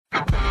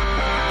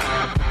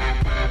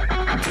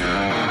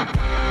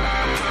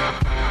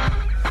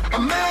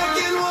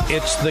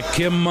It's the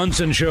Kim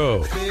Munson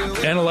Show,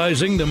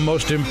 analyzing the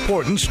most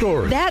important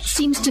stories. That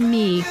seems to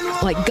me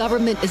like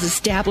government is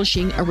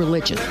establishing a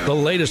religion. The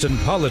latest in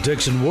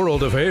politics and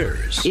world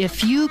affairs.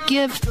 If you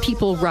give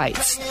people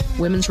rights,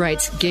 women's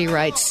rights, gay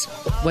rights,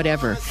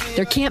 whatever,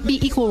 there can't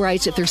be equal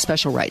rights if there's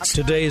special rights.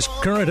 Today's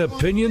current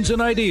opinions and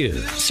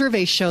ideas.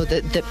 Surveys show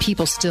that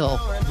people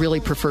still really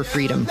prefer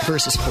freedom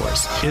versus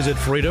force. Is it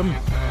freedom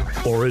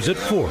or is it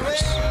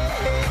force?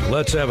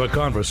 Let's have a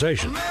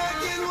conversation.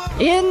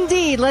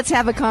 Indeed. Let's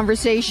have a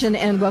conversation,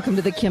 and welcome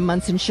to the Kim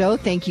Munson Show.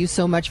 Thank you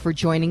so much for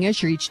joining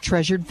us. You're each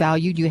treasured,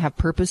 valued. You have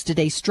purpose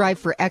today. Strive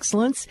for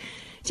excellence.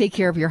 Take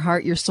care of your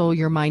heart, your soul,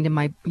 your mind,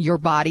 and your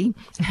body.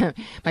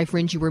 My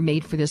friends, you were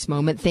made for this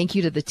moment. Thank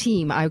you to the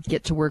team I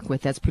get to work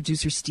with. That's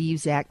producer Steve,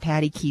 Zach,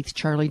 Patty, Keith,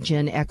 Charlie,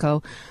 Jen,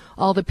 Echo,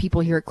 all the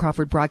people here at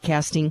Crawford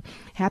Broadcasting.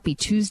 Happy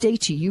Tuesday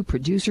to you,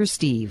 producer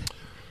Steve.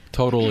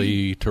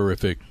 Totally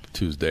terrific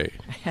Tuesday.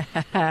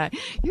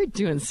 You're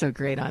doing so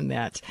great on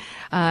that.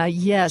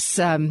 Yes.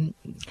 Can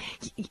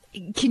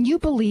you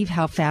believe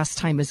how fast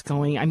time is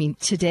going? I mean,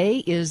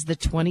 today is the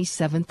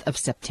 27th of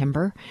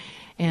September,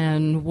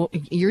 and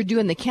you're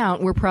doing the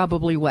count. We're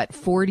probably,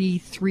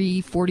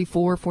 43,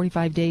 44,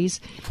 45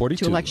 days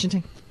 42. To election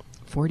time?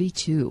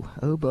 42.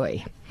 Oh,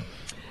 boy.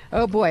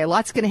 Oh, boy. A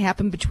lot's going to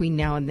happen between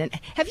now and then.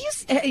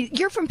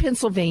 You're from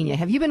Pennsylvania.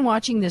 Have you been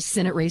watching this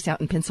Senate race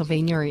out in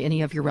Pennsylvania, or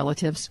any of your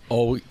relatives?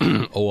 Oh,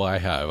 I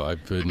have.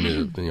 I've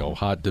been,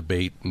 hot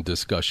debate and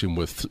discussion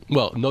with,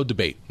 no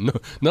debate. No,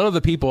 none of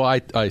the people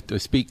I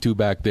speak to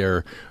back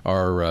there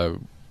are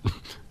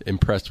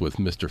impressed with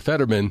Mr.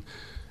 Fetterman.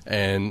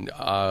 And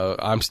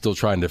I'm still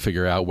trying to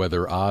figure out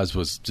whether Oz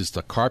was just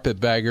a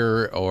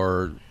carpetbagger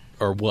or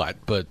what.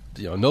 But,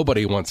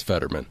 nobody wants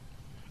Fetterman.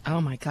 Oh,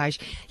 my gosh.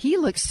 He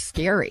looks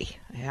scary.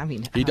 I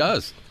mean, he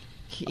does.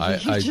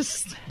 I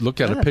just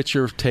looked at a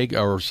picture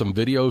or some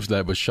videos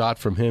that was shot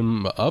from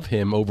him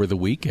over the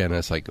weekend.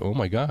 It's like, oh,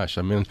 my gosh.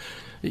 I mean,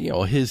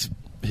 his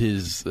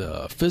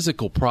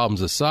physical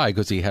problems aside,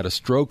 because he had a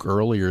stroke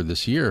earlier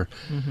this year.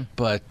 Mm-hmm.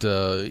 But,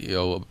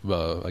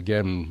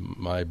 again,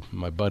 my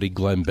buddy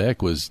Glenn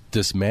Beck was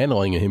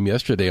dismantling him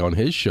yesterday on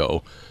his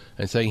show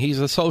and saying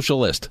he's a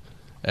socialist.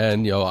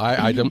 And,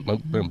 I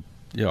don't...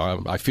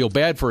 I feel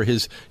bad for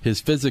his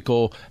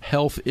physical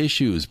health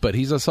issues, but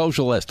he's a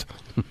socialist.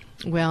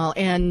 Well,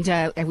 and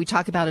we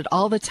talk about it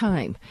all the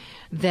time,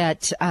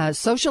 that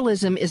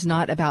socialism is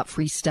not about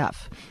free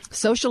stuff.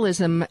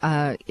 Socialism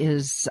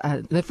is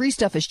the free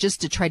stuff is just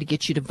to try to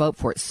get you to vote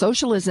for it.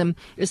 Socialism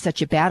is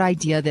such a bad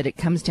idea that it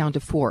comes down to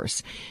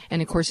force.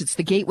 And, of course, it's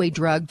the gateway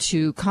drug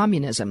to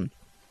communism.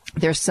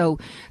 They're so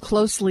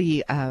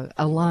closely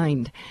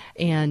aligned.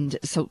 And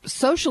so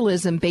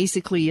socialism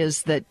basically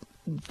is that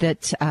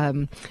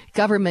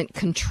government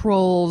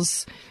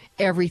controls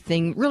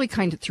everything, really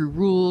kind of through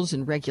rules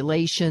and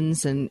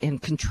regulations,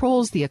 and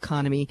controls the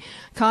economy.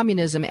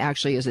 Communism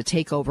actually is a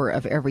takeover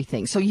of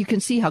everything. So you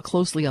can see how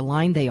closely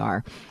aligned they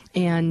are.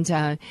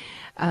 But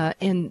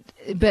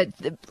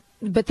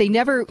they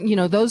never,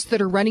 those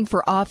that are running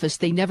for office,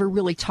 they never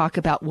really talk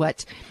about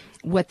what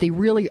they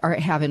really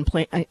have in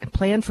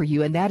plan for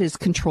you, and that is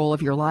control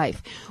of your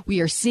life. We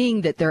are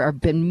seeing that there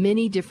have been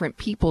many different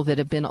people that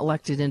have been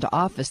elected into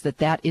office,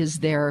 that is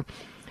their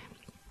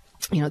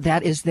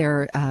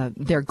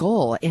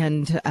goal.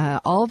 And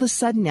all of a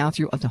sudden now,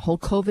 through the whole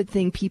COVID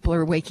thing, people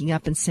are waking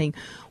up and saying,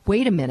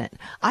 wait a minute,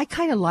 I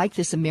kind of like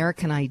this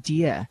American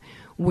idea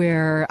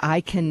where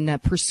I can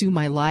pursue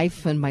my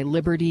life and my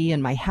liberty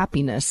and my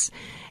happiness.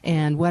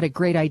 And what a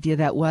great idea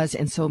that was.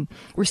 And so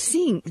we're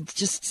seeing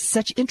just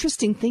such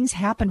interesting things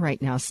happen right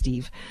now,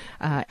 Steve,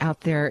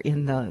 out there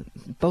in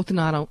both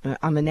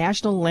on the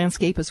national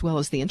landscape as well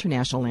as the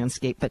international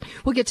landscape. But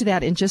we'll get to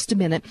that in just a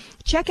minute.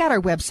 Check out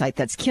our website.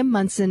 That's Kim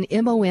Munson,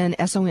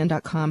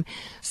 MONSON.com.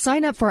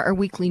 Sign up for our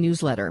weekly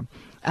newsletter.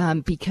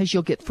 Because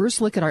you'll get first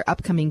look at our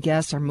upcoming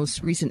guests, our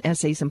most recent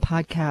essays and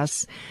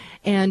podcasts,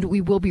 and we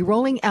will be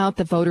rolling out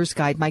the voter's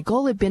guide. My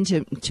goal had been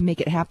to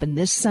make it happen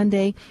this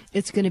Sunday.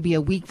 It's going to be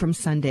a week from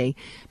Sunday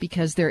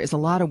because there is a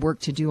lot of work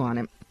to do on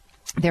it.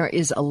 There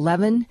is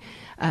 11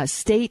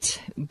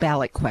 state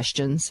ballot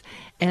questions,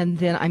 and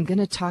then I'm going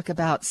to talk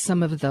about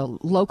some of the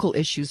local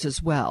issues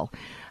as well.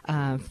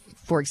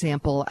 For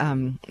example,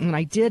 when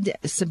I did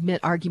submit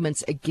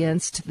arguments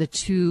against the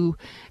 2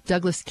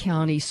 Douglas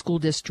County School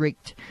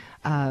District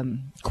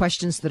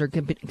questions that are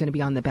going to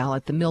be on the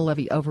ballot, the mill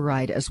levy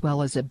override, as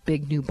well as a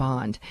big new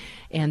bond.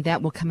 And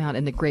that will come out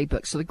in the gray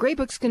book. So the gray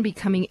book's going to be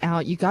coming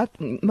out.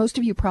 Most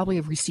of you probably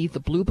have received the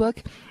blue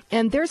book.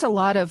 And there's a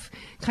lot of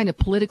kind of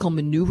political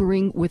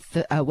maneuvering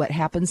with what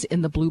happens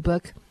in the blue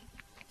book.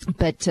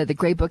 But the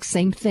gray book,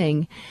 same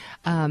thing.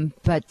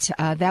 But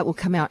that will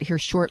come out here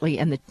shortly.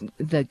 And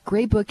the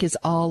gray book is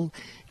all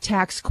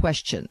tax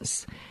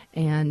questions.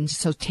 And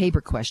so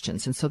Tabor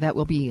questions. And so that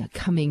will be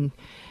coming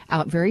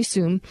out very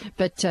soon.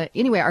 But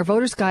anyway, our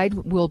voter's guide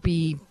will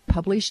be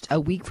published a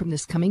week from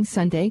this coming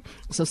Sunday.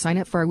 So sign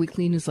up for our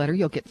weekly newsletter.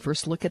 You'll get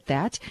first look at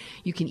that.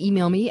 You can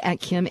email me at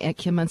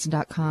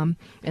kim@kimmunson.com.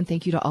 And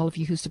thank you to all of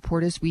you who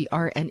support us. We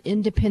are an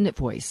independent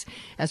voice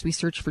as we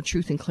search for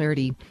truth and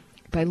clarity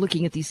by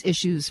looking at these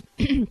issues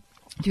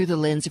through the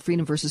lens of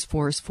freedom versus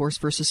force, force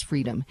versus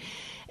freedom.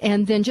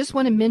 And then just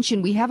want to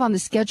mention, we have on the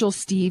schedule,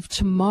 Steve,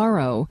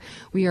 tomorrow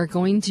we are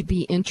going to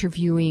be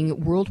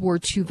interviewing World War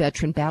II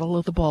veteran, Battle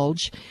of the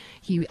Bulge.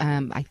 He,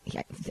 I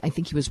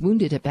think he was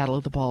wounded at Battle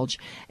of the Bulge,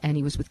 and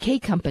he was with K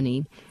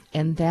Company,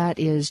 and that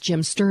is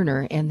Jim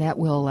Sterner, and that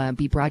will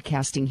be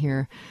broadcasting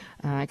here.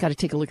 I got to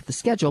take a look at the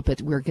schedule,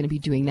 but we're going to be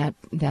doing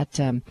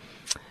that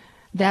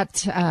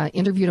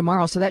interview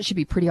tomorrow, so that should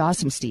be pretty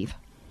awesome, Steve.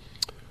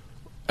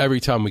 Every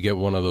time we get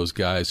one of those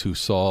guys who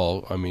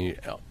saw,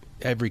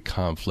 every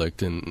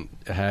conflict and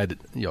had,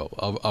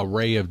 an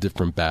array of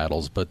different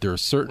battles, but there are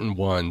certain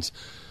ones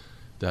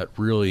that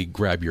really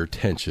grab your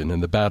attention.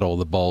 And the Battle of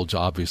the Bulge,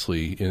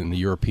 obviously, in the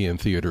European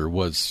theater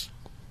was,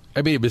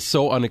 it was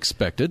so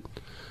unexpected.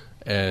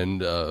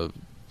 And,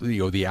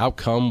 the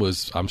outcome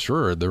was, I'm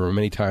sure there were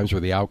many times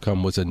where the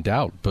outcome was in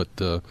doubt, but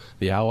the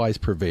Allies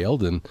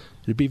prevailed, and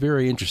it'd be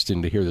very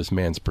interesting to hear this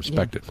man's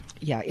perspective.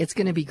 Yeah, it's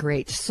going to be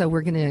great. So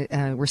we're going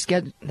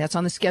to, that's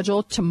on the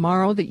schedule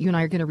tomorrow that you and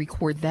I are going to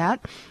record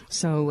that.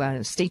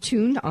 So stay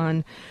tuned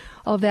on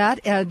all that.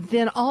 And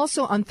then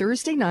also on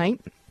Thursday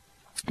night,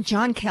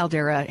 John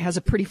Caldera has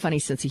a pretty funny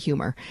sense of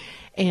humor.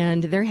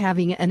 And they're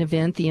having an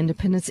event, the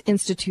Independence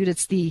Institute.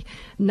 It's the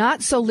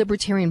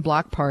not-so-libertarian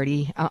block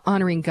party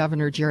honoring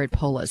Governor Jared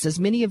Polis. As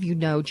many of you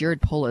know,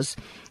 Jared Polis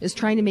is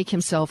trying to make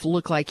himself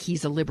look like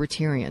he's a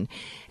libertarian.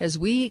 As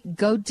we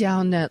go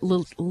down that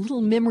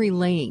little memory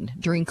lane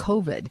during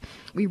COVID,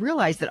 we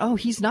realize that,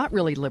 he's not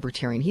really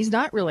libertarian. He's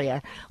not really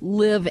a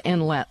live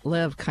and let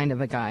live kind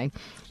of a guy.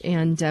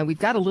 And we've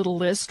got a little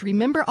list.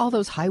 Remember all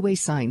those highway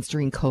signs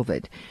during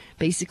COVID?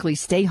 Basically,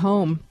 stay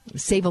home,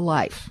 save a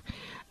life.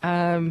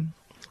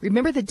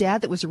 Remember the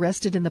dad that was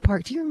arrested in the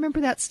park? Do you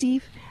remember that,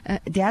 Steve?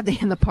 Dad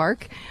in the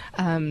park?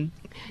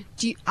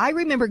 I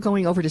remember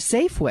going over to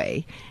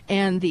Safeway,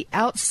 and the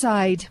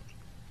outside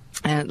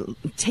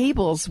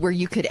tables where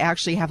you could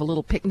actually have a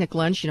little picnic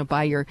lunch,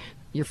 buy your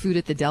food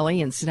at the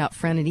deli and sit out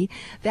front and eat,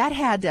 that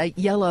had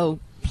yellow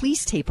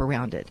police tape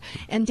around it.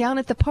 And down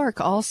at the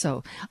park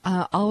also,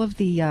 all of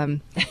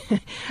the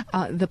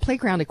the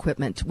playground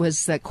equipment was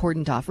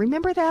cordoned off.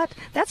 Remember that?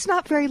 That's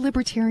not very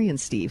libertarian,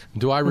 Steve.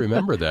 Do I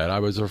remember that? I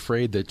was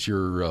afraid that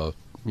your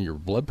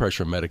blood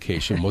pressure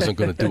medication wasn't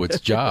going to do its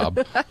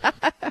job.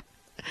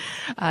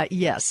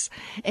 Yes.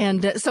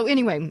 And so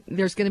anyway,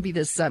 there's going to be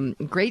this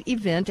great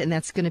event, and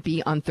that's going to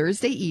be on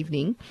Thursday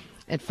evening.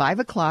 At 5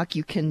 o'clock,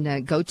 you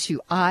can go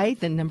to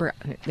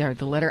the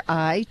letter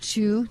I,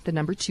 the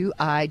number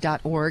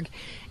 2i.org,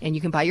 and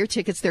you can buy your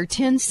tickets. They're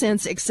 10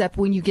 cents, except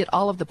when you get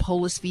all of the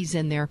Polis fees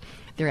in there,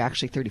 they're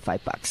actually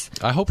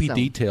 $35. I hope he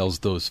details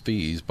those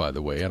fees, by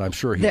the way, and I'm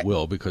sure he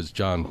will, because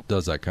John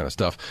does that kind of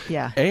stuff.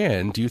 Yeah.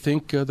 And do you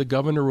think the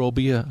governor will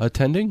be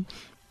attending?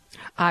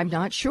 I'm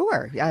not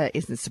sure.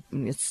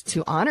 It's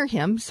to honor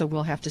him, so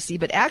we'll have to see.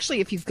 But actually,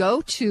 if you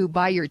go to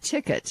buy your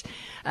ticket,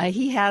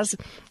 he has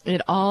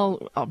it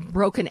all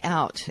broken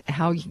out,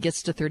 how he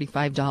gets to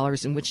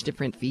 $35 and which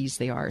different fees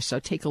they are. So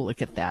take a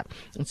look at that.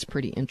 It's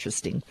pretty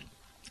interesting.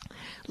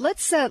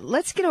 Let's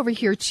get over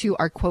here to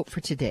our quote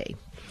for today.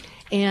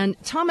 And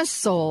Thomas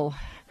Sowell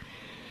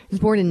was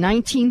born in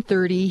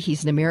 1930.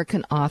 He's an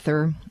American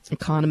author,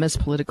 economist,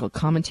 political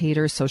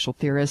commentator, social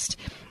theorist,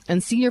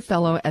 and senior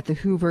fellow at the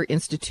Hoover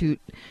Institute,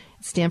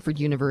 Stanford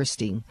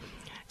University.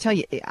 Tell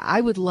you,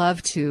 I would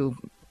love to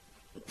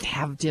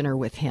have dinner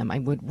with him.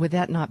 Would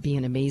that not be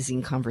an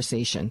amazing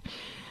conversation?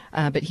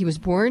 But he was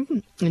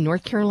born in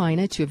North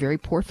Carolina to a very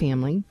poor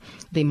family.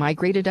 They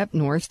migrated up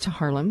north to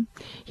Harlem.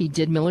 He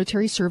did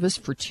military service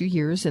for 2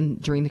 years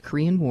during the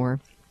Korean War.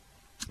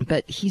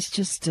 But he's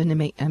just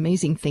an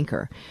amazing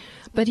thinker.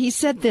 But he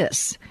said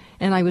this,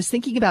 and I was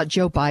thinking about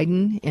Joe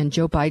Biden and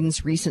Joe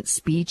Biden's recent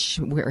speech,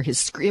 where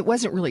it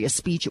wasn't really a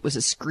speech, it was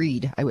a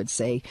screed, I would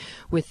say,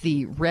 with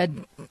the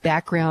red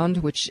background,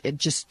 which it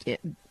just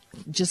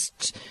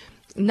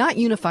not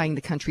unifying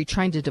the country,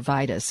 trying to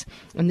divide us.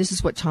 And this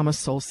is what Thomas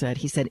Sowell said.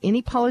 He said,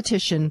 any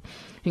politician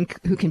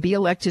who can be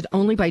elected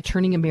only by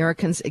turning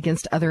Americans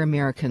against other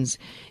Americans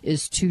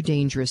is too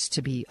dangerous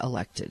to be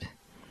elected.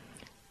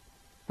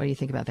 What do you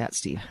think about that,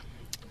 Steve?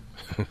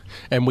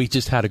 And we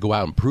just had to go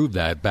out and prove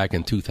that back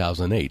in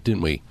 2008,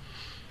 didn't we?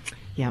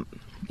 Yep.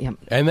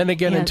 And then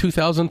again in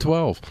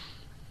 2012.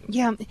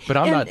 Yeah. But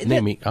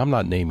I'm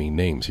not naming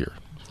names here.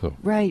 So.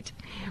 Right.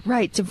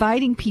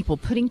 Dividing people,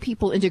 putting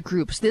people into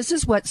groups. This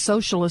is what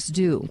socialists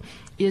do,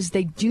 is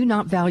they do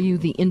not value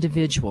the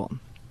individual.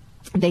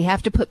 They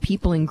have to put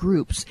people in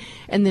groups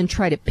and then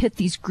try to pit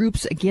these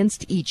groups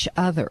against each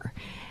other.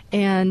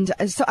 And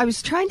so I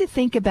was trying to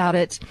think about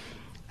it.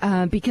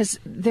 Because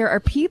there are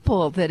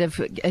people that have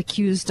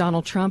accused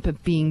Donald Trump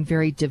of being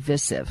very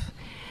divisive.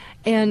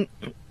 And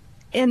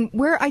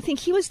where I think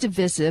he was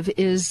divisive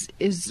is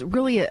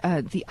really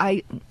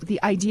the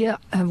idea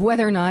of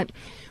whether or not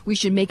we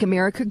should make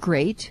America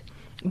great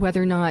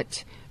whether or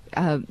not,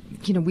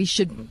 we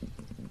should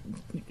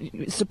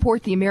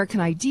support the American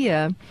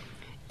idea.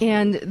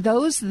 And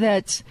those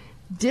that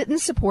didn't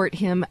support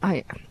him,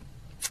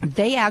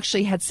 they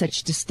actually had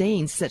such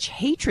disdain, such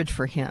hatred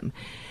for him.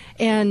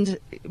 And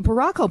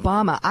Barack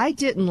Obama, I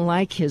didn't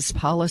like his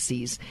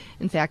policies.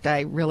 In fact,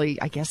 I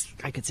guess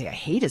I could say I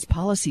hate his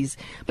policies,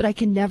 but I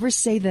can never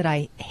say that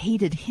I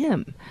hated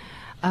him.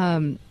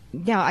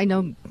 Now, I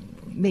know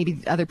maybe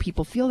other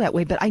people feel that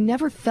way, but I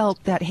never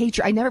felt that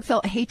hatred. I never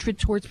felt hatred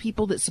towards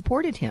people that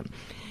supported him.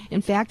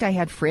 In fact, I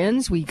had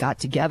friends. We got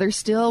together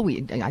still.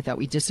 I thought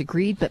we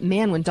disagreed. But,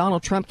 man, when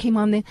Donald Trump came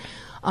on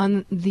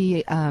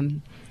the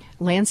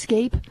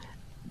landscape,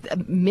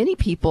 many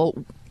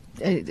people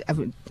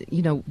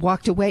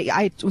walked away.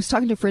 I was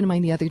talking to a friend of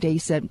mine the other day. He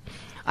said,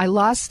 I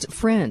lost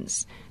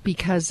friends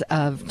because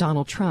of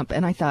Donald Trump.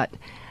 And I thought,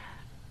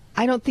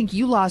 I don't think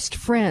you lost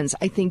friends.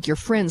 I think your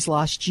friends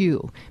lost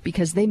you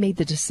because they made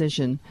the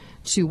decision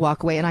to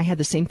walk away. And I had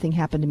the same thing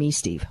happen to me,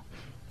 Steve.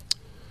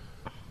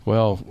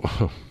 Well,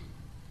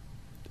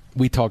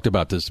 we talked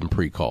about this in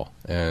pre-call,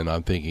 and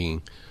I'm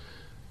thinking,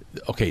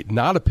 okay,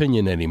 not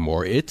opinion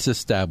anymore. It's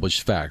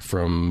established fact.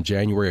 From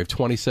January of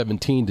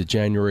 2017 to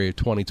January of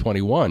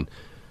 2021,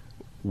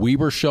 we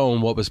were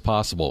shown what was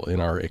possible in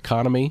our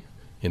economy,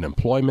 in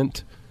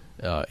employment,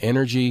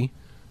 energy,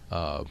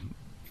 a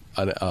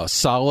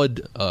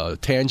solid,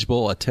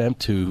 tangible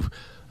attempt to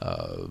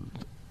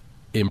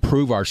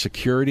improve our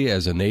security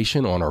as a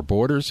nation on our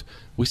borders.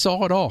 We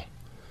saw it all.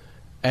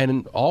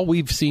 And all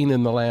we've seen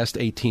in the last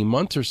 18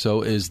 months or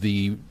so is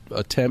the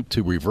attempt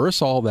to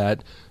reverse all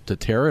that, to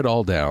tear it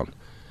all down.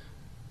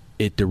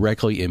 It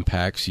directly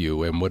impacts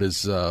you. And what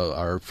is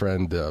our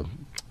friend, the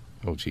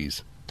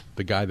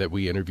guy that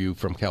we interviewed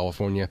from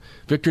California,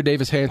 Victor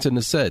Davis Hanson,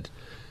 has said,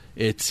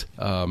 it's,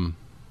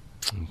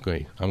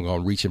 okay, I'm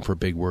going reaching for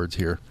big words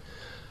here.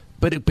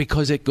 But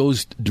because it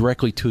goes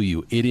directly to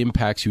you, it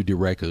impacts you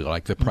directly,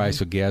 like the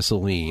price of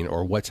gasoline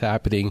or what's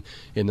happening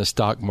in the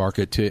stock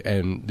market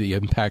and the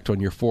impact on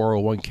your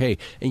 401k.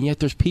 And yet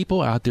there's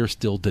people out there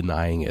still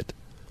denying it.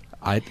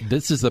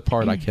 This is the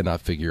part I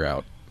cannot figure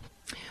out.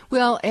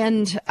 Well,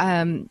 and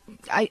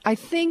I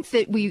think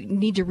that we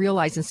need to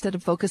realize, instead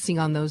of focusing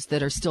on those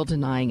that are still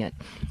denying it,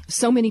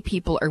 so many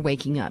people are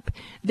waking up.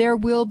 There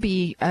will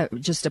be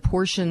just a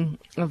portion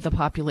of the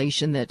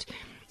population that,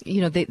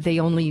 they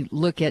only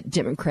look at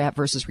Democrat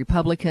versus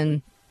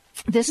Republican.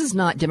 This is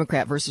not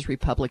Democrat versus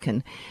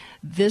Republican.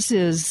 This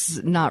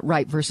is not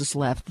right versus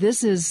left.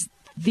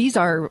 These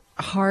are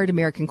hard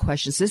American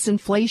questions. This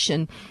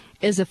inflation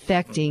is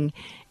affecting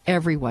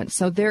everyone.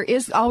 So there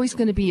is always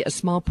going to be a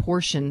small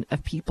portion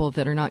of people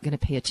that are not going to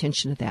pay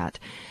attention to that.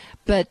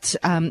 But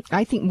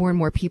I think more and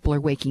more people are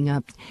waking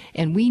up,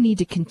 and we need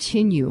to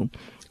continue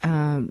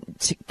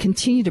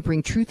to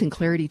bring truth and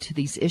clarity to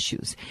these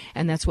issues.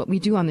 And that's what we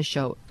do on the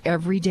show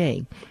every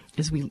day,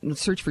 is we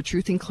search for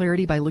truth and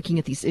clarity by looking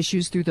at these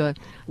issues through the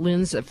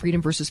lens of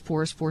freedom versus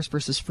force, force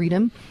versus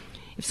freedom.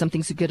 If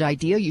something's a good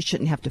idea, you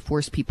shouldn't have to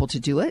force people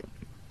to do it.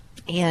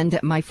 And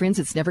my friends,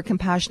 it's never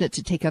compassionate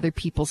to take other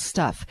people's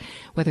stuff,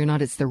 whether or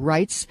not it's their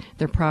rights,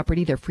 their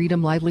property, their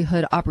freedom,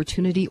 livelihood,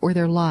 opportunity, or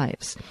their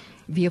lives,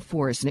 via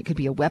force. And it could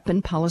be a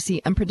weapon,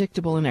 policy,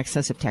 unpredictable and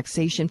excessive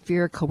taxation,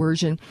 fear,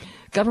 coercion,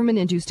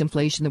 government-induced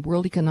inflation, the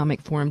World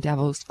Economic Forum,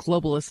 Davos,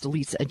 globalist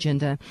elites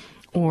agenda,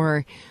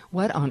 or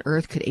what on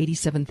earth could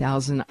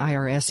 87,000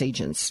 IRS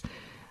agents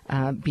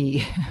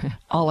be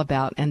all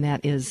about? And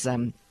that is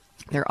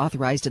they're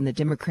authorized in the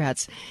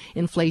Democrats'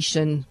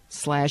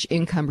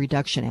 Inflation/Income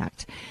Reduction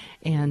Act.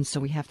 And so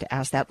we have to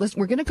ask that. Listen,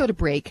 we're going to go to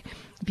break.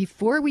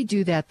 Before we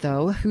do that,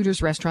 though,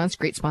 Hooters Restaurants,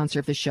 great sponsor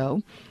of the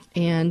show,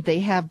 and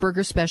they have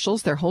burger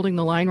specials. They're holding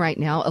the line right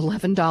now,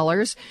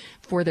 $11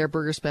 for their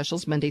burger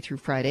specials, Monday through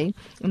Friday.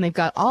 And they've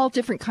got all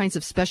different kinds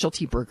of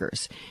specialty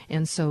burgers.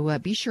 And so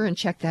be sure and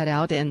check that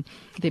out. And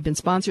they've been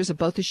sponsors of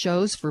both the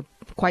shows for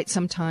quite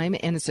some time.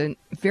 And it's a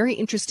very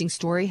interesting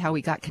story how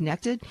we got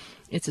connected.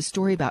 It's a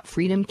story about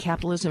freedom,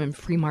 capitalism, and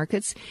free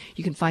markets.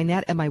 You can find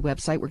that at my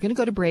website. We're going to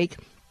go to break.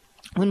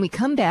 When we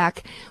come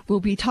back,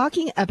 we'll be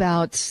talking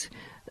about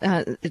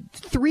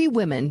three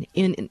women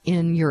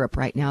in Europe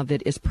right now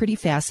that is pretty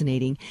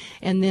fascinating.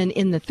 And then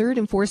in the third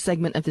and fourth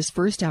segment of this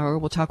first hour,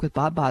 we'll talk with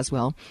Bob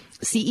Boswell,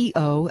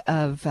 CEO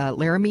of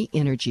Laramie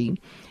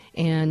Energy.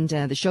 And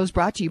the show's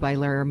brought to you by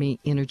Laramie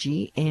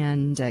Energy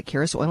and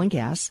Karis Oil and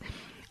Gas.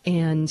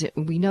 And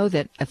we know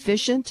that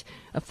efficient,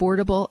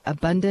 affordable,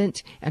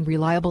 abundant, and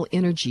reliable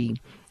energy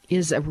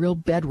is a real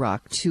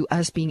bedrock to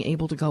us being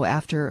able to go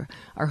after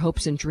our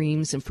hopes and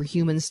dreams and for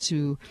humans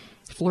to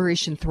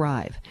flourish and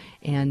thrive.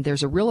 And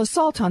there's a real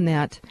assault on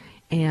that.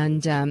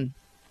 And then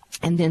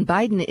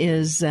Biden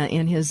is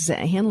and his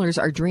handlers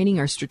are draining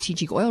our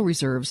strategic oil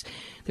reserves.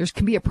 There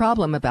can be a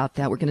problem about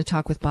that. We're going to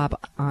talk with Bob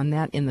on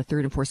that in the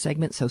third and fourth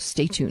segment, so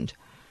stay tuned.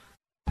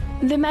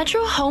 The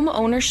metro home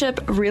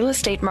ownership real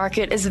estate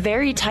market is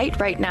very tight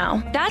right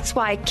now. That's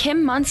why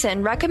Kim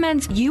Munson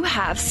recommends you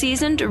have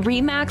seasoned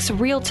RE/MAX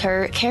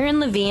realtor Karen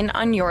Levine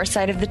on your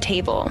side of the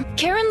table.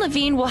 Karen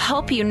Levine will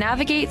help you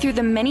navigate through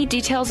the many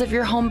details of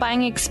your home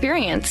buying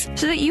experience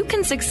so that you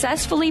can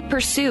successfully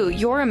pursue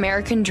your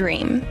American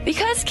dream.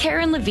 Because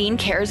Karen Levine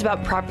cares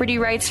about property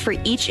rights for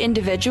each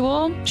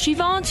individual, she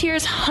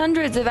volunteers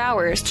hundreds of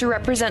hours to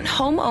represent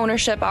home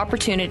ownership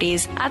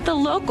opportunities at the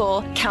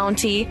local,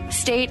 county,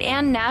 state,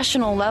 and national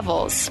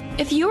levels.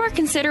 If you are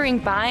considering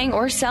buying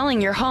or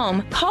selling your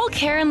home, call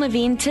Karen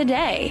Levine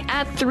today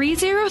at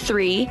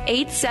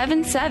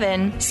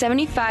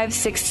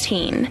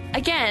 303-877-7516.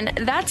 Again,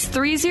 that's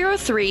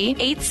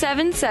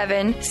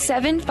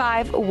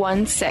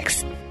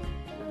 303-877-7516.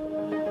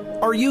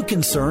 Are you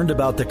concerned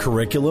about the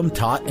curriculum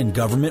taught in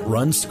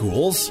government-run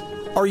schools?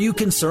 Are you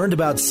concerned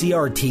about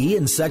CRT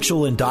and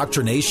sexual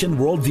indoctrination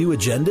worldview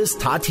agendas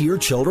taught to your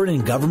children in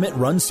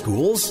government-run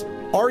schools?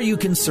 Are you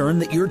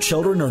concerned that your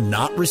children are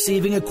not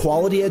receiving a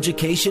quality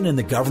education in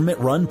the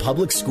government-run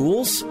public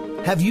schools?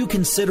 Have you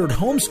considered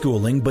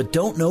homeschooling but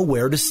don't know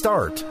where to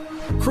start?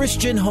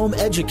 Christian Home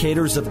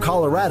Educators of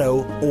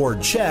Colorado, or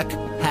CHEC,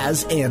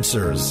 has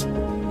answers.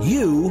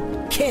 You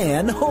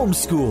can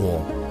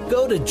homeschool.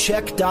 Go to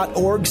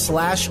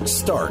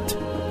check.org/start.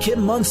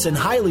 Kim Munson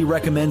highly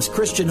recommends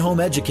Christian Home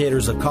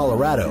Educators of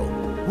Colorado.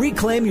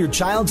 Reclaim your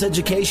child's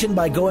education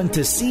by going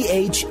to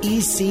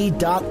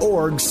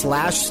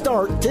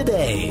chec.org/start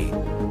today.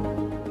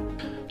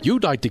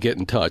 You'd like to get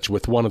in touch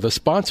with one of the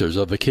sponsors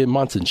of the Kim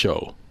Munson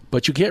Show,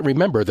 but you can't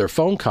remember their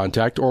phone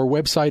contact or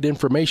website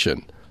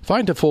information.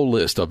 Find a full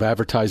list of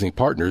advertising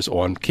partners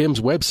on Kim's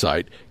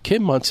website,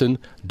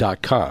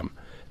 kimmunson.com.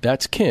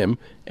 That's Kim,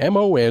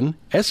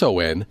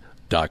 MONSON.com.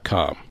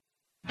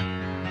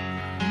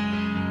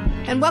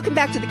 And welcome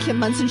back to the Kim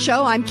Munson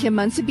Show. I'm Kim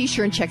Munson. Be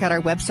sure and check out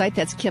our website.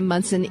 That's Kim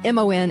Munson,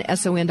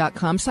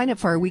 MONSON.com. Sign up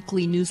for our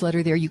weekly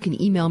newsletter there. You can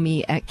email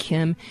me at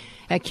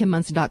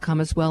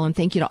kimmunson.com as well. And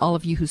thank you to all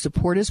of you who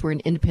support us. We're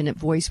an independent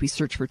voice. We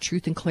search for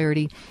truth and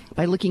clarity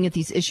by looking at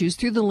these issues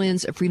through the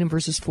lens of freedom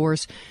versus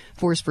force,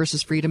 force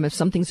versus freedom. If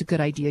something's a good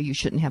idea, you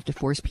shouldn't have to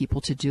force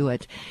people to do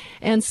it.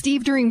 And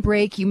Steve, during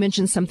break, you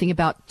mentioned something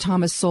about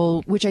Thomas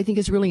Sowell, which I think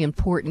is really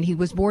important. He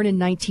was born in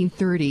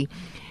 1930.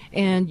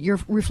 And your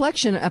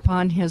reflection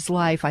upon his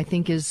life, I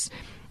think, I'd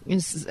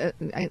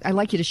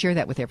like you to share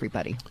that with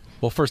everybody.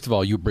 Well, first of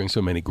all, you bring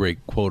so many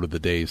great quote of the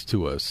days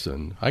to us.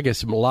 And I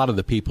guess a lot of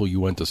the people you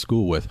went to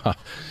school with. Oh,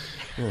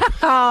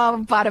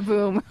 bada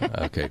boom.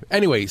 Okay.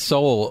 Anyway,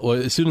 Sowell,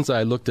 as soon as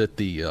I looked at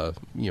the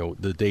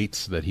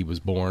dates that he was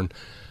born,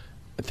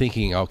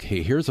 thinking,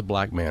 okay, here's a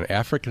black man,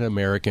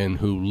 African-American,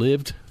 who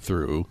lived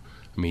through,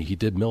 he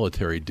did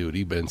military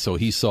duty, and so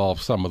he saw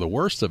some of the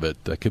worst of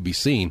it that could be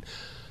seen.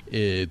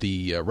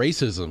 The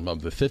racism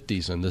of the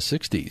 50s and the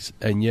 60s,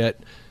 and yet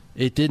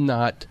it did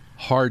not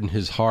harden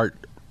his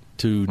heart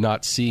to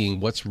not seeing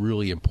what's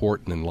really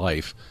important in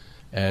life.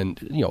 And,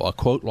 a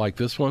quote like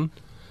this one,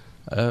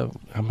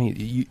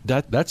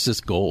 that's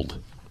just gold.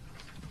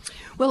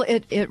 Well,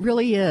 it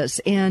really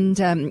is.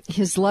 And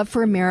his love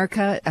for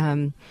America,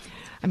 and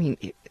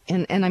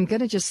I'm going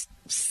to just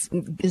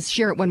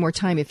share it one more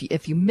time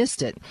if you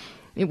missed it.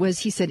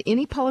 He said,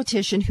 any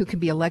politician who can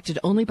be elected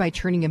only by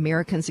turning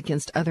Americans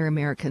against other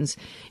Americans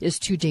is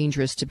too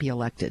dangerous to be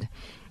elected.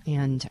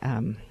 And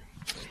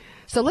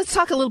so let's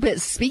talk a little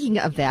bit, speaking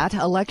of that,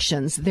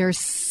 elections. There's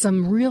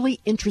some really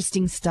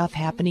interesting stuff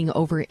happening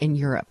over in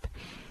Europe.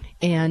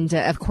 And,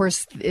 of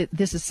course,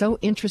 this is so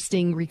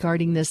interesting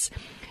regarding this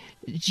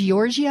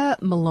Giorgia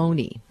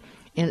Meloni.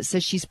 And it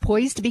says she's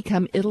poised to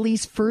become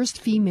Italy's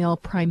first female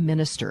prime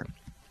minister.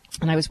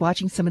 And I was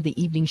watching some of the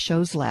evening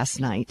shows last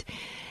night.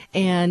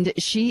 And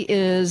she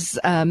is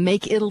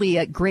Make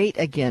Italy Great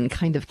Again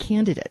kind of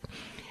candidate.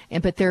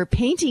 But they're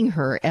painting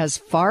her as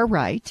far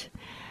right.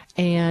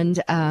 And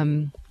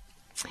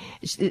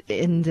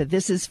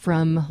this is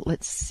from,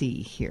 let's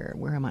see here,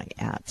 where am I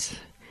at?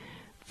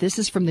 This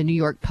is from the New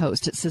York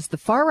Post. It says the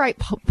far right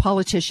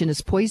politician is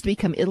poised to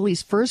become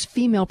Italy's first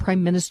female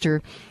prime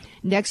minister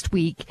next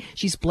week.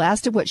 She's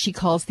blasted what she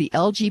calls the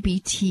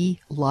LGBT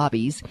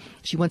lobbies.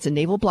 She wants a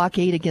naval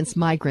blockade against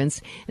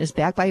migrants and is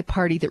backed by a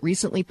party that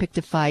recently picked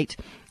a fight.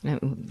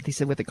 They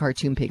said with a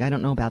cartoon pig. I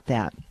don't know about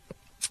that.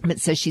 It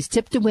says she's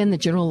tipped to win the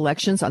general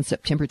elections on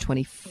September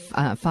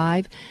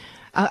 25.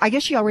 I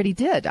guess she already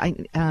did. I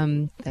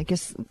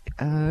guess.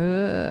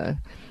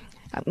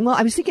 Well,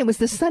 I was thinking it was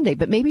this Sunday,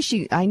 but maybe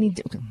I need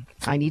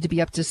to be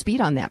up to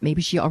speed on that.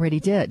 Maybe she already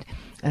did,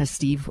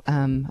 Steve.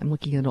 I'm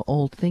looking at an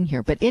old thing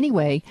here. But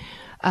anyway,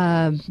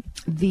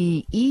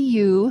 the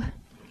EU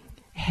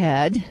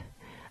head,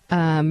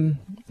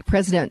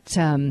 President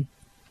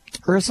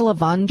Ursula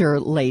von der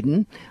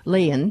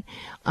Leyen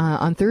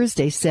on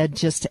Thursday said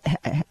just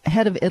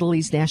ahead of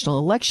Italy's national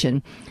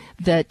election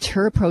that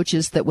her approach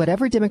is that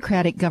whatever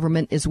democratic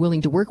government is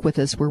willing to work with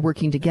us, we're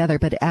working together,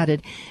 but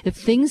added, if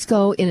things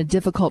go in a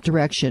difficult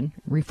direction,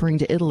 referring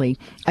to Italy,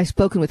 I've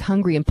spoken with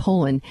Hungary and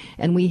Poland,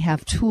 and we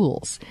have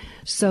tools.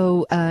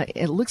 So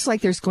it looks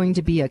like there's going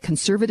to be a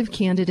conservative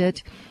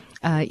candidate,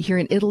 here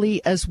in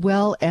Italy, as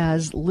well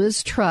as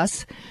Liz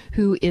Truss,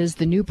 who is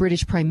the new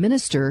British Prime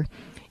Minister,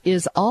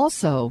 is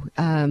also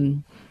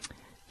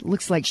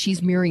looks like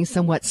she's mirroring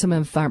somewhat some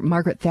of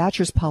Margaret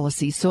Thatcher's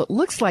policies. So it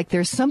looks like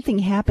there's something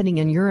happening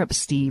in Europe,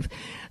 Steve,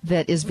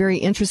 that is very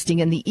interesting.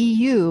 And the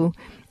EU,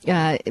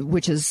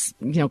 which is,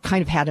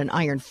 kind of had an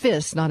iron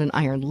fist, not an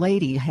iron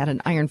lady, had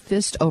an iron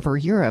fist over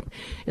Europe.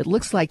 It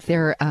looks like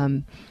they're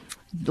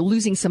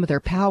losing some of their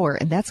power,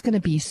 and that's going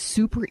to be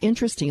super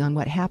interesting on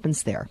what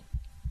happens there.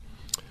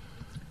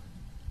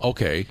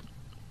 Okay.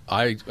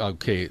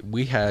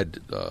 We had...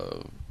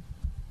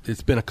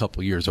 it's been a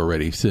couple of years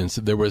already since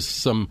there was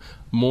some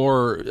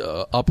more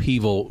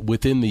upheaval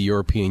within the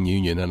European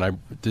Union. And I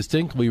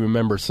distinctly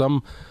remember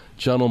some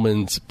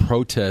gentleman's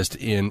protest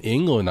in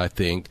England, I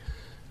think,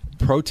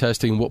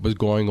 protesting what was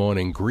going on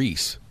in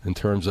Greece in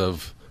terms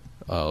of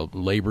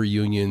labor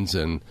unions.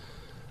 And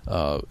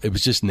it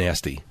was just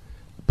nasty.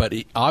 But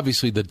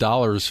obviously the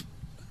dollars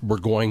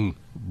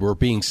were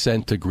being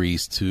sent to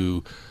Greece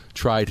to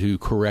try to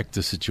correct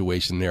the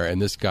situation there.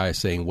 And this guy is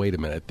saying, wait a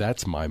minute,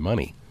 that's my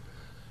money.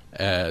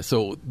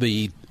 So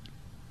the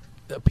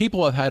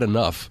people have had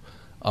enough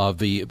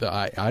of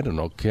I don't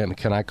know,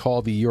 can I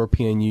call the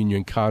European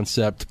Union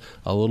concept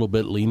a little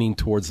bit leaning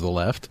towards the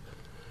left?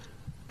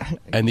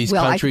 And these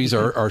countries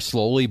are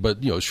slowly, but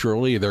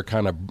surely they're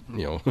kind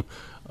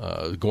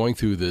of going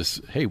through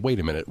this. Hey, wait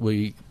a minute,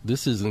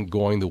 this isn't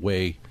going the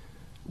way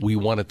we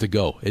want it to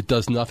go. It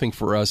does nothing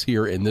for us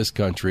here in this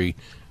country,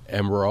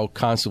 and we're all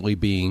constantly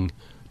being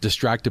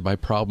distracted by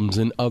problems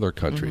in other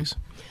countries.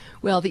 Mm-hmm.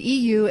 Well, the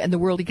EU and the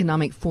World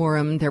Economic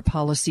Forum, their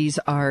policies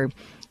are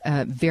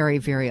very,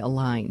 very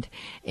aligned.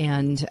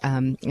 And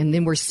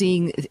then we're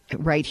seeing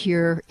right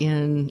here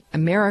in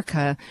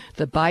America,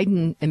 the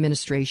Biden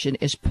administration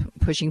is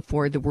pushing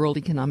forward the World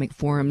Economic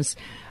Forum's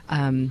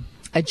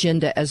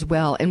agenda as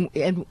well.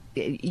 And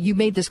you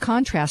made this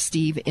contrast,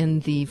 Steve,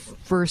 in the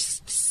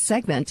first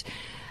segment,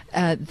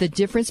 the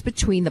difference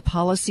between the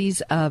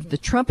policies of the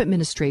Trump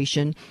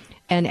administration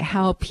and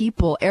how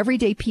people,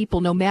 everyday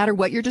people, no matter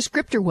what your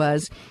descriptor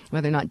was,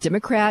 whether or not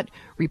Democrat,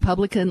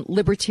 Republican,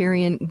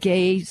 Libertarian,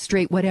 gay,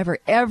 straight, whatever,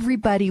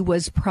 everybody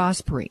was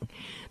prospering,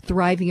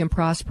 thriving and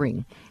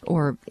prospering.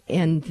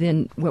 And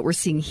then what we're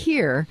seeing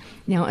here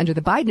now under the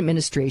Biden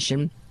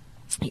administration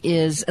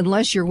is,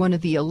 unless you're one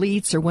of the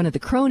elites or one of the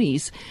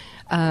cronies,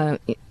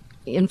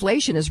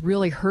 inflation is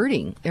really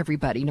hurting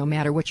everybody, no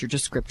matter what your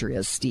descriptor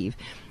is, Steve.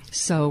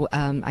 So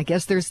I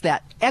guess there's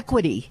that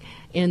equity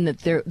in that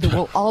there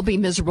will all be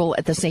miserable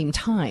at the same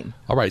time.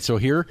 All right. So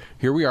here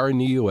we are in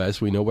the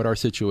U.S. We know what our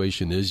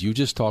situation is. You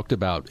just talked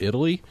about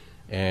Italy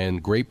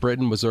and Great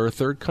Britain. Was there a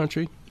third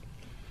country?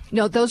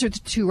 No, those are the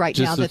two right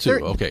just now. The two.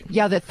 Okay.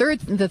 Yeah, the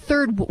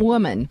third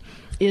woman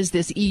is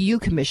this EU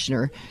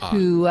commissioner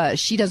who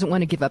she doesn't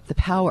want to give up the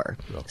power.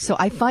 Okay. So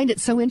I find it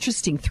so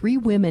interesting. 3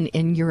 women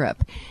in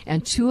Europe,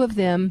 and 2 of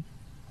them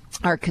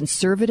are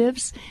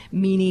conservatives,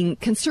 meaning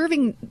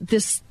conserving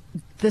this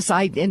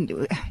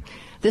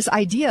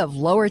idea of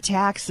lower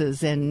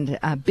taxes and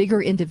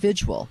bigger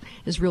individual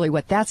is really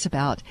what that's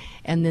about.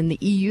 And then the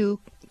EU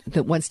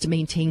that wants to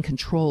maintain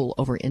control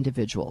over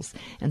individuals.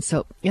 And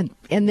so, and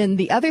then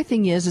the other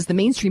thing is the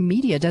mainstream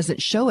media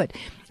doesn't show it,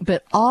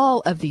 but all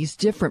of these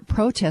different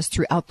protests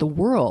throughout the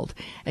world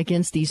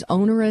against these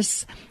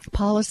onerous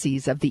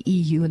policies of the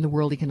EU and the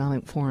World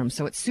Economic Forum.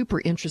 So it's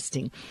super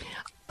interesting.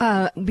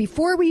 I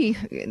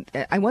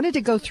wanted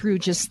to go through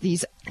just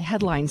these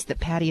headlines that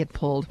Patty had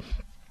pulled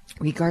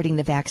regarding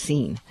the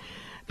vaccine,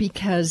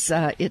 because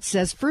it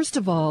says, first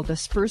of all,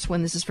 this first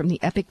one, this is from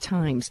the Epic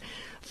Times,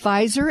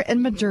 Pfizer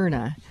and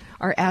Moderna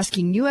are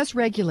asking U.S.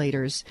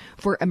 regulators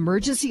for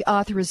emergency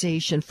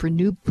authorization for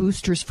new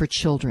boosters for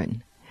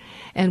children.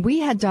 And we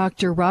had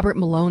Dr. Robert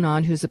Malone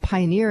on, who's a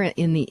pioneer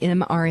in the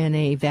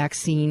mRNA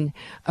vaccine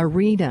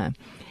arena.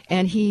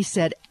 And he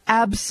said,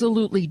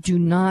 absolutely do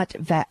not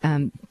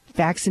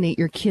vaccinate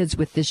your kids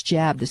with this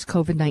jab, this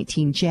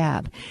COVID-19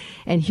 jab.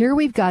 And here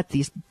we've got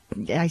these,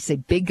 I say,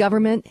 big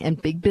government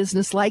and big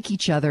business like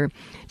each other.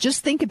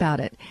 Just think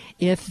about it.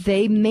 If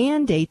they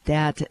mandate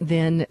that,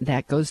 then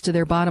that goes to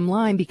their bottom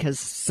line, because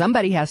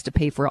somebody has to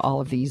pay for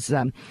all of these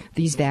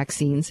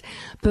vaccines.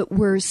 But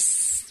we're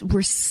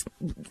seeing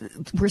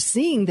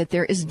that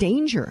there is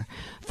danger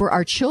for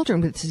our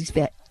children with these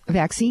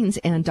vaccines.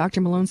 And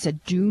Dr. Malone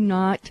said, do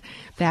not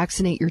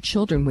vaccinate your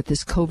children with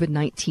this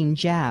COVID-19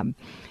 jab.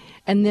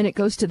 And then it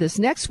goes to this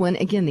next one.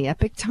 Again, the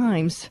Epic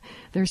Times,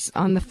 they're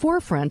on the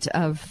forefront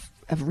of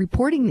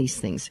reporting these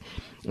things.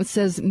 It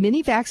says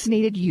many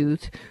vaccinated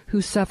youth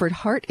who suffered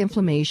heart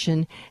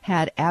inflammation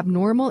had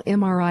abnormal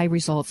MRI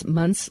results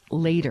months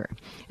later.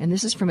 And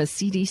this is from a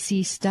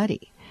CDC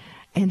study.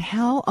 And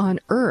how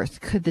on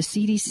earth could the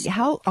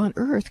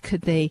CDC,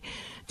 could they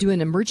do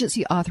an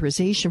emergency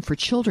authorization for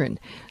children?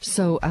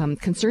 So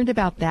concerned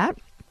about that.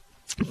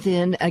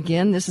 Then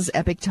again, this is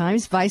Epic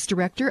Times. Vice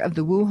Director of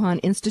the Wuhan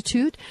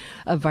Institute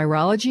of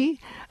Virology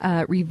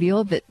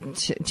revealed that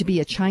to be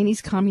a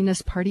Chinese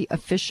Communist Party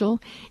official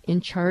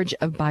in charge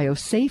of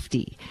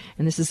biosafety.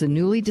 And this is a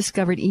newly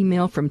discovered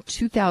email from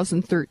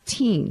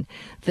 2013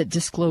 that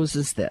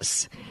discloses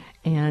this.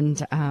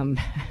 And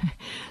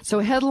so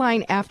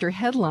headline after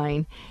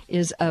headline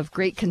is of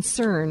great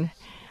concern.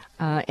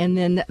 And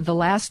then the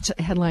last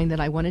headline that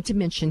I wanted to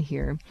mention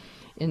here,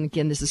 and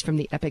again, this is from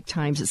the Epic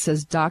Times. It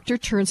says, Doctor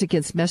turns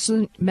against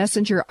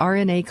messenger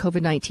RNA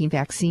COVID-19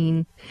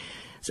 vaccine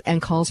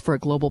and calls for a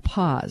global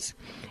pause.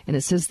 And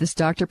it says this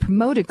doctor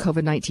promoted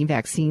COVID-19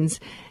 vaccines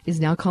is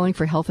now calling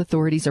for health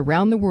authorities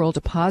around the world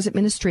to pause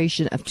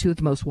administration of two of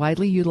the most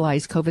widely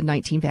utilized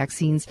COVID-19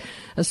 vaccines,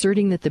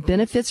 asserting that the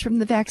benefits from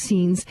the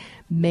vaccines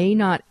may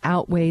not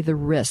outweigh the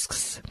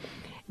risks.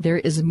 There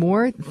is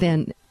more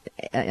than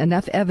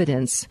enough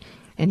evidence.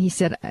 And he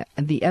said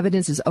the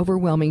evidence is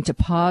overwhelming to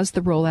pause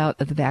the rollout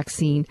of the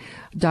vaccine.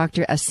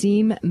 Dr.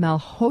 Asim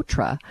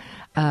Malhotra,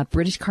 a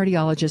British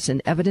cardiologist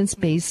and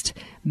evidence-based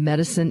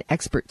medicine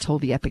expert,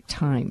 told the Epic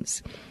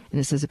Times.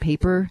 And it says a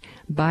paper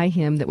by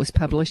him that was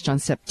published on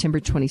September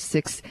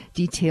 26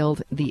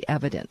 detailed the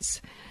evidence.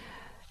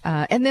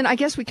 And then I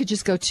guess we could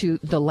just go to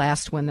the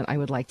last one that I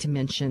would like to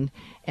mention.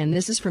 And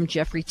this is from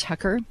Jeffrey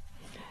Tucker.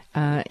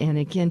 And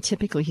again,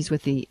 typically he's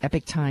with the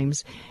Epic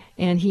Times.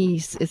 And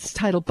it's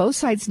titled, Both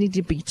Sides Need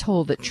to Be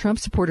Told That Trump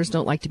Supporters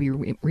Don't Like to Be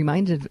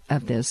Reminded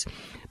of This.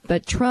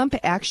 But Trump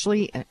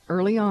actually,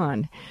 early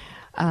on,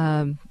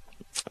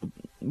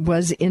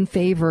 was in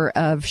favor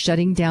of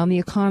shutting down the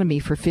economy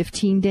for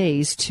 15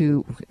 days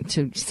to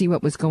see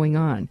what was going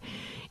on.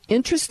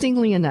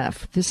 Interestingly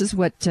enough, this is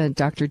what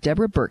Dr.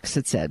 Deborah Birx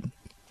had said,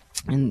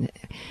 and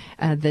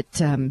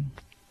that...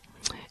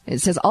 It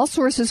says, all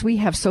sources we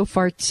have so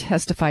far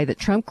testify that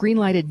Trump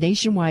greenlighted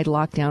nationwide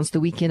lockdowns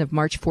the weekend of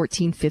March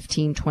 14,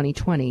 15,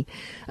 2020,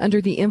 under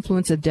the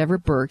influence of Deborah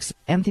Birx,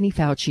 Anthony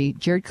Fauci,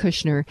 Jared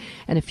Kushner,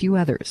 and a few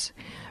others.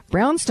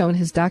 Brownstone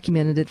has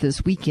documented it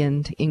this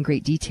weekend in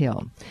great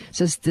detail. It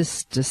says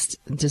this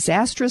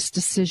disastrous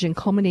decision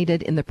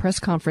culminated in the press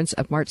conference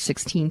of March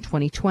 16,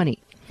 2020.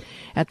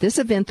 At this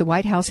event, the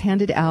White House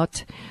handed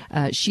out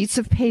sheets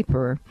of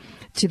paper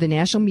to the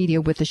national media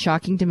with the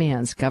shocking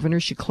demands.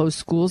 Governors should close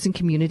schools and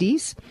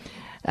communities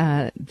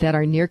that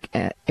are near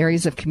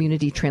areas of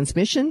community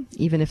transmission,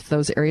 even if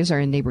those areas are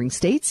in neighboring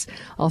states.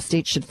 All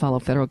states should follow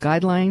federal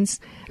guidelines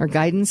or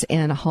guidance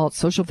and halt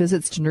social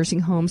visits to nursing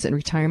homes and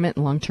retirement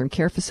and long-term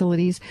care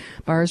facilities.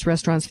 Bars,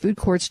 restaurants, food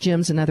courts,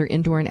 gyms, and other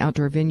indoor and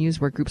outdoor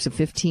venues where groups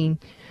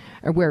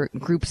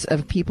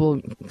of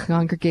people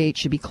congregate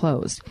should be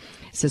closed.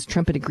 It says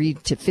Trump had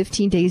agreed to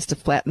 15 days to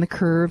flatten the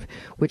curve,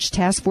 which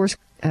task force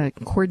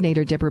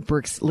coordinator Deborah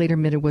Birx later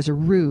admitted was a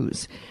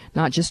ruse,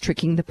 not just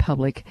tricking the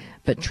public,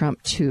 but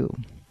Trump too.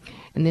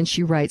 And then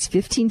she writes,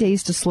 15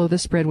 days to slow the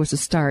spread was a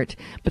start,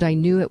 but I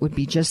knew it would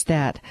be just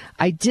that.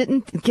 I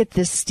didn't get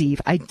this,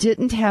 Steve. I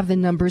didn't have the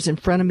numbers in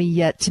front of me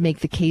yet to make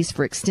the case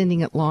for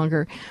extending it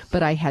longer,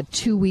 but I had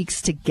 2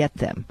 weeks to get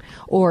them.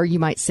 Or you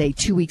might say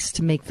 2 weeks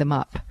to make them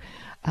up.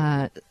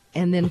 And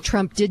then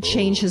Trump did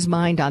change his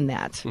mind on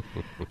that.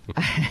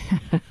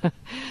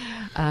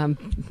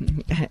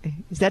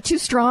 Is that too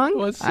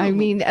strong? I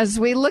mean, as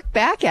we look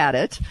back at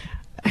it.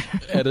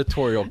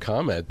 Editorial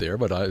comment there,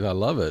 but I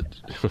love it.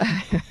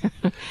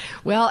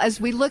 Well, as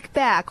we look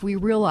back, we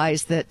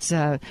realize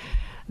that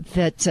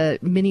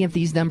many of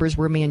these numbers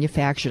were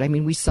manufactured. I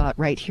mean, we saw it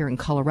right here in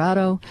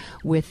Colorado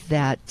with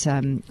that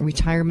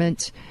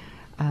retirement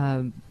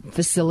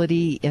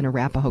facility in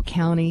Arapahoe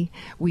County.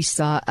 We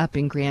saw up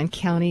in Grand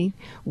County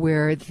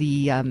where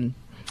the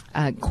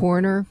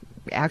coroner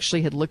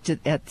actually had looked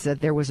at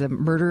there was a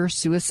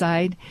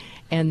murder-suicide,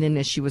 and then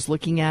as she was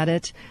looking at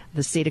it,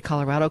 the state of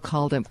Colorado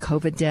called them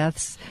COVID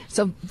deaths.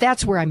 So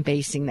that's where I'm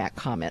basing that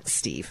comment,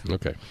 Steve.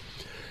 Okay.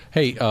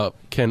 Hey,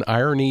 can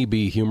irony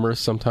be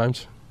humorous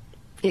sometimes?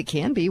 It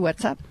can be.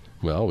 What's up?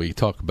 Well, we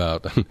talk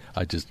about,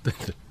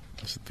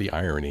 the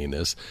irony in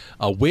this.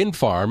 A wind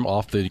farm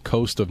off the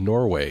coast of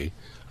Norway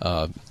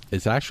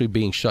is actually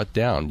being shut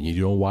down. You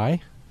know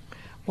why?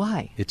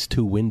 Why? It's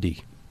too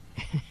windy.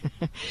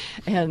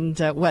 And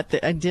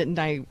didn't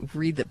I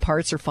read that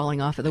parts are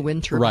falling off of the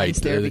wind turbines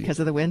there because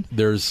of the wind?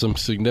 There's some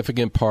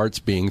significant parts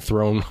being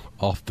thrown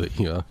off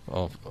the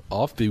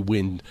off the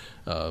wind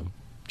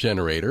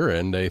generator,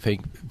 and they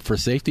think for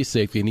safety's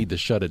sake they need to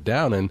shut it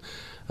down and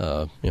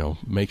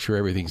make sure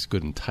everything's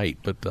good and tight.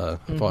 But I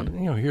thought,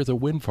 here's a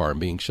wind farm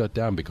being shut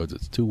down because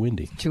it's too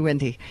windy. Too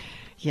windy.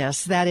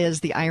 Yes, that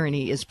is, the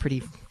irony is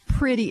pretty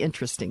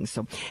interesting.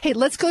 So, hey,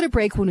 let's go to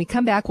break. When we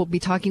come back, we'll be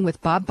talking with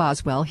Bob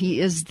Boswell. He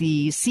is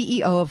the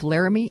CEO of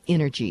Laramie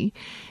Energy.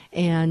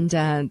 And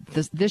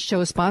this show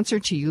is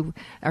sponsored to you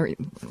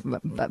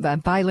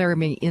by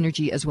Laramie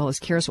Energy as well as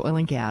Karis Oil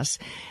and Gas.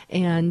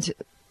 And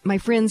my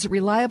friends,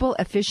 reliable,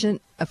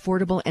 efficient,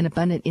 affordable, and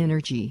abundant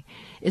energy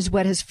is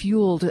what has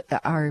fueled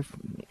our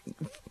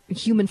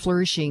human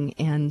flourishing.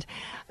 And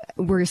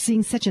we're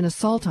seeing such an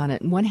assault on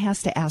it, and one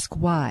has to ask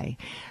why.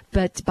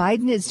 But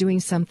Biden is doing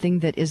something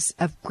that is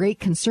of great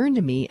concern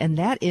to me, and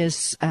that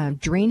is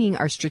draining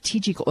our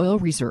strategic oil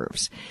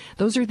reserves.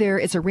 Those are there.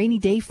 It's a rainy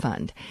day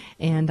fund,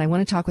 and I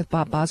want to talk with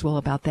Bob Boswell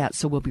about that,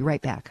 so we'll be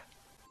right back.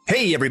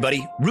 Hey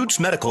everybody, Roots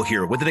Medical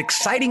here with an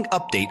exciting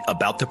update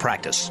about the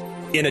practice.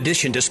 In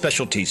addition to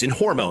specialties in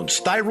hormones,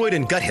 thyroid,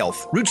 and gut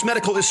health, Roots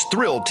Medical is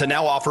thrilled to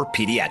now offer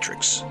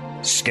pediatrics.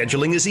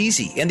 Scheduling is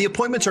easy and the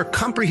appointments are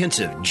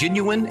comprehensive,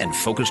 genuine, and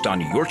focused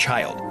on your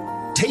child.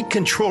 Take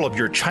control of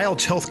your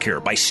child's health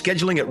care by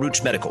scheduling at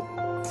Roots Medical.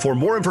 For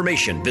more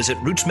information, visit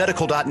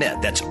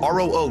rootsmedical.net. That's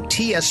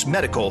ROOTS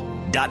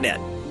medical.net.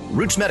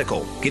 Roots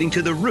Medical, getting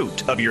to the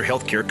root of your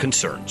healthcare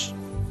concerns.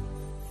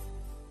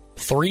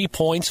 3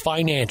 Points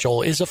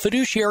Financial is a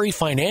fiduciary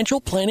financial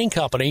planning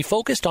company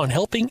focused on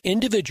helping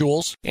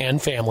individuals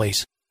and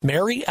families.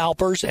 Mary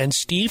Alpers and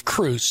Steve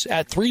Cruz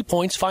at 3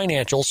 Points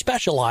Financial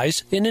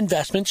specialize in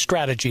investment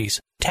strategies,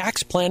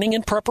 tax planning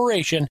and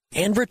preparation,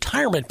 and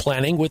retirement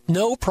planning with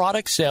no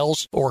product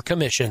sales or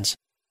commissions.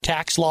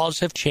 Tax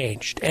laws have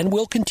changed and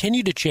will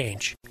continue to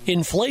change.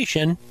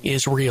 Inflation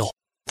is real.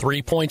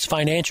 3 Points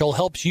Financial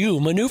helps you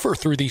maneuver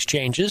through these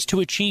changes to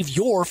achieve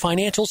your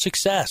financial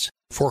success.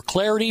 For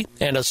clarity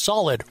and a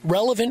solid,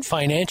 relevant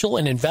financial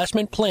and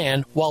investment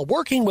plan while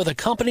working with a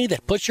company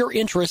that puts your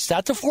interests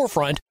at the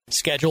forefront,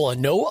 schedule a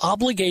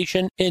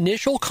no-obligation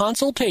initial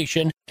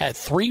consultation at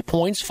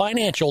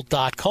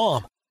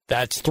 3pointsfinancial.com.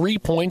 That's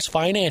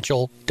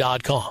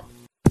 3pointsfinancial.com.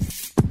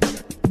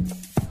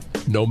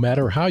 No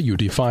matter how you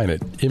define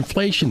it,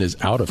 inflation is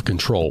out of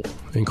control.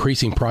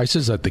 Increasing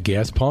prices at the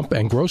gas pump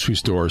and grocery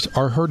stores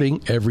are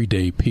hurting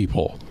everyday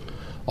people.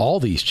 All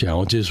these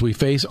challenges we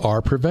face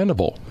are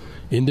preventable.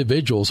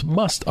 Individuals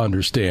must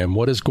understand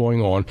what is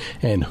going on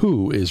and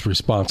who is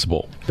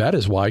responsible. That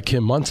is why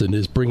Kim Monson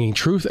is bringing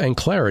truth and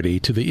clarity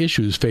to the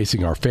issues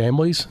facing our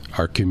families,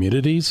 our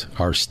communities,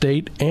 our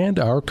state, and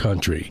our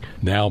country.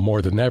 Now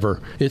more than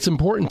ever, it's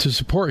important to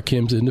support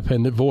Kim's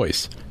independent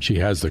voice. She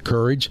has the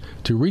courage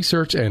to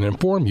research and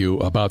inform you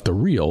about the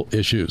real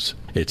issues.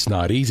 It's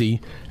not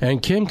easy,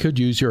 and Kim could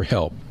use your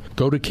help.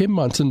 Go to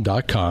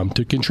KimMonson.com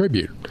to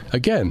contribute.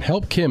 Again,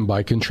 help Kim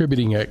by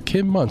contributing at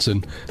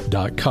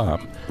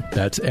KimMonson.com.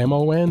 That's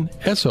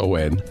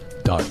MONSON.com.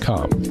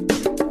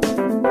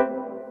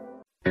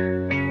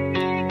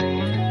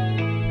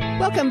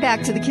 Welcome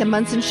back to the Kim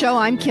Monson Show.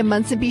 I'm Kim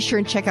Monson. Be sure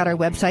and check out our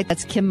website.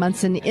 That's Kim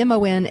Monson,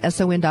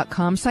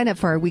 MONSON.com. Sign up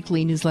for our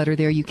weekly newsletter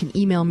there. You can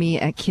email me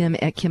at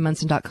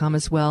Kim@KimMonson.com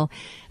as well.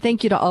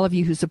 Thank you to all of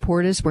you who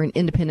support us. We're an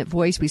independent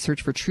voice. We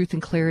search for truth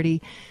and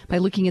clarity by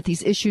looking at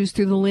these issues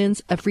through the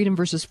lens of freedom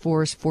versus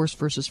force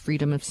versus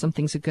freedom. If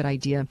something's a good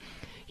idea,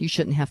 you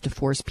shouldn't have to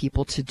force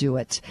people to do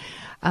it.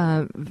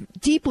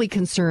 Deeply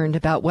concerned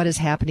about what is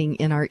happening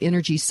in our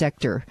energy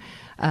sector.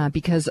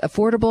 Because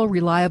affordable,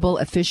 reliable,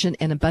 efficient,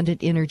 and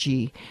abundant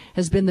energy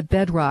has been the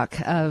bedrock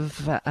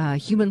of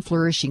human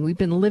flourishing. We've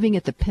been living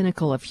at the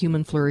pinnacle of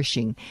human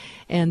flourishing,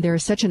 and there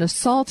is such an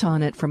assault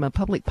on it from a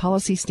public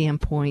policy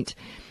standpoint.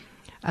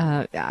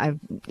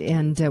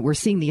 We're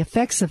seeing the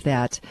effects of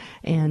that.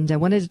 And I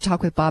wanted to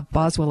talk with Bob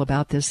Boswell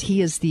about this.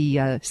 He is the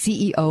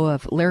CEO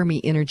of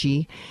Laramie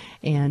Energy.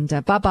 And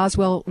Bob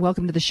Boswell,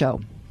 welcome to the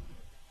show.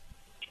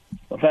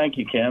 Well, thank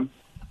you, Kim.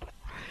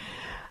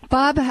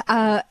 Bob,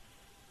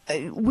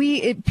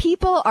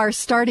 people are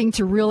starting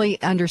to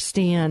really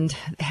understand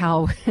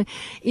how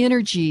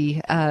energy,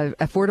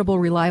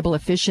 affordable, reliable,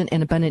 efficient,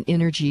 and abundant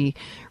energy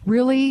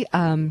really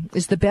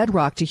is the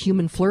bedrock to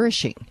human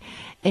flourishing.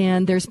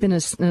 And there's been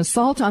an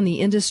assault on the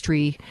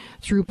industry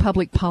through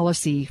public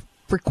policy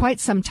for quite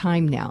some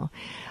time now.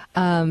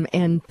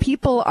 And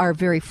people are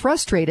very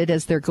frustrated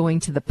as they're going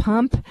to the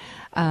pump,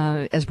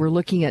 as we're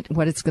looking at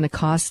what it's going to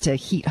cost to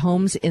heat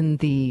homes in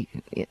the,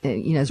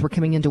 as we're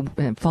coming into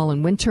fall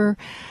and winter.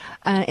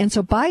 And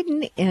so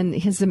Biden and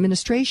his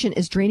administration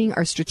is draining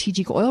our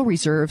strategic oil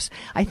reserves,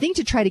 I think,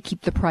 to try to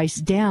keep the price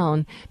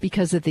down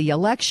because of the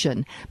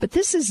election. But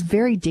this is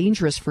very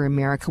dangerous for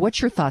America.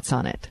 What's your thoughts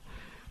on it?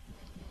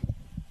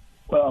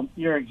 Well,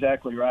 you're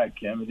exactly right,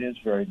 Kim. It is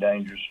very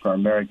dangerous for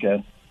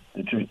America.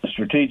 The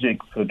Strategic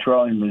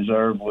Petroleum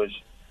Reserve was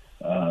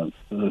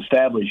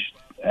established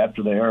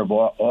after the Arab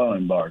oil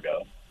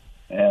embargo,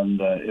 and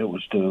it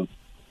was to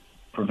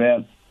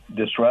prevent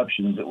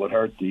disruptions that would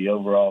hurt the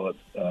overall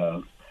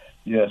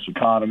U.S.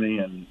 economy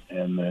and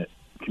the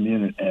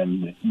community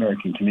and the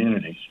American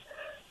communities.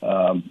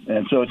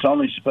 And so it's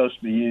only supposed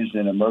to be used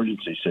in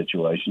emergency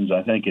situations.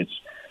 I think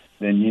it's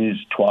been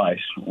used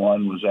twice.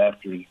 One was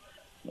after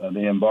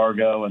the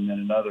embargo, and then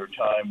another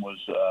time was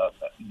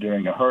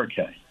during a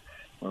hurricane,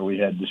 where we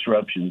had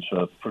disruptions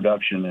of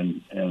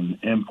production and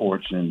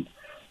imports in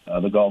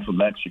the Gulf of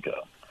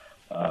Mexico.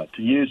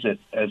 To use it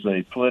as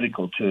a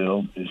political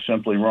tool is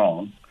simply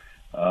wrong,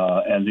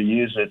 and to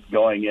use it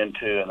going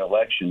into an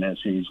election, as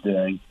he's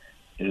doing,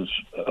 is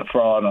a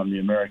fraud on the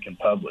American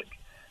public.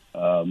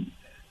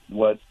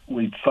 What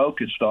we've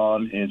focused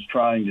on is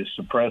trying to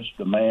suppress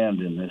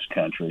demand in this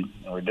country.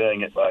 We're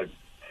doing it by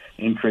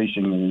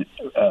increasing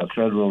the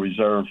Federal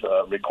Reserve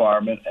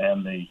requirement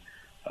and the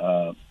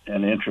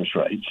and interest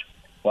rates,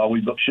 while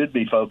we should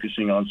be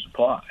focusing on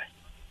supply.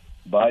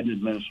 Biden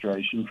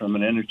administration, from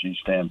an energy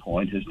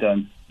standpoint, has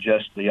done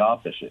just the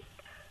opposite.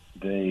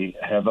 They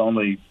have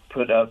only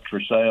put up for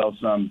sale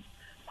some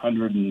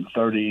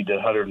 130 to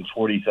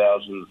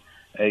 140,000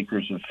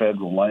 acres of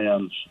federal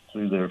lands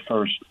through their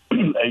first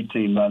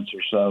 18 months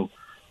or so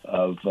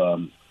of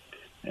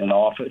in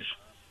office.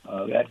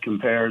 That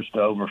compares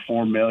to over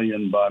 4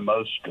 million by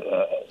most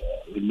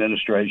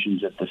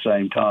administrations at the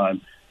same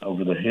time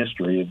over the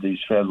history of these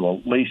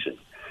federal leasing.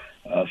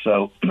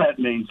 So that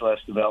means less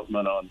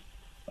development on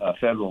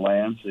federal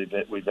lands.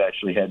 We've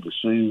actually had to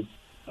sue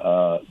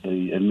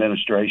the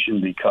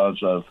administration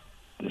because of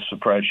the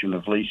suppression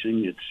of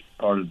leasing. It's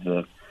part of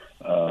the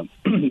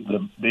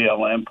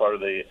BLM, part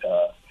of the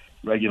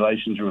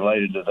regulations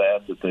related to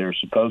that they're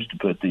supposed to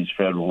put these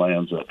federal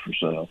lands up for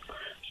sale.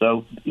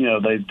 So,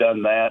 they've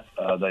done that.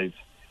 They've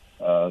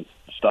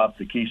stopped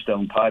the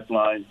Keystone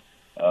Pipeline,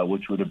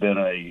 which would have been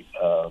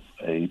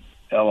a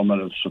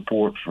element of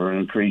support for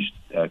increased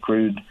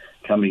crude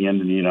coming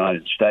into the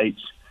United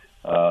States.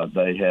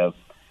 They have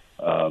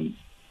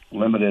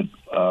limited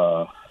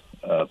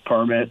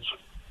permits.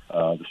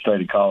 The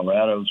state of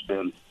Colorado has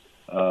been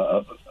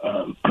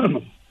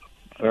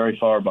very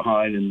far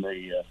behind in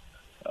the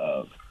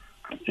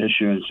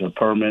issuance of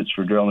permits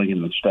for drilling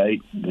in the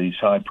state. These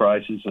high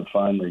prices have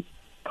finally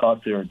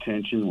caught their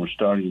attention. We're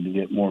starting to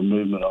get more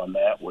movement on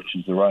that, which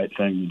is the right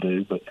thing to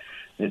do. But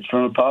it's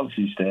from a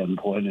policy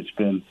standpoint, it's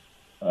been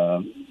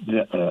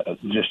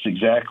just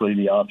exactly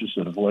the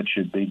opposite of what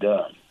should be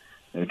done.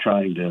 They're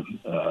trying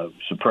to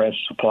suppress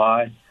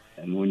supply,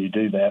 and when you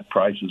do that,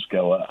 prices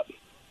go up.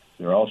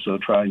 They're also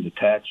trying to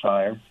tax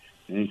higher.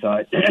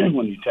 Anytime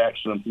when you tax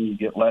something, you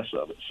get less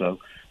of it. So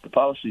the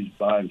policies,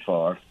 by and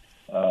far,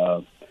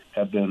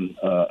 have been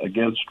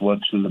against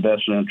what's in the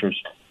best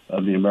interest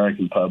of the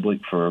American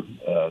public for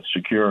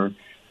secure,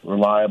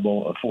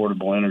 reliable,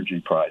 affordable energy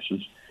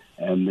prices.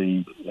 And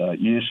the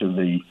use of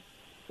the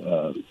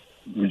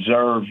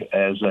reserve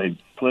as a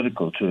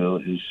political tool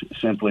is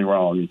simply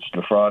wrong. It's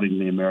defrauding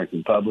the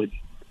American public,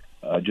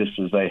 just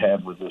as they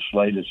have with this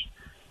latest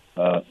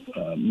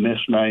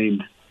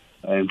misnamed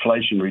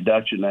Inflation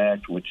Reduction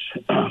Act, which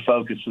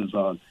focuses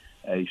on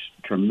a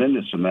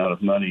tremendous amount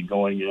of money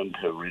going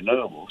into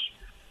renewables.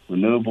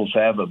 Renewables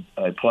have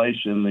a place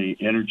in the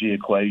energy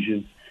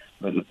equation,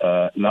 but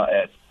not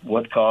at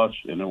what cost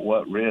and at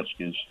what risk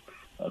is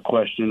a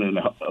question, and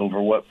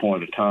over what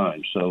point of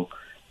time. So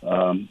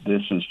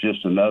this is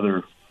just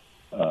another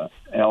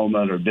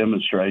element or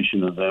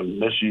demonstration of them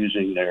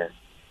misusing their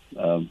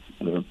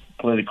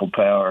political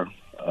power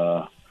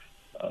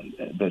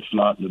that's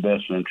not in the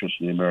best interest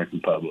of the American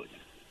public.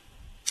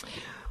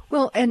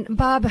 Well, and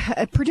Bob,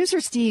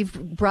 producer Steve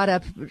brought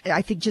up,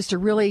 I think, just a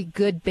really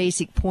good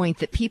basic point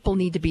that people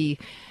need to be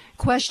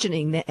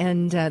questioning.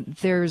 And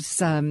there's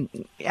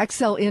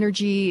Xcel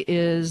Energy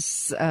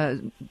is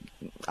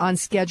on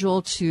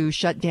schedule to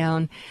shut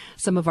down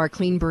some of our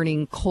clean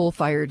burning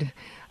coal-fired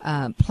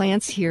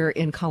plants here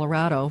in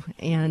Colorado,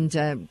 and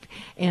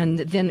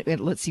then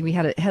let's see, we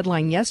had a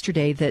headline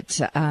yesterday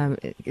that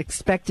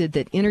expected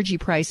that energy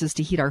prices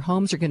to heat our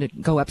homes are going to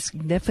go up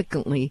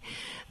significantly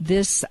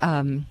this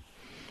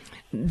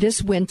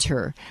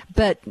winter.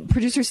 But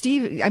producer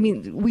Steve, I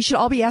mean, we should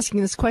all be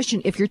asking this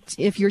question: if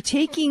you're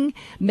taking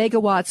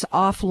megawatts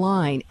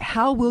offline,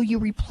 how will you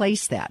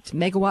replace that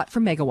megawatt for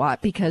megawatt?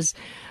 Because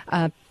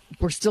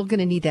we're still going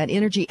to need that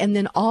energy. And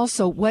then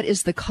also, what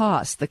is the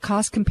cost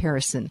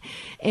comparison?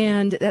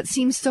 And that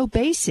seems so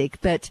basic,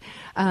 but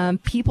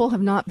people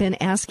have not been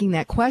asking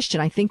that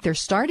question. I think they're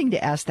starting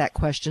to ask that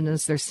question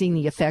as they're seeing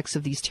the effects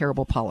of these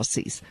terrible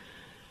policies.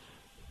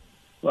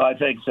 Well, I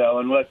think so.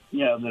 And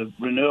the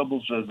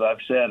renewables, as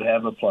I've said,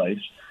 have a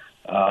place,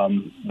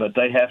 but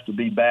they have to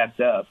be backed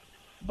up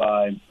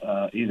by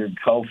either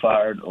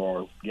coal-fired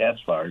or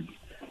gas-fired.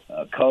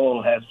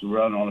 Coal has to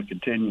run on a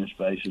continuous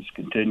basis,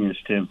 continuous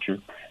temperature.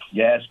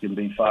 Gas can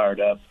be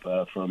fired up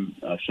from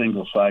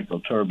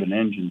single-cycle turbine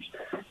engines,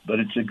 but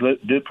it's a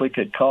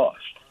duplicate cost.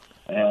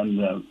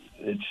 And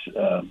it's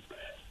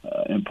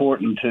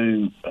important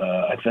to,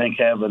 I think,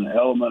 have an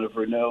element of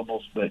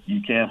renewables, but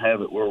you can't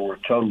have it where we're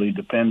totally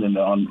dependent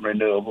on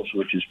renewables,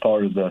 which is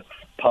part of the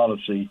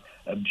policy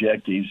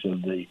objectives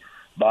of the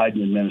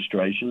Biden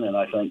administration. And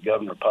I think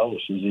Governor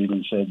Polis has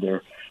even said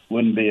there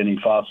wouldn't be any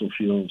fossil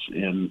fuels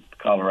in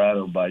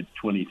Colorado by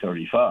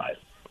 2035.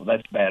 Well,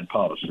 that's bad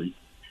policy.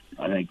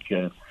 I think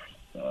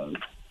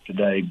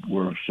today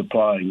we're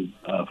supplying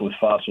with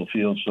fossil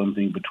fuels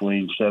something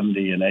between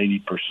 70 and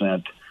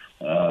 80%,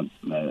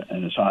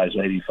 and as high as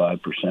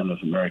 85% of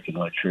American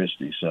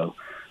electricity. So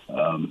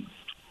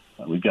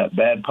we've got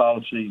bad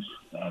policies.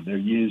 They're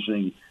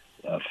using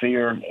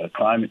fear,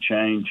 climate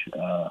change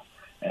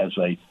as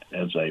a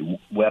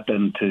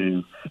weapon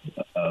to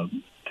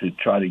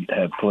try to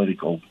have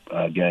political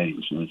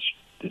gains, and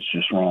it's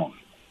just wrong.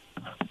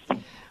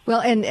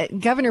 Well,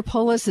 and Governor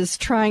Polis is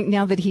trying,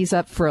 now that he's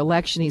up for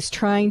election, he's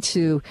trying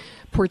to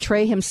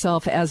portray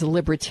himself as a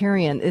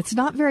libertarian. It's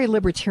not very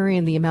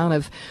libertarian, the amount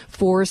of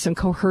force and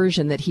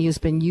coercion that he has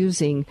been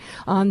using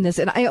on this.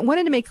 And I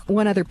wanted to make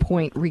one other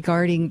point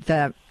regarding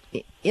the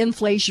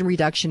Inflation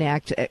Reduction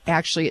Act.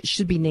 Actually, it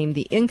should be named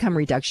the Income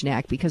Reduction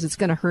Act because it's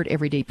going to hurt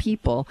everyday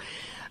people.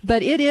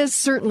 But it is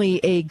certainly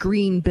a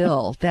green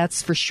bill,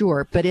 that's for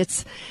sure. But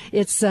it's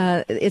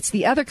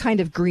the other kind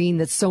of green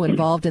that's so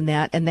involved in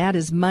that, and that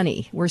is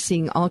money. We're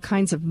seeing all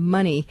kinds of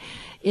money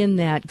in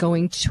that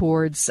going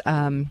towards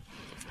the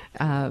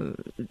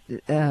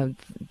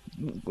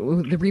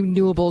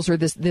renewables or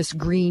this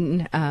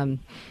green,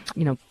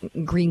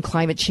 green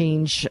climate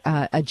change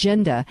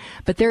agenda.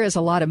 But there is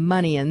a lot of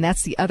money, and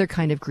that's the other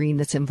kind of green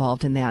that's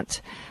involved in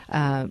that,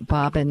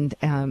 Bob. And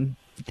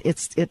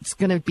it's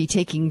going to be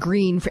taking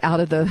green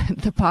out of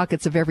the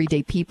pockets of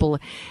everyday people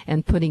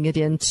and putting it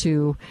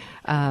into,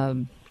 I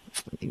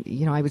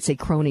would say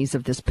cronies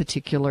of this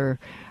particular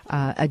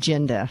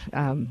agenda.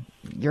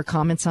 Your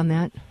comments on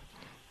that?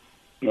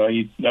 Well,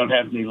 you don't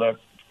have to look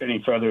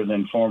any further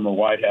than former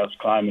White House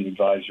climate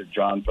advisor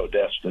John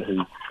Podesta,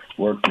 who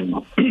worked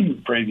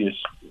in previous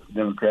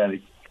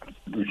Democratic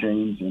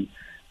regimes, and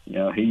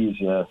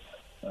he's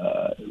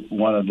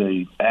one of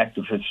the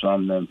activists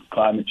on the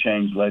climate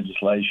change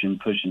legislation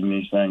pushing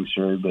these things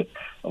through, but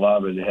a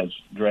lot of it has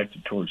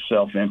directed towards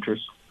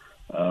self-interest.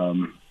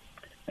 And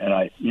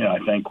I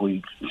think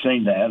we've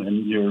seen that,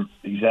 and you're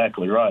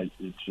exactly right.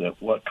 It's at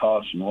what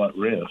cost and what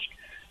risk.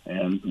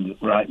 And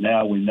right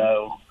now we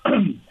know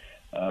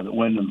that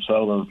wind and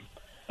solar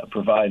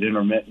provide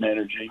intermittent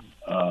energy.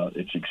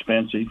 It's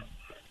expensive,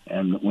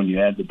 and when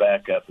you add the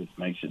backup, it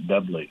makes it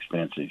doubly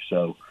expensive.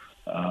 So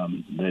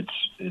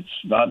it's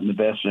not in the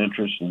best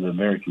interest of the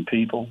American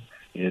people.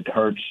 It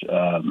hurts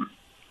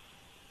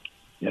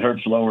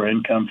lower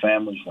income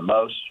families the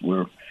most,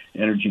 where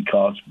energy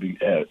costs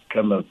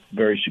become a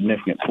very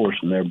significant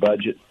portion of their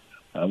budget.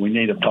 We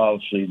need a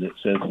policy that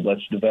says,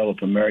 let's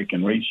develop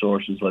American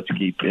resources, let's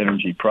keep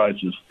energy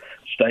prices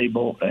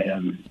stable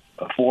and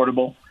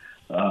affordable,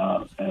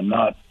 and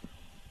not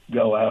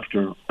go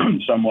after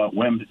somewhat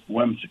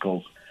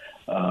whimsical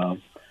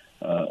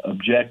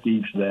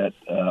objectives that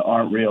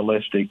aren't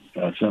realistic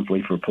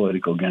simply for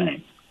political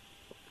gain.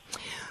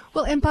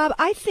 Well, and Bob,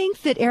 I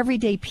think that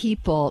everyday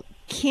people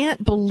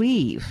can't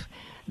believe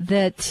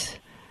that,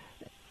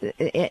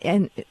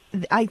 and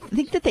I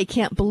think that they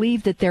can't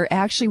believe that there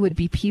actually would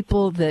be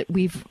people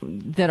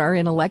that are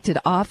in elected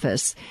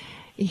office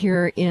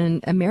here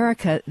in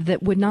America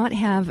that would not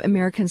have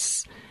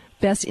Americans'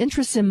 best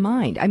interests in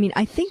mind. I mean,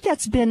 I think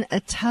that's been a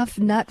tough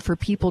nut for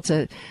people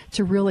to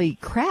really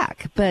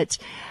crack.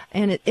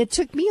 And it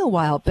took me a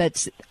while,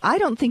 but I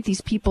don't think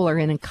these people are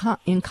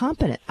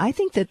incompetent. I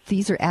think that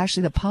these are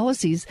actually the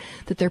policies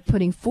that they're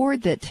putting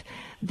forward that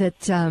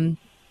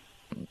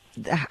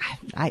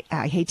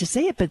I hate to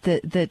say it, but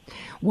that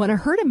want to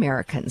hurt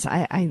Americans.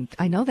 I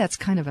know that's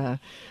kind of a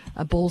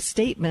bold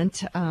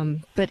statement,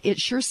 but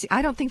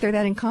I don't think they're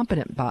that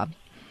incompetent, Bob.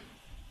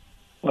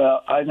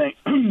 Well, I think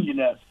you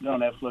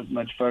don't have to look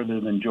much further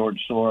than George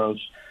Soros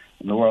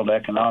and the World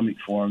Economic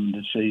Forum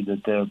to see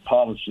that their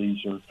policies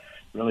are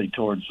really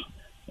towards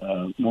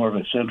more of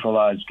a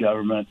centralized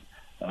government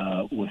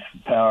with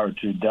power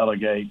to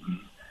delegate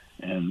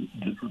and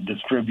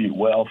distribute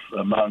wealth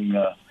among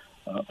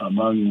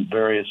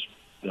various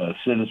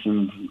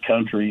citizens and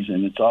countries,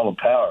 and it's all a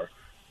power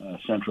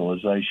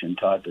centralization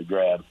type of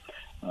grab.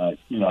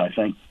 I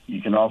think you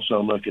can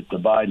also look at the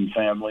Biden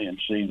family and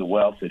see the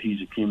wealth that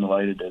he's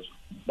accumulated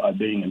by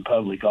being in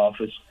public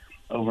office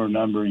over a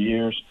number of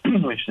years.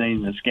 We've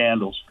seen the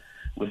scandals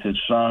with his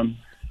son.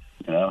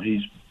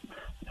 He's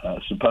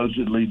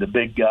supposedly the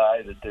big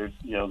guy that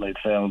they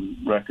found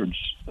records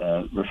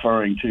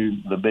referring to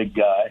the big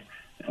guy.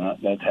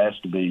 That has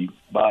to be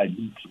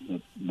Biden,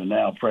 the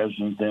now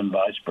president, then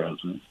vice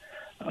president.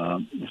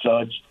 So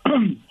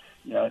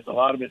it's a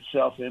lot of it's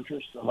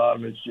self-interest, a lot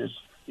of it's just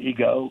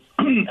ego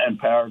and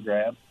power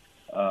grab,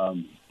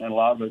 and a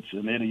lot of it's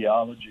an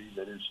ideology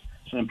that is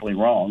simply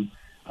wrong.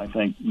 I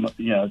think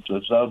it's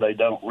as though they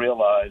don't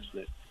realize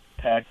that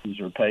taxes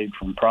are paid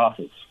from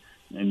profits,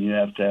 and you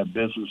have to have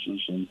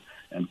businesses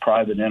and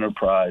private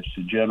enterprise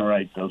to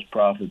generate those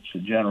profits, to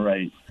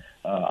generate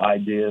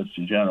ideas,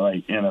 to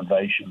generate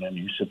innovation, and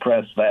you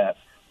suppress that,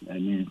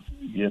 and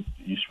you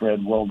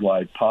spread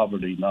worldwide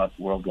poverty, not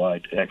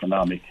worldwide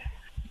economic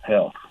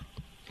health.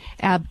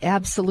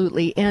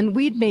 Absolutely. And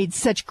we'd made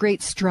such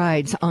great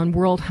strides on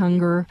world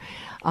hunger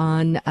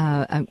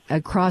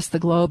across the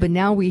globe. And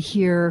now we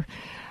hear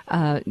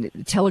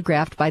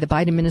telegraphed by the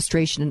Biden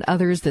administration and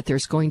others that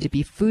there's going to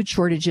be food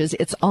shortages.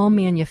 It's all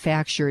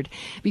manufactured.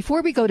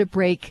 Before we go to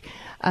break,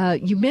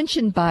 you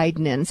mentioned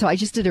Biden, and so I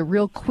just did a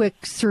real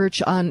quick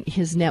search on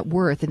his net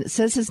worth, and it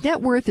says his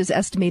net worth is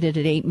estimated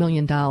at $8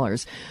 million,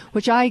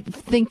 which I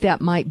think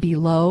that might be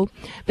low.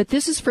 But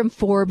this is from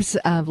Forbes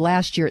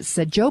last year. It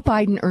said Joe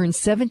Biden earned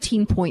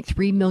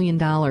 $17.3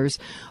 million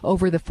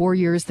over the 4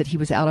 years that he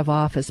was out of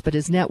office, but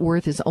his net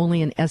worth is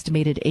only an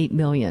estimated $8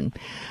 million.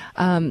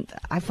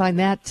 I find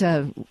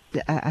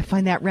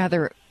that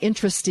rather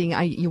interesting.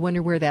 You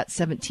wonder where that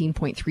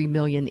 17.3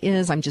 million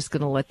is. I'm just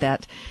going to let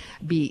that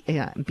be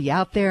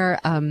out there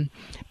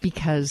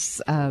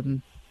because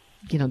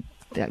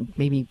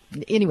maybe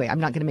anyway. I'm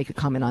not going to make a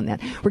comment on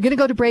that. We're going to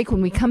go to break.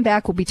 When we come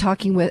back, we'll be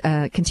talking with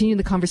continuing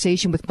the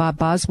conversation with Bob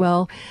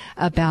Boswell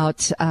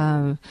about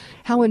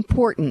how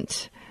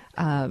important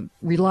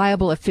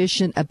reliable,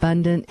 efficient,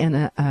 abundant,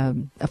 and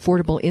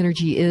affordable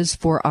energy is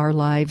for our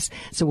lives.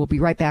 So we'll be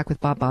right back with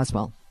Bob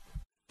Boswell.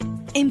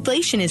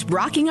 Inflation is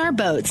rocking our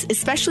boats,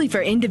 especially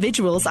for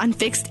individuals on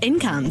fixed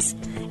incomes.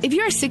 If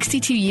you are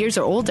 62 years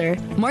or older,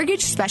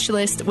 mortgage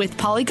specialist with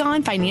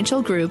Polygon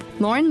Financial Group,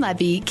 Lauren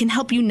Levy, can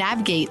help you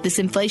navigate this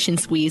inflation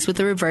squeeze with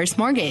a reverse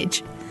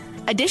mortgage.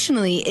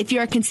 Additionally, if you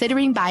are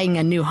considering buying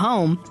a new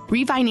home,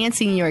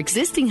 refinancing your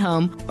existing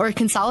home, or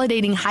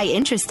consolidating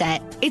high-interest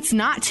debt, it's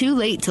not too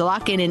late to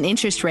lock in an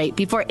interest rate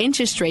before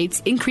interest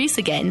rates increase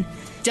again.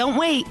 Don't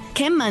wait.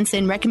 Kim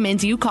Munson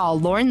recommends you call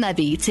Lauren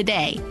Levy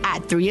today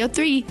at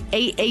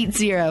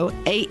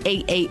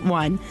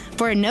 303-880-8881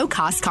 for a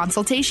no-cost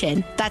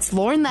consultation. That's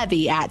Lauren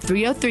Levy at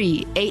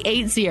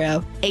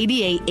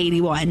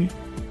 303-880-8881.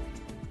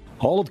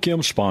 All of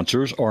Kim's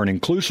sponsors are an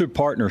inclusive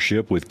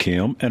partnership with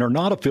Kim and are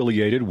not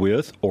affiliated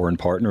with or in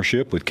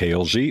partnership with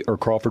KLZ or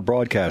Crawford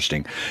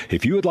Broadcasting.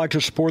 If you would like to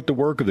support the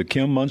work of the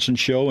Kim Munson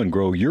Show and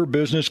grow your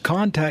business,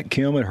 contact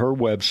Kim at her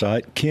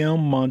website,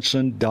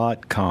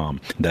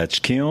 kimmunson.com. That's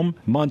Kim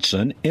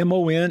Munson,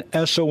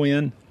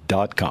 MONSON.com.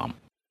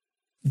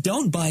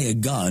 Don't buy a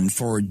gun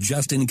for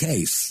just in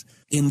case.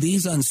 In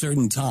these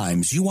uncertain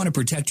times, you want to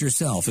protect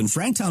yourself, and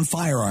Franktown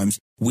Firearms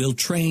will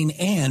train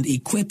and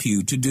equip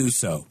you to do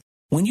so.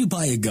 When you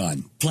buy a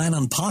gun, plan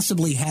on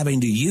possibly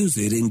having to use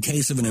it in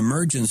case of an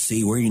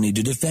emergency where you need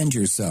to defend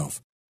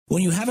yourself.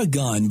 When you have a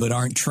gun but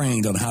aren't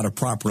trained on how to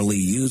properly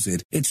use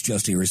it, it's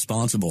just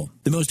irresponsible.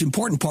 The most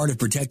important part of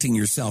protecting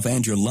yourself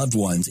and your loved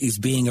ones is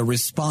being a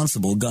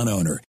responsible gun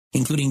owner,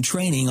 including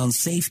training on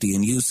safety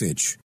and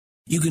usage.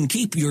 You can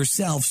keep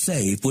yourself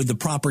safe with the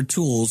proper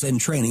tools and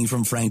training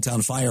from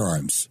Franktown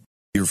Firearms.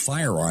 Your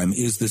firearm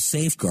is the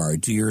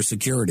safeguard to your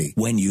security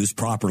when used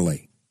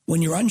properly.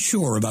 When you're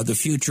unsure about the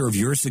future of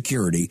your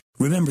security,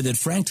 remember that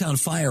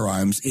Franktown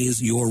Firearms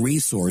is your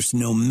resource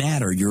no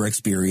matter your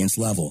experience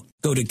level.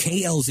 Go to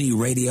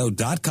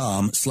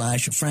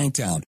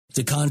klzradio.com/Franktown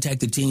to contact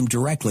the team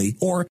directly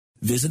or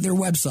visit their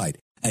website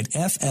at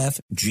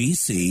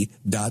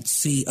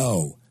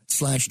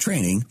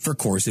ffgc.co/training for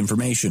course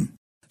information.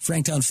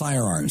 Franktown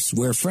Firearms,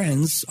 where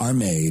friends are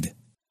made.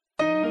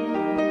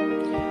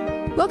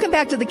 Welcome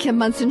back to the Kim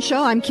Munson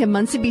Show. I'm Kim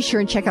Munson. Be sure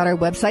and check out our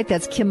website.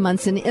 That's Kim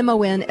Munson,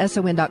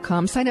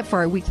 MONSON.com. Sign up for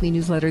our weekly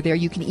newsletter there.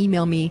 You can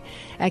email me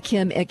at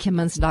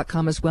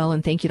kim@kimmunson.com as well.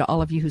 And thank you to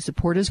all of you who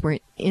support us. We're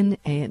in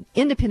an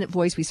independent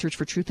voice. We search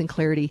for truth and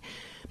clarity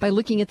by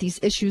looking at these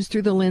issues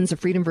through the lens of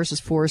freedom versus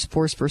force,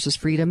 force versus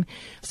freedom.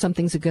 If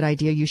something's a good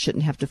idea, you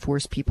shouldn't have to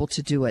force people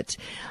to do it.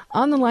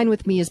 On the line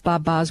with me is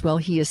Bob Boswell.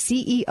 He is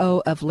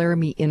CEO of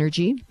Laramie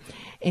Energy.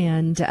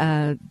 And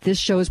this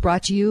show is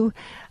brought to you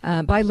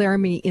by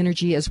Laramie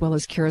Energy as well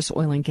as Karis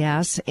Oil and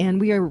Gas.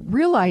 And we are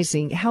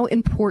realizing how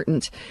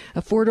important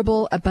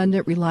affordable,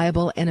 abundant,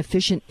 reliable, and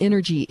efficient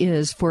energy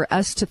is for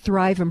us to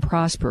thrive and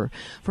prosper,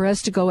 for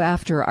us to go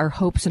after our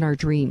hopes and our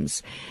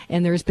dreams.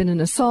 And there's been an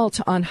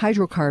assault on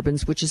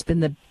hydrocarbons, which has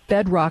been the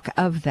bedrock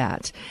of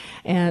that.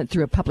 And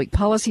through a public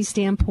policy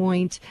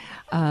standpoint,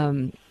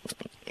 and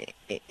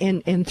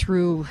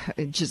through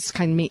just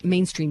kind of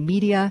mainstream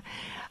media.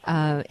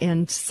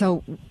 And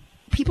so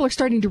people are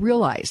starting to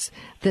realize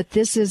that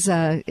this is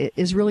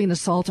really an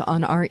assault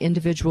on our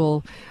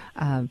individual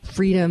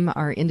freedom,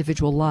 our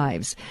individual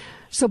lives.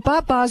 So,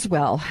 Bob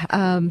Boswell,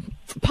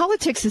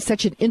 politics is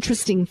such an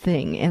interesting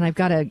thing, and I've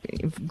got a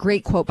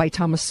great quote by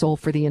Thomas Sowell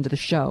for the end of the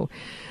show.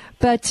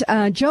 But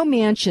Joe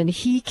Manchin,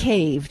 he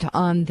caved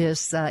on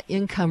this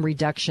Income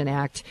Reduction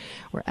Act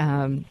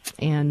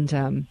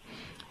and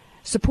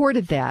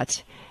supported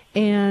that.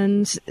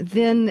 And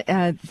then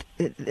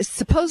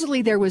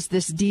supposedly there was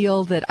this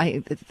deal that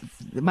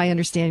my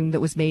understanding that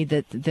was made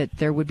that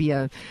there would be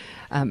a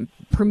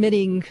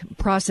permitting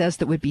process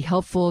that would be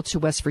helpful to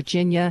West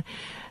Virginia.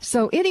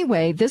 So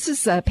anyway, this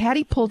is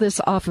Patty pulled this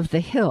off of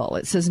the Hill.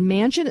 It says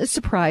Manchin is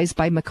surprised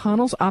by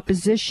McConnell's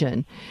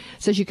opposition.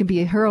 Says you can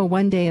be a hero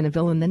one day and a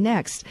villain the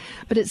next.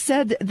 But it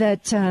said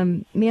that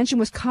Manchin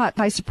was caught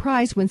by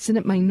surprise when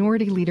Senate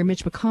Minority Leader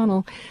Mitch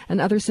McConnell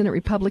and other Senate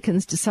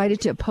Republicans decided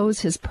to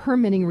oppose his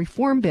permitting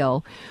reform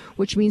bill,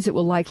 which means it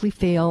will likely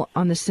fail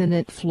on the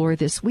Senate floor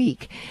this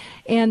week.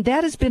 And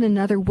that has been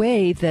another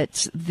way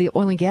that the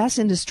oil and gas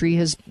industry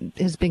has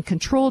been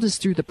controlled, is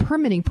through the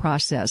permitting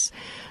process.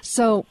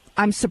 So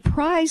I'm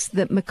surprised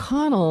that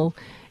McConnell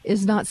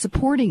is not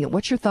supporting it.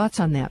 What's your thoughts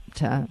on that,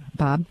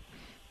 Bob?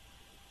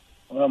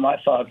 Well, my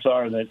thoughts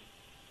are that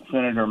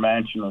Senator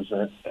Manchin was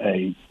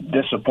a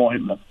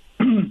disappointment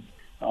on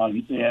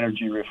the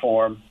energy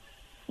reform.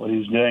 What he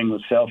was doing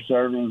was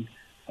self-serving.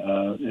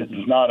 It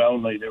was not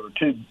only, there were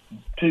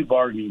two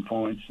bargaining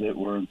points that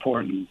were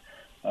important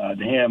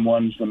to him.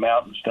 One's the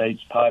Mountain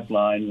States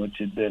pipeline, which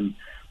had been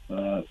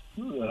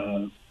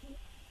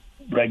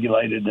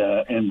regulated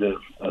into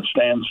a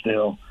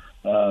standstill,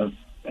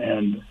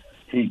 and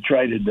he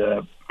traded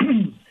a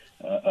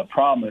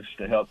promise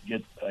to help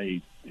get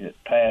it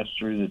passed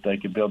through that they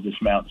could build this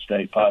Mountain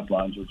State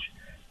pipelines, which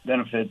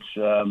benefits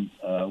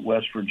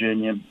West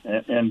Virginia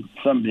and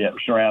some of the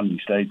surrounding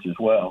states as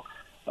well,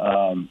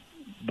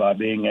 by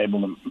being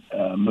able to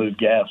move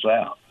gas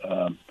out.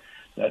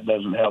 That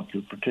doesn't help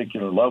the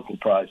particular local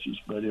prices,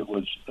 but it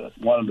was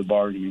one of the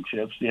bargaining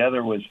chips. The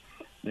other was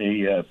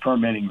the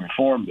permitting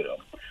reform bill.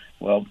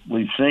 Well,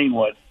 we've seen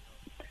what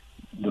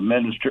the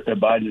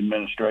Biden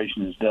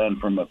administration has done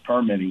from a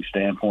permitting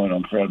standpoint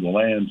on federal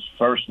lands.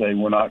 First, they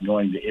were not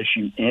going to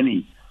issue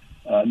any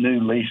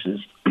new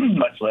leases,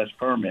 much less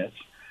permits.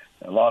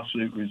 A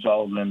lawsuit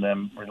resulted in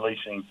them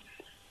releasing,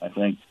 I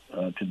think,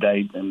 to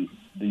date, and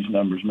these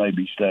numbers may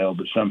be stale,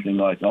 but something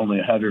like only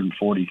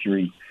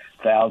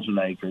 143,000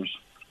 acres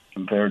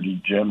compared to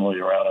generally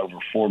around over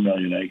 4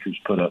 million acres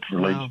put up for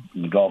lease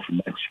in the Gulf of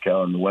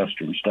Mexico and the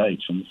western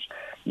states. And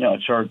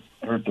it's hurt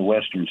the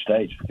western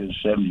states because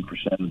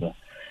 70% of the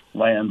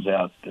lands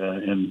out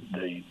in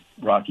the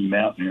Rocky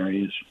Mountain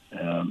areas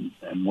and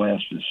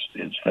west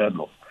is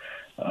federal.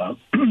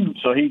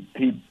 So he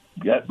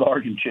got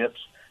bargain chips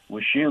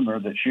with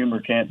Schumer that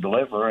Schumer can't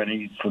deliver, and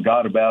he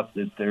forgot about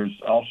that there's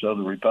also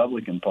the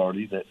Republican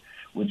Party that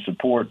would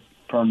support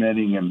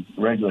permitting and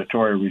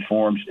regulatory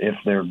reforms if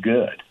they're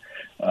good.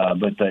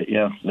 But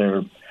if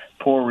they're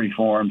poor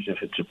reforms,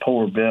 if it's a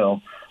poor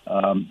bill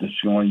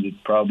that's going to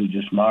probably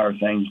just mire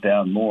things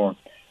down more,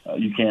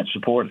 you can't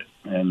support it.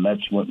 And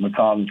that's what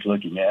McConnell's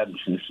looking at.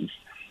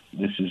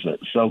 This is a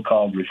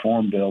so-called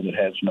reform bill that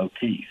has no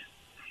teeth.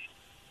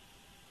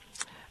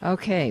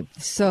 Okay,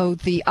 so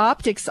the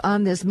optics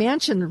on this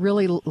Manchin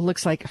really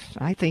looks like,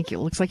 I think it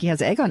looks like he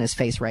has egg on his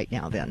face right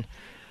now then.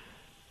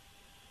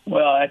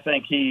 Well, I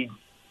think he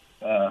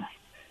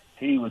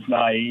was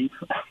naive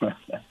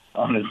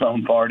on his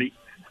own party.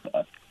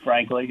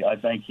 Frankly, I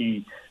think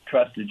he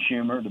trusted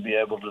Schumer to be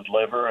able to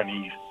deliver, and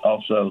he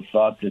also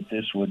thought that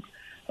this would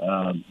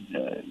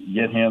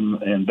get him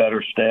in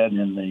better stead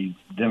in the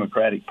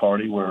Democratic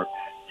Party, where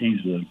he's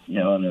in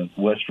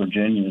West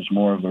Virginia is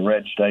more of a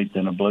red state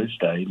than a blue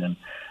state, and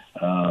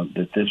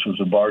that this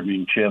was a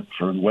bargaining chip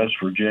for West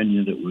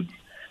Virginia that would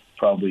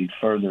probably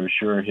further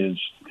assure his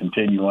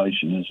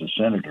continuation as a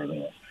senator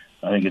there.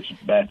 I think it's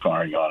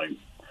backfiring on him.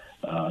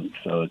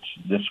 So it's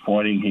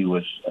disappointing. He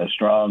was a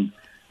strong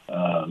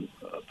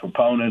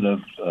proponent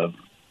of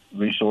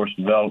resource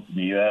development in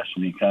the U.S.,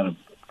 and he kind of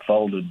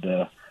folded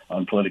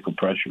on political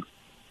pressure.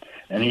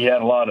 And he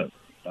had a lot of it.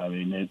 I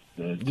mean,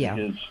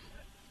 his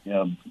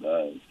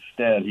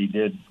instead, he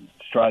did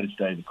try to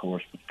stay the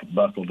course, but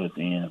buckled at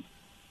the end.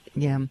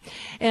 Yeah.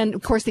 And,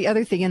 of course, the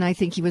other thing, and I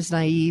think he was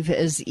naive,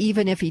 is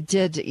even if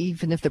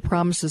the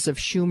promises of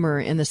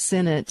Schumer in the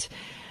Senate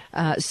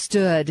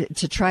stood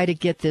to try to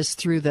get this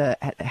through the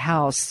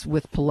House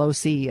with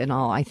Pelosi and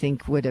all, I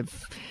think would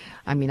have,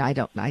 I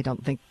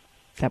don't think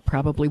that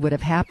probably would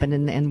have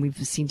happened. And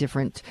we've seen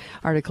different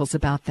articles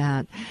about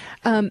that.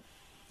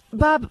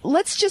 Bob,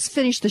 let's just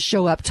finish the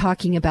show up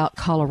talking about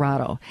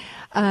Colorado.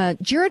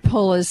 Jared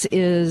Polis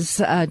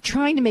is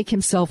trying to make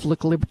himself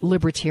look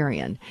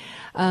libertarian.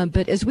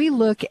 But as we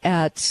look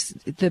at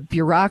the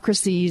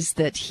bureaucracies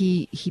that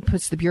he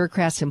puts the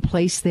bureaucrats in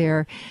place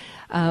there,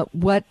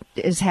 what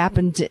has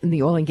happened in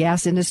the oil and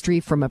gas industry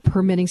from a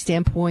permitting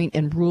standpoint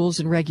and rules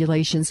and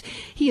regulations,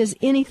 he is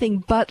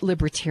anything but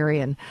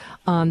libertarian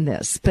on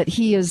this. But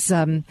he is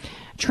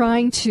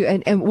trying to,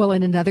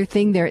 and another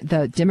thing,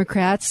 the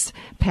Democrats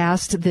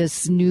passed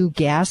this new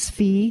gas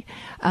fee,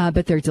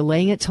 but they're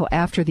delaying it till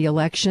after the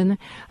election.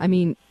 I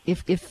mean,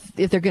 if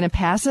they're going to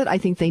pass it, I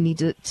think they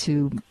need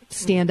to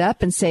stand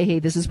up and say, hey,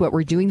 this is what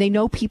we're doing. They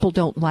know people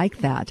don't like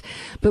that.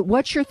 But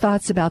what's your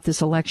thoughts about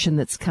this election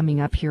that's coming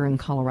up here in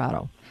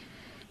Colorado?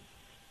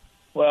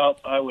 Well,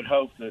 I would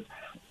hope that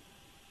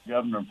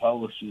Governor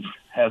Polis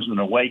has an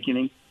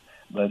awakening,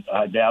 but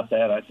I doubt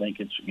that. I think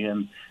it's,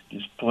 again,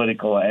 just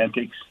political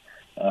antics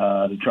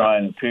to try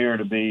and appear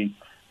to be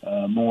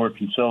more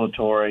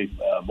conciliatory,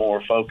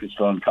 more focused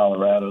on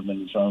Colorado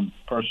than his own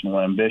personal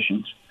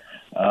ambitions.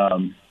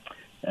 But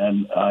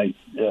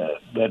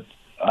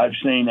I've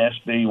seen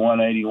SB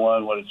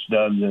 181, what it's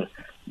done to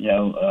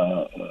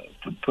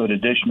put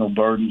additional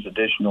burdens,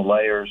 additional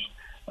layers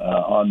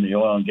on the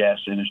oil and gas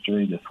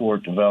industry to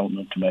thwart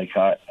development to make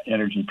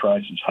energy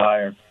prices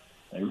higher.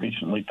 They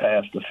recently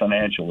passed the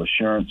financial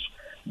assurance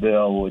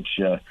bill, which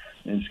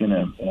is going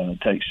to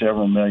take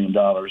several $1 million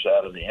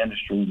out of the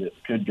industry that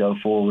could go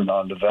forward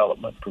on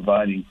development,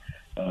 providing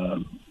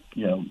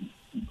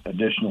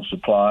additional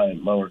supply at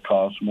lower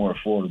costs, more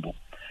affordable.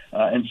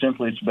 And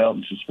simply, it's belt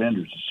and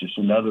suspenders. It's just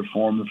another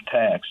form of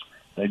tax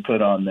they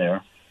put on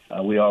there.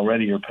 We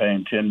already are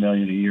paying $10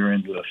 million a year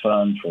into a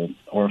fund for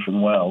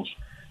orphan wells,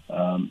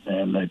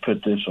 and they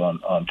put this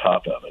on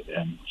top of it.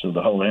 And so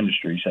the whole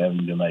industry is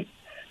having to make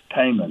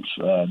payments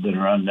that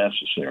are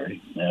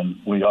unnecessary, and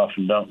we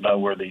often don't know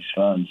where these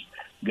funds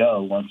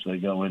go once they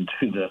go into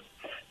the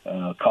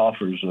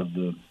coffers of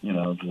the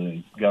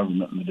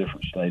government and the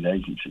different state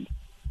agencies.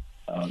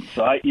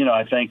 So I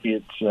think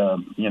it's a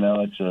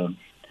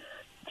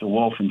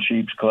wolf in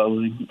sheep's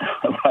clothing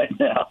right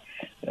now,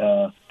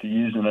 to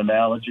use an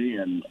analogy,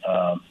 and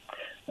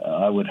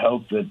I would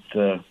hope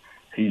that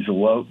he's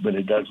awoke, but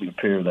it doesn't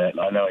appear that.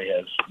 I know he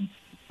has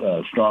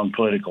strong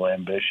political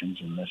ambitions,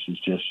 and this is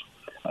just,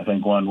 I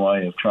think, one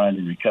way of trying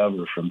to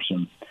recover from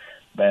some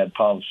bad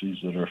policies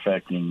that are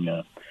affecting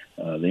the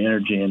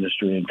energy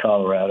industry in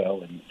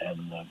Colorado and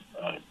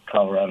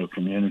Colorado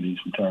communities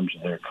in terms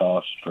of their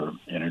costs for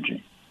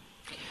energy.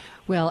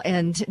 Well,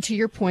 and to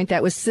your point,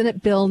 that was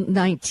Senate Bill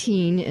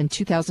 19 in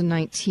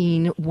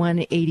 2019,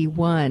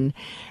 181.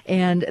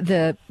 And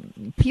the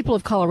people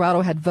of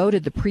Colorado had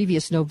voted the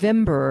previous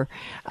November.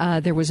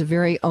 There was a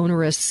very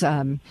onerous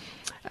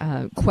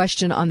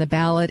question on the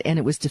ballot, and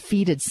it was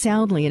defeated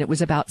soundly, and it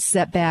was about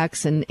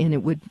setbacks, and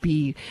it would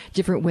be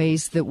different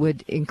ways that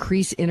would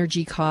increase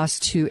energy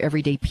costs to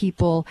everyday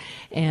people,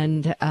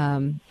 and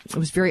it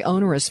was very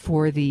onerous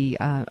for the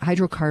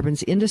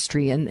hydrocarbons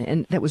industry,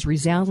 and that was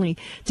resoundingly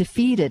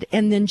defeated.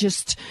 And then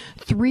just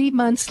 3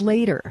 months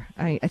later,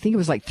 I think it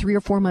was like 3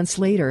 or 4 months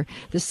later,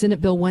 the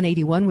Senate Bill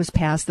 181 was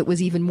passed that was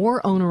even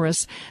more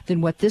onerous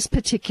than what this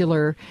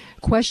particular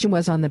question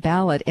was on the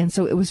ballot, and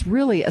so it was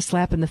really a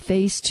slap in the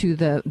face to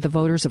the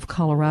voters of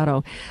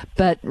Colorado.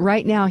 But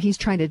right now he's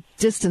trying to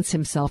distance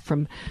himself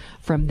from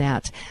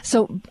that.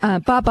 So,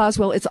 Bob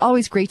Boswell, it's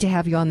always great to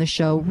have you on the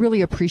show.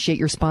 Really appreciate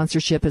your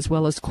sponsorship as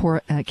well as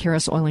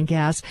Karis Oil and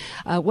Gas.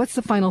 What's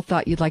the final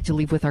thought you'd like to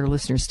leave with our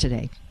listeners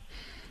today?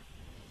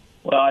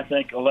 Well, I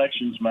think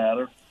elections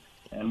matter,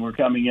 and we're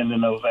coming into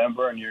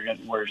November, and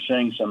we're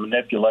seeing some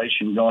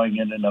manipulation going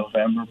into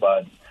November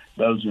by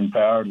those in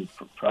power to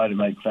try to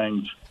make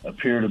things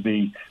appear to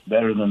be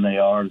better than they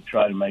are, to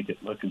try to make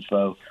it look as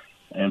though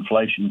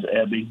inflation's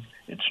ebbing.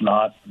 It's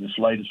not. This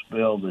latest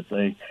bill, that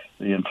the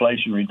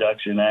Inflation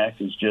Reduction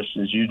Act, is just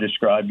as you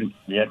described it,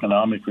 the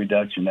Economic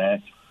Reduction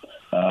Act.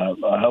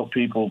 I hope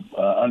people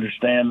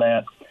understand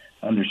that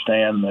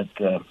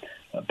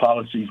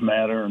policies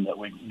matter, and that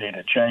we need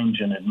a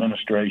change in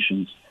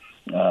administrations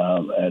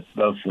at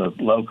both the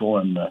local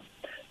and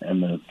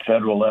the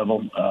federal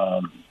level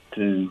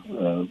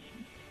to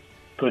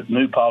put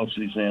new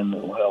policies in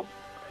that will help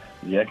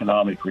the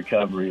economic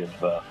recovery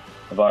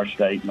of our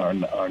state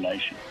and our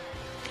nation.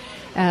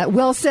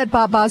 Well said,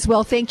 Bob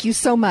Boswell. Thank you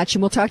so much,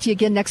 and we'll talk to you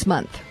again next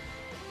month.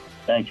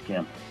 Thanks,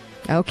 Kim.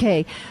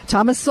 Okay.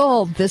 Thomas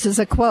Sowell, this is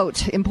a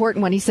quote,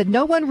 important one. He said,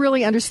 "No one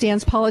really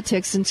understands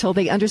politics until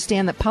they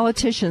understand that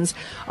politicians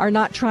are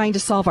not trying to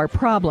solve our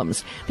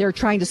problems. They're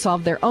trying to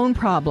solve their own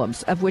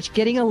problems, of which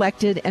getting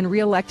elected and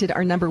reelected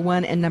are number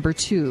 1 and number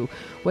 2.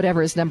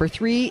 Whatever is number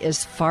 3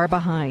 is far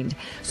behind."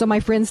 So,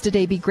 my friends,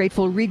 today, be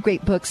grateful, read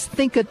great books,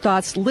 think good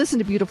thoughts, listen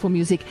to beautiful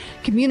music,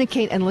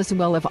 communicate and listen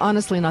well, live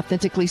honestly and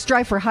authentically,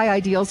 strive for high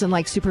ideals, and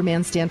like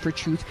Superman, stand for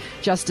truth,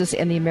 justice,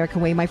 and the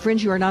American way. My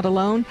friends, you are not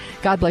alone.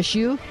 God bless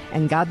you,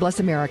 and God bless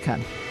America.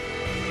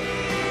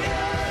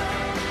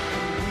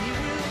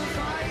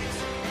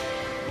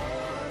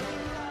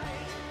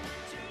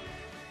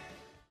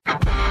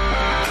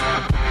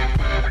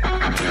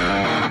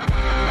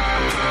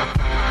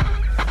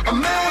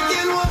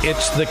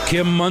 It's the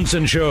Kim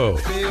Munson Show,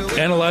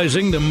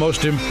 analyzing the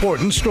most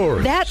important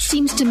stories. That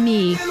seems to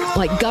me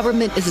like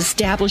government is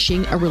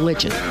establishing a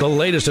religion. The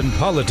latest in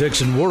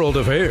politics and world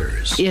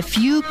affairs. If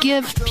you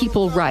give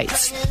people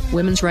rights,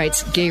 women's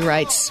rights, gay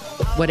rights,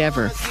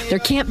 whatever, there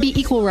can't be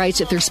equal rights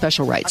if there's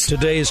special rights.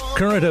 Today's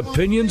current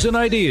opinions and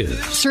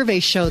ideas.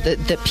 Surveys show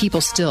that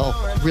people still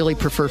really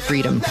prefer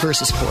freedom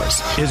versus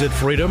force. Is it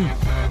freedom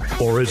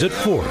or is it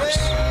force?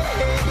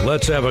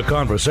 Let's have a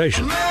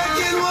conversation.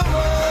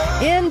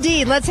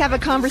 Indeed. Let's have a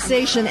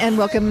conversation, and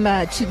welcome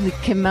to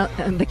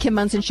the Kim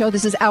Munson Show.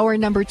 This is hour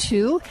number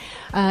 2.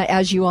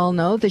 As you all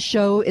know, the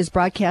show is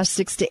broadcast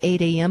 6 to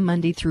 8 a.m.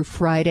 Monday through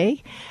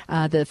Friday.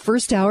 The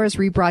first hour is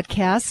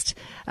rebroadcast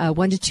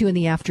 1 to 2 in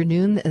the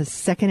afternoon. The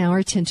second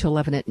hour, 10 to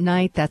 11 at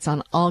night. That's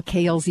on all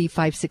KLZ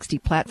 560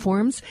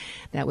 platforms.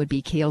 That would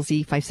be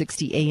KLZ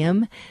 560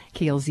 AM,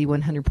 KLZ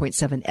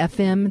 100.7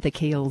 FM, the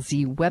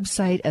KLZ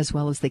website, as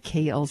well as the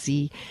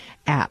KLZ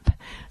app.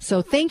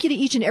 So thank you to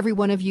each and every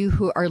one of you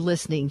who are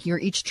listening. You're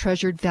each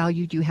treasured,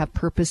 valued. You have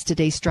purpose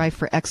today. Strive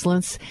for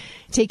excellence.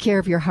 Take care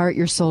of your heart,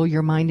 your soul,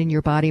 your mind, and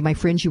your body. My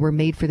friends, you were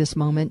made for this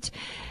moment.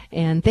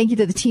 And thank you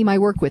to the team I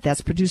work with.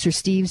 That's producer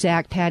Steve,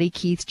 Zach, Patty,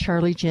 Keith,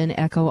 Charlie, Jen,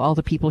 Echo, all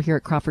the people here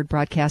at Crawford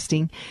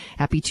Broadcasting.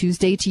 Happy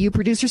Tuesday to you,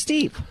 producer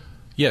Steve.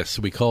 Yes,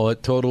 we call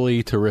it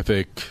Totally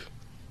Terrific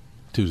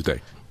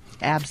Tuesday.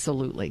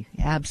 Absolutely.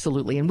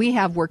 Absolutely. And we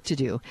have work to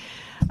do.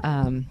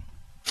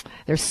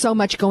 There's so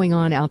much going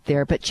on out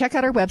there, but check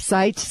out our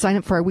website, sign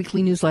up for our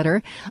weekly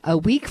newsletter. A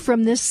week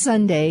from this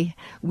Sunday,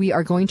 we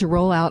are going to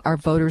roll out our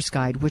voter's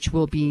guide, which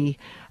will be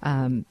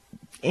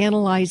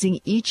analyzing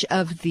each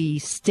of the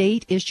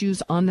state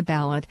issues on the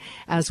ballot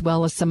as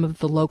well as some of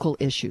the local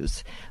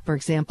issues. For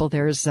example,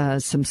 there's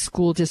some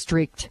school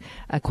district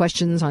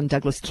questions on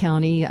Douglas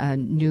County, a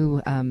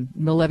new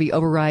mill levy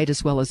override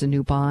as well as a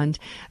new bond.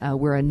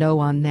 We're a no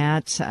on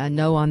that, a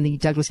no on the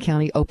Douglas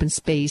County open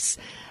space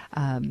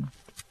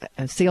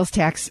sales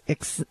tax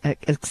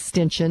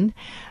extension.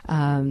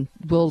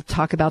 We'll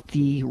talk about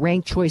the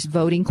ranked choice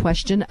voting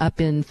question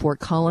up in Fort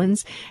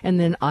Collins. And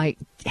then I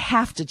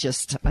have to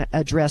just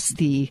address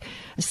the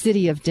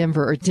city of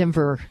Denver, or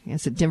Denver,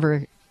 is it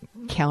Denver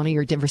County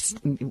or Denver,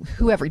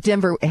 whoever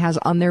Denver has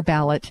on their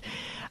ballot,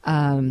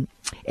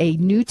 a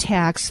new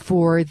tax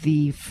for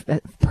the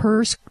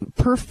per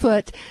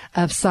foot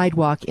of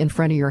sidewalk in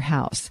front of your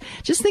house.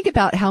 Just think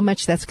about how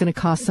much that's going to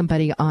cost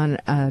somebody on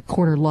a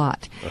corner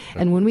lot.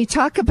 And when we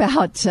talk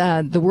about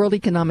the World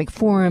Economic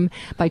Forum,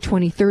 by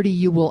 2030,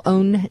 you will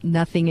own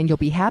nothing and you'll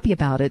be happy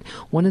about it.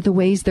 One of the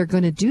ways they're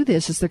going to do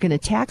this is they're going to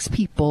tax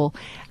people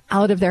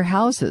out of their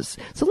houses.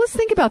 So let's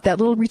think about that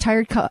little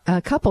retired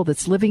couple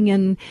that's living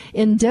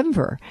in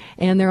Denver,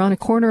 and they're on a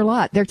corner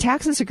lot. Their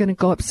taxes are going to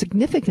go up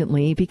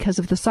significantly because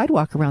of the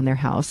sidewalk around their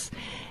house.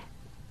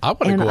 I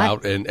want to go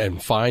out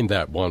and find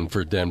that one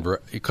for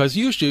Denver, because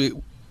usually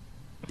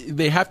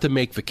they have to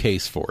make the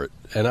case for it.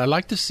 And I'd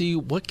like to see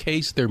what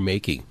case they're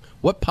making.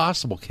 What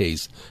possible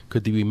case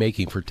could they be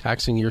making for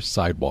taxing your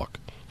sidewalk?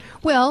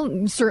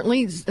 Well,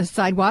 certainly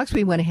sidewalks.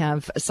 We want to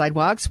have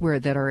sidewalks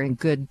that are in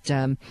good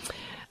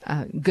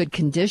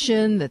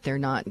condition, that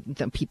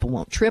that people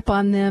won't trip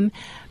on them.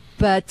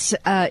 But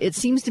it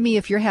seems to me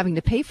if you're having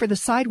to pay for the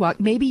sidewalk,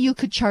 maybe you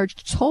could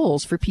charge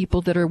tolls for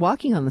people that are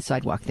walking on the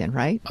sidewalk then,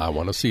 right? I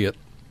want to see it.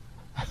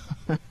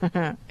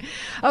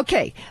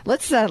 Okay,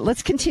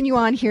 let's continue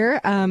on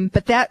here.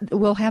 But that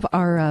we'll have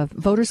our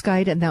voter's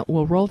guide, and that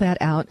we'll roll that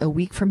out a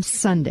week from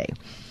Sunday.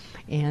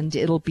 And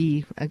it'll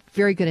be a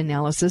very good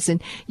analysis.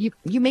 And you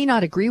may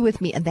not agree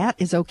with me, and that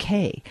is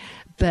okay.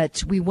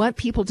 But we want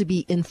people to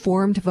be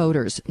informed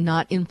voters,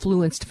 not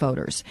influenced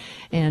voters.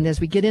 And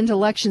as we get into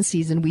election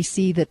season, we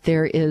see that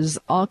there is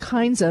all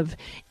kinds of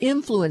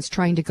influence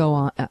trying to go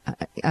on,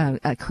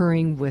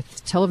 occurring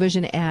with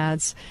television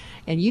ads.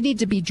 And you need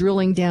to be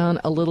drilling down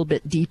a little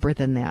bit deeper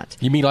than that.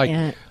 You mean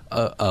like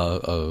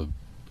a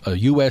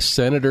U.S.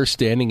 senator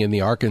standing in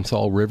the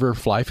Arkansas River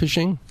fly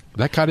fishing?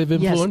 That kind of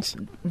influence?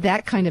 Yes,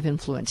 that kind of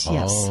influence,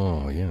 yes.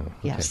 Oh, yeah. Okay.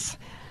 Yes.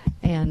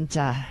 And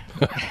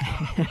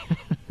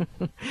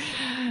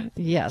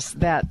yes,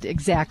 that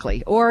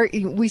exactly. Or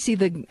we see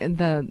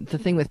the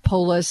thing with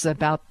Polis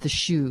about the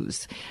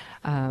shoes.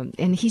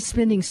 And he's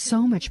spending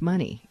so much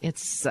money.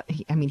 It's,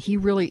 he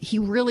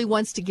really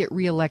wants to get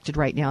reelected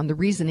right now. And the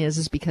reason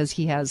is because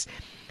he has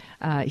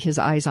his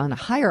eyes on a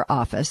higher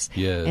office.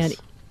 Yes. And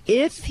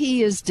if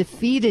he is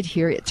defeated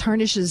here, it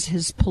tarnishes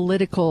his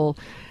political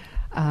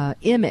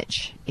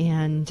image.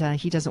 And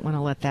he doesn't want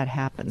to let that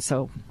happen.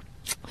 So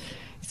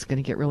it's going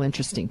to get real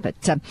interesting. But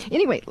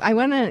anyway, I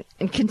want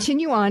to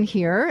continue on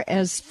here.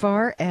 As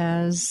far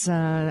as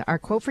our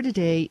quote for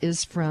today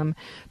is from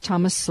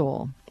Thomas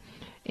Sowell.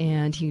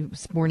 And he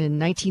was born in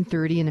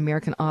 1930, an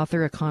American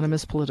author,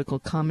 economist, political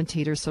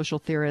commentator, social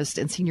theorist,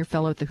 and senior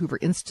fellow at the Hoover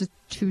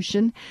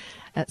Institution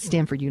at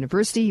Stanford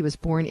University. He was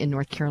born in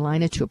North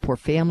Carolina to a poor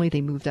family.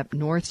 They moved up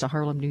north to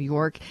Harlem, New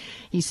York.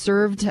 He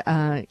served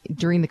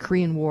during the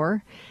Korean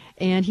War.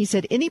 And he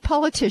said, any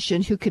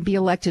politician who can be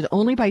elected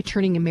only by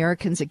turning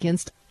Americans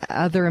against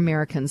other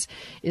Americans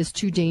is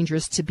too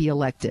dangerous to be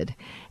elected.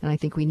 And I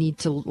think we need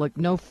to look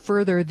no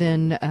further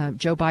than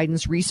Joe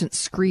Biden's recent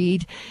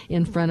screed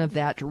in front of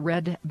that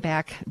red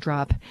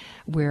backdrop,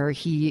 where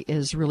he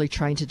is really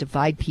trying to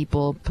divide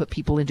people, put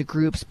people into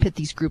groups, pit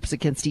these groups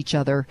against each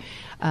other.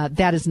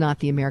 That is not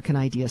the American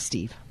idea,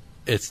 Steve.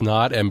 It's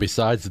not. And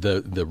besides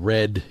the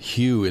red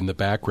hue in the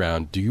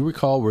background, do you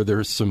recall where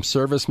there's some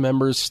service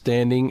members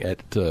standing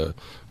at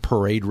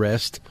parade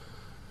rest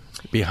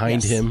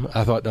behind him?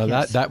 I thought,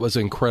 that was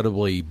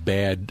incredibly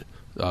bad,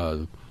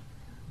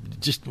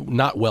 just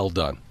not well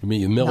done. I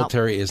mean, the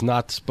military is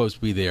not supposed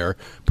to be there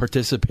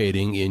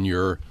participating in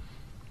your,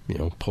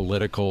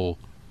 political,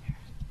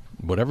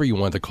 whatever you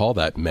want to call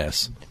that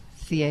mess.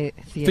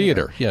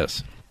 Theater,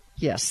 yes.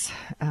 Yes.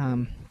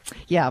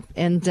 Yeah.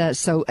 And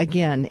so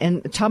again,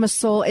 and Thomas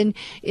Sowell, and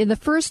in the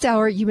first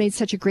hour, you made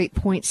such a great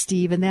point,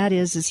 Steve, and that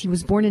is he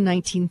was born in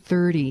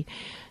 1930.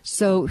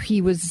 So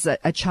he was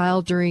a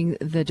child during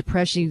the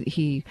Depression.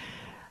 He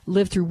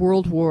lived through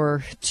World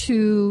War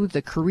II,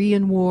 the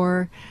Korean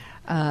War,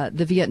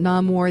 the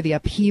Vietnam War, the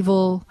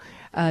upheaval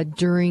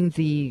during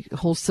the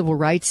whole civil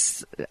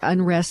rights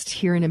unrest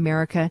here in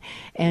America.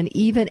 And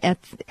even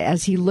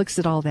as he looks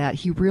at all that,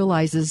 he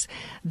realizes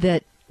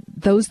that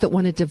those that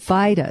want to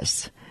divide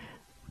us,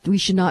 we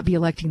should not be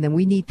electing them.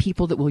 We need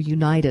people that will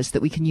unite us,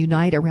 that we can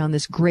unite around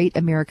this great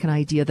American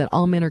idea that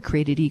all men are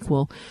created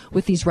equal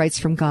with these rights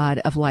from God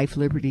of life,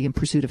 liberty, and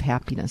pursuit of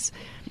happiness.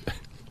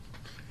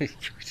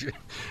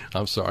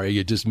 I'm sorry.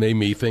 You just made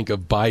me think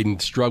of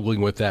Biden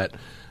struggling with that.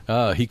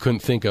 He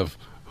couldn't think of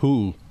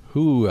who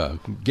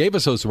gave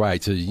us those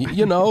rights.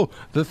 You know,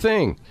 the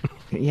thing.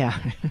 Yeah.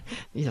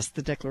 Yes,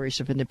 the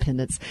Declaration of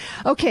Independence.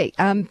 Okay.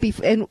 And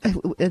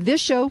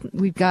this show,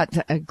 we've got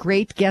a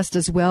great guest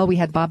as well. We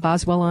had Bob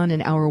Boswell on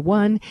in hour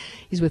one.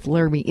 He's with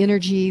Laramie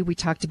Energy. We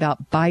talked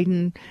about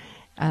Biden,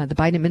 the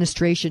Biden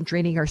administration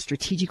draining our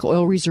strategic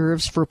oil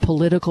reserves for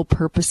political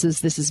purposes.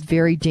 This is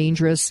very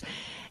dangerous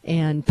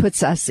and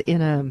puts us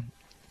in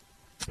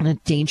a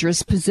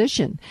dangerous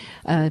position,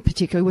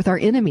 particularly with our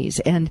enemies.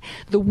 And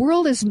the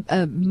world is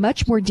a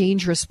much more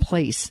dangerous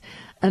place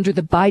under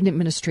the Biden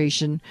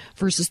administration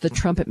versus the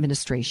Trump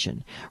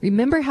administration.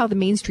 Remember how the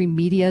mainstream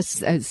media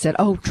said,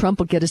 oh, Trump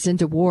will get us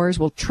into wars.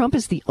 Well, Trump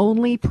is the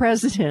only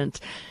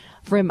president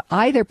from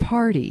either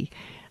party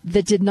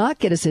that did not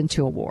get us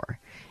into a war.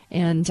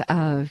 And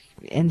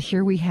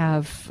here we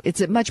have, it's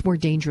a much more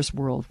dangerous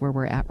world where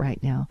we're at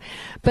right now.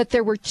 But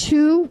there were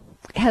two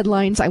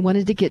headlines I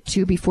wanted to get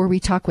to before we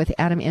talk with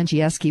Adam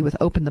Andrzejewski with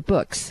Open the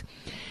Books.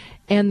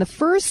 And the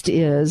first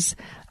is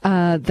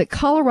that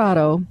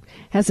Colorado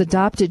has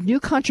adopted new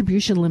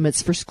contribution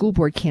limits for school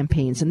board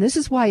campaigns. And this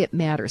is why it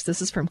matters.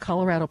 This is from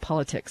Colorado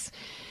Politics.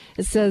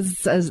 It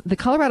says the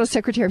Colorado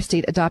Secretary of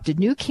State adopted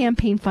new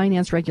campaign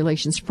finance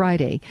regulations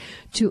Friday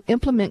to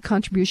implement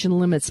contribution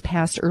limits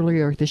passed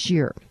earlier this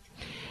year.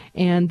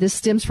 And this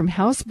stems from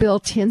House Bill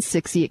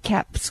 1060. It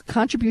caps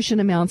contribution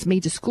amounts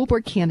made to school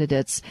board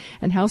candidates,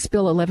 and House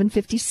Bill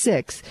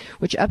 1156,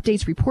 which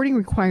updates reporting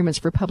requirements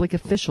for public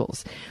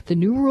officials. The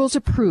new rules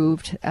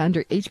approved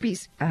under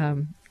HB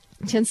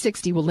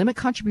 1060 will limit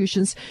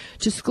contributions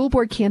to school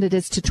board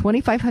candidates to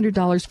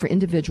 $2,500 for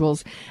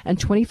individuals and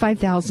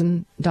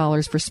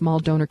 $25,000 for small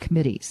donor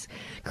committees.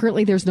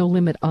 Currently, there's no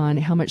limit on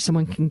how much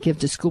someone can give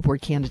to school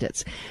board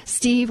candidates.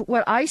 Steve,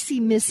 what I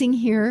see missing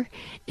here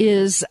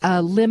is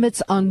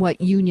limits on what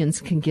unions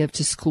can give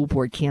to school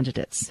board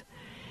candidates.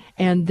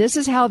 And this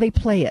is how they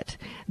play it.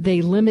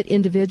 They limit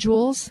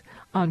individuals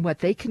on what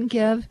they can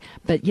give,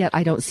 but yet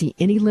I don't see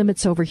any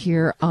limits over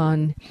here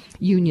on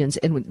unions.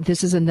 And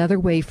this is another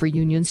way for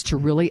unions to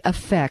really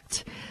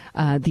affect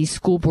these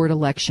school board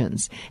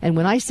elections. And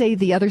when I say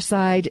the other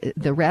side,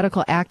 the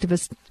radical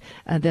activists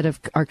that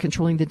are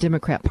controlling the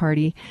Democrat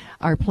Party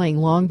are playing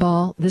long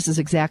ball, this is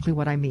exactly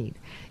what I mean,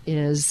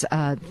 is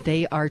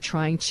they are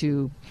trying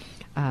to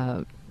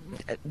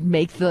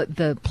make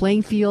the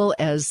playing field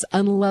as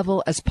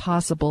unlevel as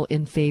possible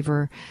in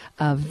favor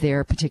of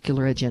their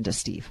particular agenda,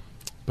 Steve.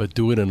 But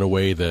do it in a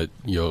way that,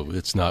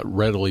 it's not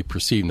readily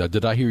perceived. Now,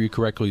 did I hear you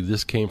correctly?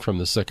 This came from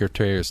the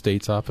Secretary of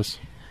State's office?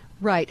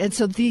 Right. And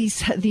so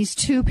these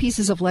two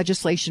pieces of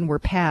legislation were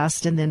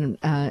passed, and then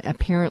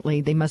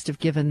apparently they must have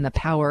given the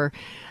power,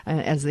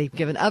 as they've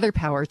given other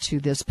power to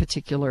this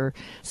particular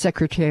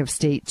Secretary of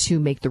State to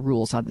make the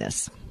rules on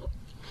this.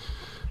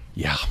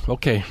 Yeah.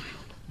 Okay.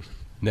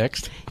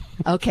 Next.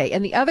 Okay.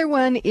 And the other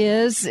one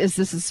is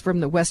this is from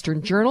the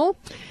Western Journal.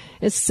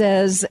 It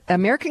says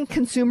American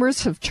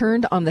consumers have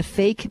turned on the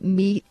fake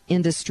meat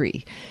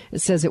industry. It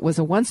says it was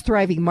a once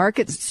thriving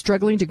market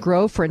struggling to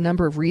grow for a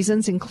number of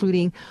reasons,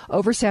 including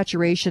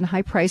oversaturation,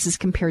 high prices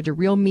compared to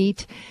real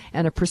meat,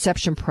 and a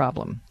perception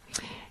problem.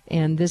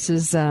 And this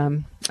is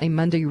a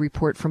Monday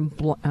report from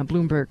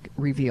Bloomberg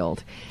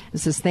revealed. It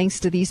says,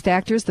 thanks to these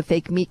factors, the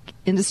fake meat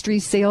industry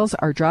sales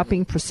are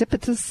dropping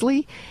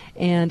precipitously.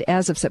 And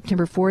as of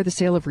September 4, the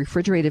sale of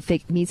refrigerated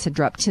fake meats had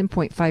dropped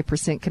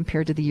 10.5%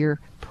 compared to the year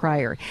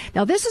prior.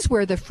 Now, this is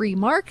where the free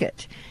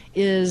market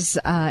is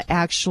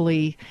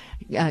actually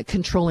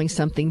controlling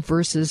something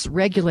versus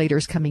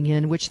regulators coming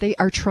in, which they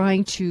are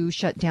trying to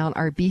shut down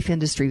our beef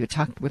industry. We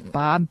talked with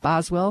Bob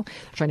Boswell,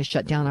 trying to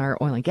shut down our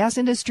oil and gas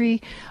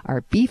industry,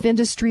 our beef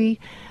industry.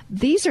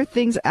 These are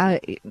things,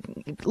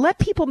 let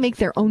people make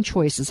their own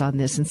choices on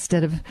this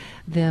instead of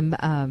them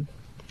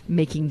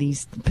making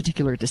these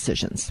particular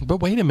decisions. But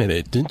wait a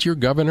minute, didn't your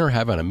governor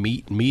have a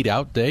meat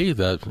out day?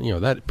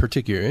 That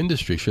particular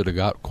industry should have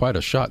got quite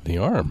a shot in the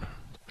arm.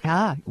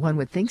 One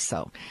would think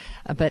so.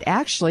 But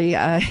actually,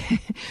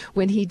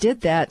 when he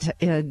did that,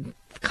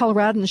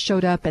 Coloradans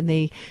showed up and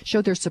they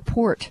showed their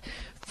support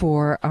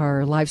for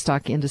our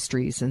livestock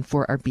industries and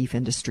for our beef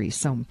industry.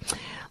 So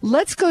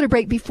let's go to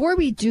break. Before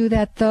we do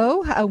that,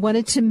 though, I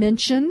wanted to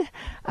mention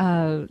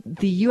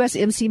the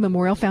USMC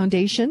Memorial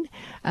Foundation.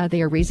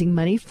 They are raising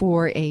money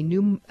for a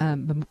new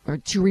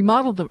to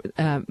remodel the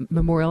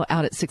memorial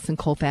out at 6th and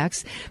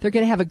Colfax. They're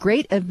going to have a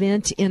great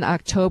event in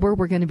October.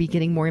 We're going to be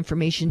getting more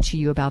information to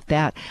you about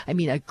that. I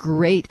mean, a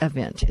great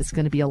event. It's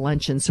going to be a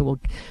luncheon, so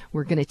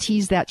we're going to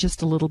tease that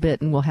just a little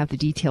bit, and we'll have the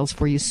details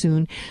for you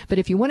soon. But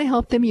if you want to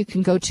help them, you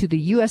can go to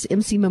the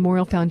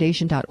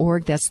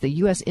USMCMemorialFoundation.org. That's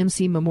the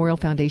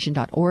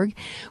USMCMemorialFoundation.org.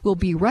 We'll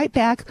be right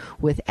back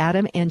with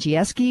Adam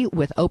Andrzejewski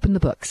with Open the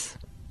Books.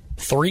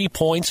 3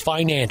 Points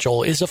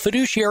Financial is a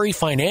fiduciary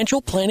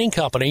financial planning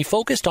company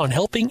focused on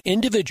helping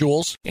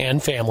individuals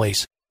and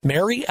families.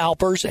 Mary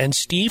Alpers and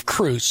Steve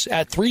Cruz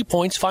at 3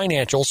 Points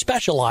Financial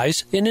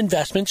specialize in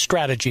investment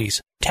strategies,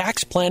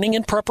 tax planning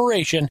and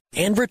preparation,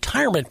 and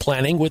retirement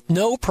planning with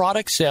no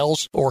product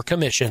sales or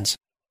commissions.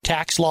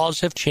 Tax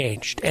laws have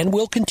changed and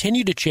will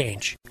continue to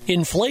change.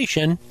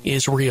 Inflation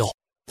is real.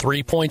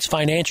 3 Points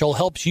Financial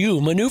helps you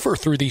maneuver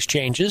through these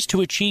changes to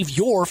achieve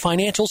your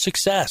financial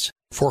success.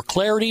 For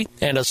clarity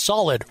and a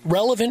solid,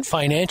 relevant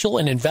financial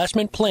and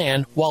investment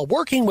plan while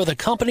working with a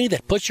company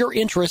that puts your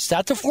interests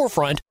at the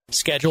forefront,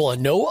 schedule a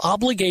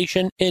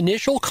no-obligation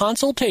initial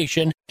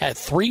consultation at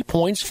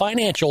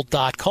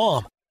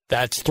 3pointsfinancial.com.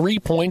 That's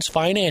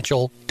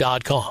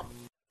 3pointsfinancial.com.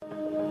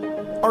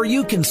 Are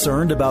you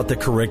concerned about the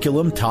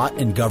curriculum taught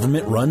in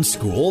government-run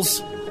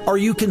schools? Are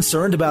you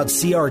concerned about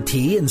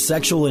CRT and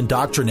sexual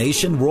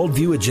indoctrination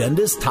worldview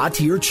agendas taught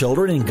to your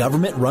children in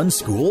government-run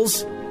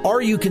schools?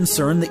 Are you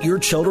concerned that your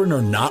children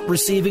are not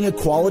receiving a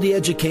quality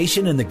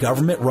education in the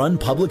government-run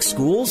public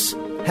schools?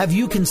 Have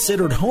you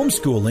considered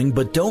homeschooling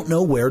but don't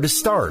know where to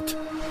start?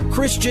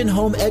 Christian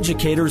Home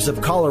Educators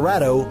of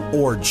Colorado,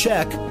 or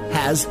CHEC,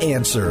 has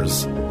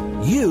answers.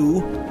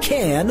 You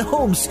can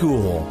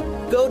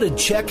homeschool. Go to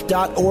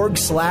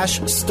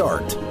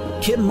check.org/start.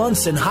 Kim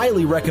Munson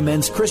highly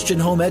recommends Christian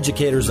Home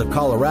Educators of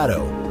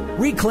Colorado.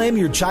 Reclaim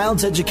your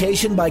child's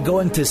education by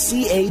going to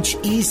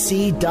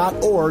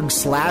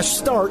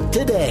chec.org/start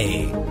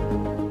today.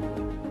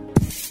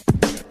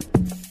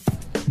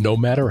 No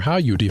matter how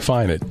you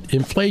define it,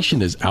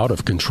 inflation is out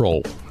of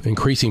control.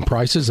 Increasing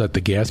prices at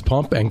the gas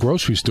pump and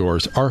grocery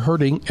stores are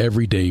hurting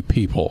everyday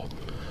people.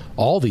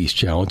 All these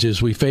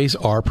challenges we face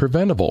are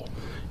preventable.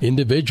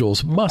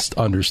 Individuals must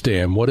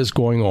understand what is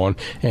going on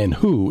and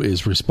who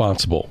is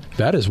responsible.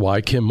 That is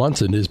why Kim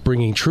Munson is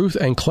bringing truth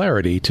and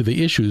clarity to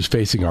the issues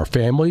facing our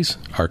families,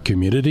 our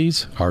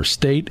communities, our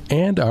state,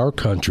 and our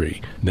country.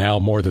 Now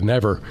more than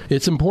ever,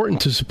 it's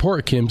important to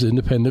support Kim's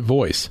independent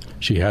voice.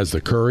 She has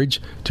the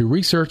courage to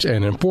research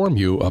and inform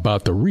you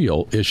about the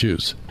real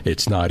issues.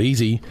 It's not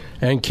easy,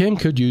 and Kim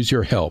could use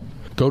your help.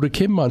 Go to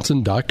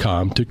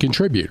KimMunson.com to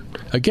contribute.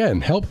 Again,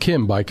 help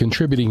Kim by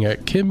contributing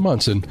at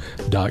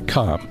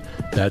KimMunson.com.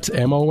 That's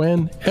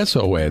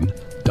MONSON.com.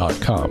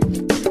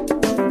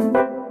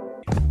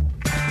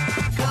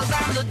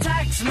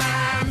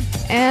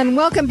 And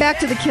welcome back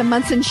to the Kim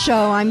Munson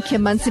Show. I'm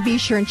Kim Munson. Be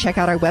sure and check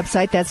out our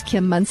website. That's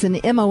Kim Munson,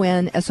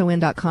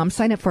 MONSON.com.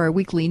 Sign up for our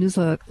weekly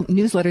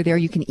newsletter there.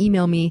 You can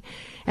email me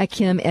at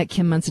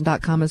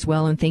kim@kimmunson.com as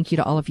well. And thank you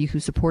to all of you who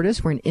support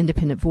us. We're an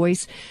independent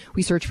voice.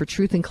 We search for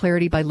truth and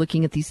clarity by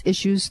looking at these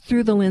issues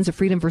through the lens of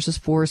freedom versus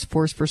force,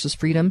 force versus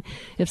freedom.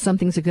 If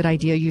something's a good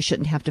idea, you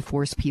shouldn't have to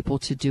force people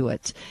to do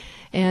it.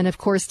 And of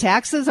course,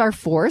 taxes are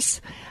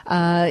force.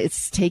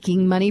 It's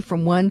taking money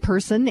from one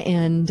person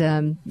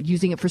and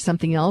using it for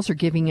something else or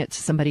giving it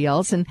to somebody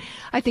else. And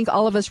I think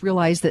all of us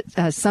realize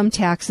that some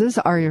taxes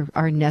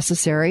are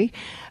necessary,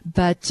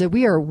 but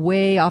we are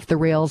way off the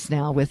rails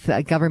now with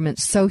government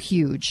so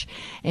huge.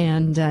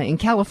 And in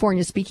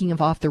California, speaking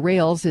of off the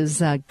rails,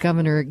 is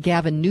Governor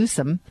Gavin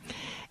Newsom.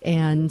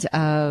 And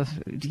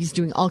he's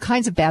doing all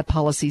kinds of bad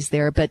policies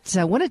there. But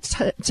I wanted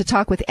to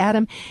talk with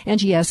Adam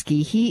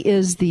Andrzejewski. He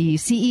is the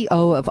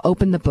CEO of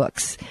Open the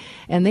Books,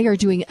 and they are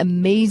doing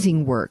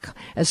amazing work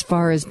as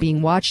far as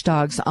being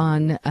watchdogs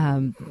on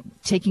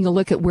taking a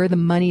look at where the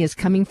money is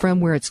coming from,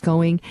 where it's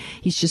going.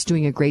 He's just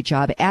doing a great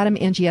job. Adam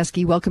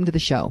Andrzejewski, welcome to the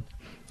show.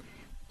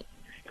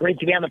 Great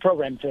to be on the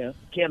program,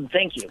 Kim.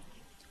 Thank you.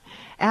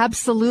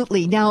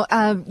 Absolutely. Now,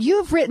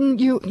 you've written,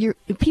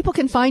 people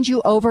can find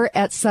you over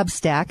at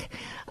Substack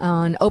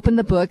on Open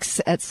the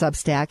Books at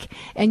Substack,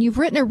 and you've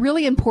written a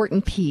really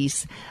important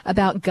piece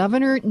about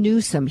Governor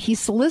Newsom. He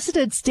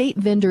solicited state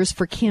vendors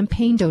for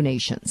campaign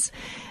donations,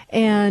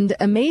 and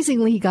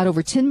amazingly, he got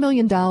over $10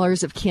 million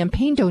of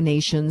campaign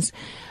donations,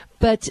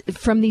 but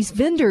from these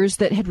vendors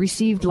that had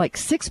received like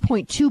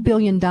 $6.2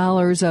 billion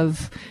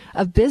of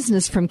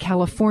business from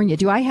California.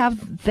 Do I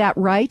have that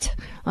right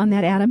on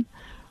that, Adam?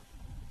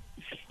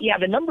 Yeah,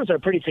 the numbers are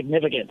pretty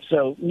significant.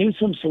 So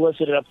Newsom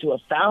solicited up to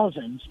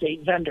 1,000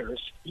 state vendors.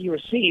 He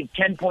received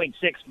 $10.6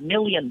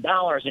 million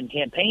in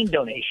campaign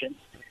donations.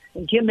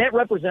 And, Kim, that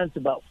represents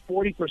about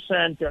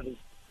 40%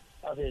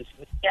 of his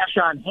cash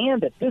on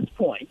hand at this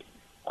point.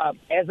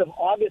 As of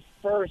August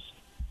 1st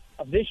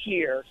of this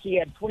year, he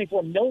had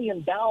 $24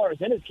 million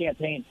in his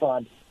campaign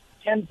fund.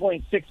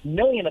 $10.6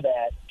 million of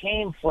that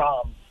came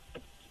from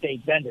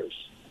state vendors.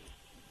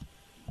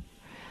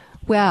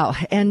 Wow.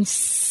 And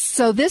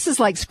so this is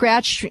like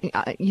scratch,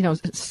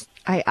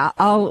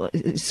 I'll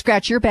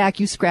scratch your back,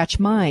 you scratch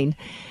mine.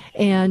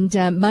 And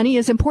money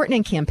is important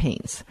in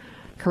campaigns,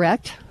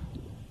 correct?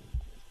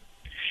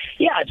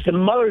 Yeah, it's the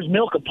mother's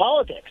milk of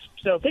politics.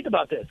 So think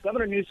about this.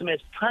 Governor Newsom has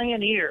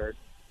pioneered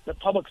the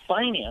public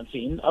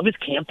financing of his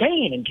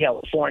campaign in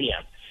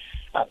California.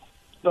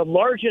 The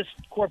largest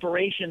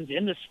corporations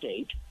in the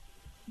state,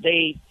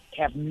 they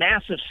have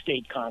massive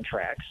state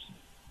contracts.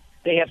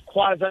 They have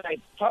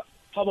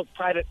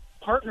quasi-public-private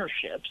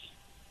partnerships.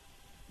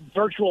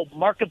 virtual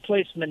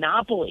marketplace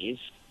monopolies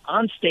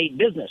on state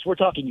business. We're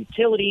talking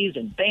utilities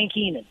and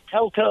banking and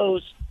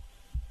telcos,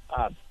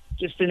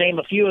 just to name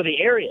a few of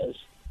the areas.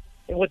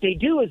 And what they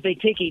do is they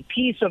take a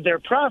piece of their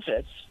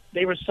profits,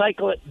 they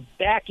recycle it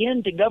back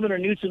into Governor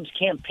Newsom's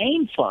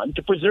campaign fund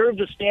to preserve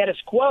the status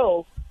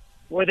quo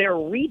where they're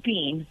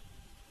reaping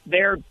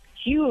their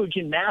huge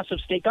and massive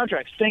state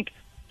contracts. Think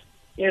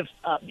if,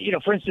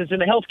 for instance, in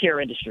the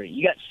healthcare industry,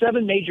 you got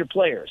 7 major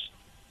players.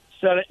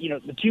 So,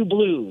 the 2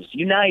 Blues,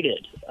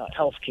 United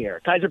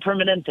Healthcare, Kaiser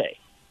Permanente.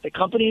 The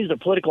companies, the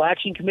political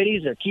action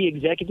committees, their key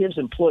executives,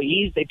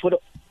 employees, they put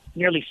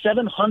nearly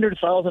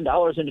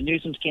 $700,000 into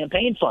Newsom's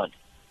campaign fund.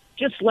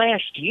 Just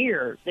last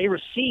year, they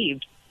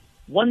received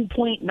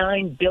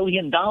 $1.9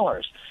 billion.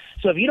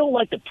 So if you don't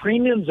like the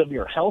premiums of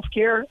your health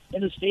care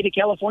in the state of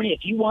California,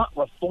 if you want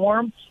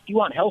reform, if you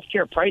want health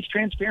care price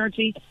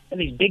transparency, and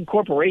these big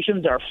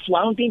corporations are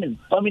flaunting and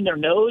thumbing their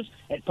nose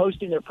at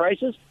posting their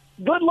prices,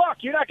 good luck.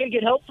 You're not going to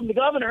get help from the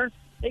governor.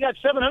 They got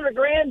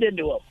 $700,000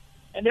 into them,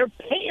 and they're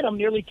paying them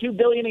nearly $2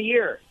 billion a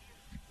year.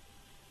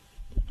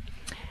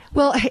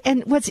 Well,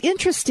 and what's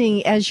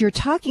interesting as you're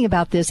talking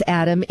about this,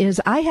 Adam,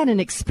 is I had an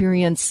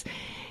experience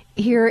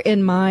here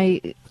in my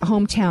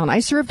hometown. I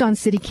served on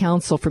city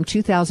council from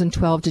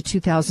 2012 to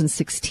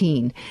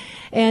 2016,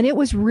 and it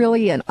was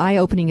really an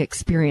eye-opening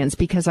experience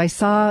because I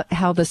saw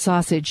how the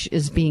sausage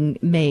is being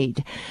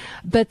made.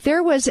 But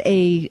there was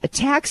a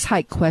tax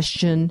hike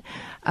question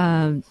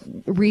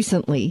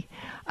recently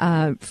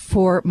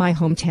for my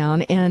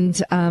hometown,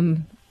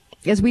 and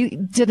as we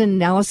did an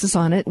analysis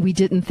on it, we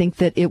didn't think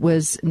that it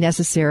was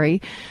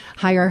necessary.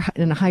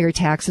 Higher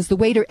taxes. The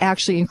way to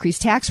actually increase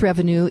tax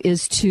revenue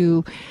is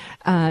to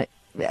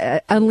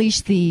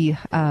unleash the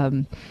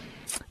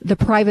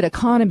private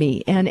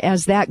economy, and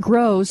as that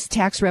grows,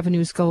 tax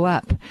revenues go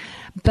up.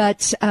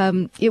 But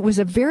it was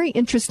a very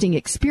interesting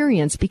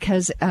experience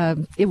because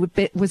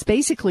it was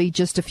basically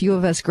just a few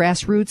of us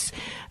grassroots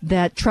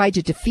that tried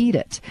to defeat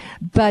it.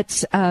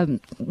 But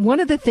one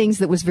of the things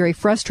that was very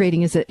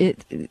frustrating is that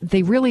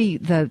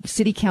the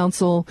city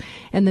council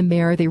and the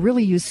mayor, they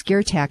really used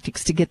scare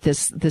tactics to get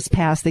this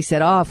passed. They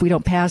said, if we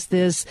don't pass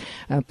this,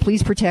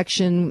 police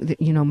protection,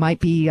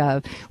 might be,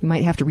 we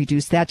might have to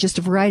reduce that, just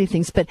a variety of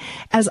things. But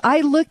as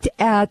I looked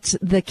at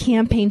the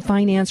campaign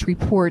finance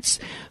reports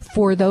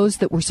for those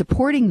that were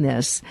supporting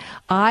this,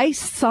 I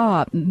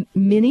saw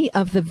many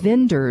of the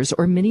vendors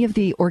or many of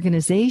the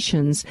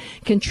organizations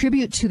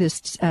contribute to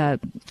this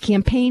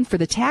campaign for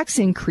the tax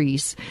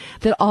increase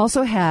that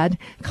also had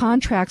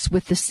contracts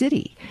with the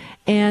city.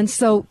 And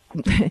so,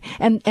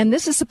 and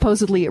this is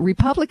supposedly a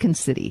Republican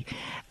city.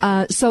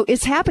 So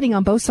it's happening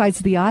on both sides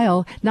of the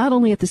aisle, not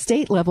only at the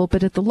state level,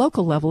 but at the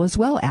local level as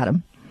well,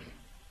 Adam.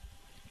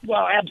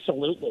 Well,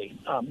 absolutely.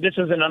 This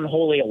is an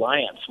unholy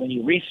alliance. When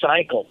you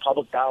recycle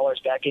public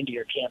dollars back into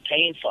your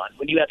campaign fund,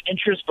 when you have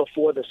interest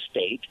before the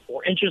state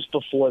or interest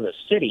before the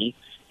city,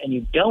 and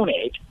you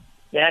donate,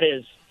 that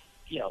is,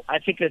 I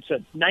think it's a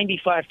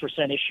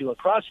 95% issue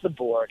across the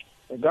board,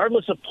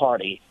 regardless of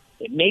party.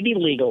 It may be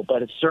legal,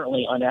 but it's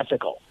certainly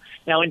unethical.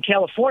 Now, in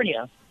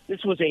California,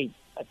 this was a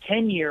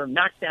 10-year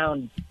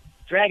knockdown,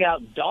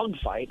 drag-out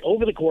dogfight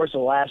over the course of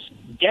the last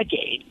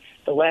decade,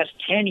 the last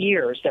 10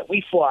 years that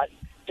we fought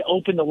to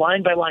open the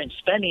line-by-line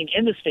spending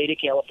in the state of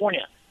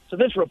California. So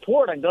this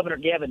report on Governor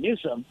Gavin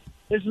Newsom,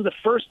 this is the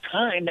first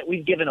time that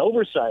we've given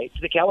oversight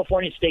to the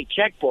California state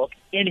checkbook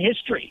in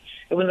history.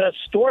 It was an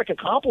historic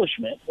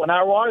accomplishment when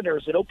our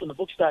auditors at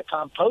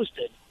OpenTheBooks.com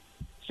posted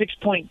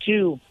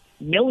 6.2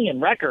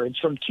 million records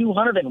from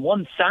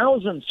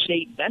 201,000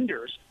 state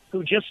vendors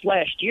who just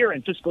last year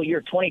in fiscal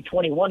year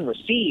 2021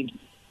 received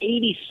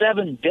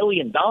 $87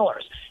 billion.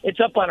 It's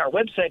up on our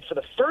website for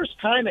the first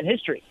time in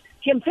history.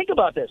 Kim, think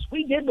about this.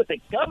 We did with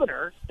the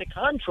governor, the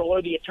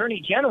comptroller, the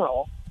attorney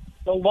general,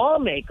 the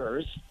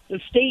lawmakers, the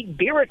state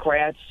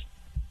bureaucrats.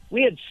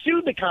 We had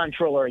sued the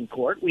comptroller in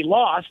court. We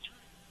lost.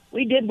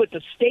 We did what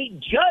the state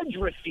judge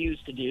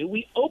refused to do.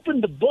 We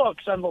opened the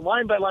books on the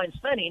line-by-line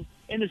spending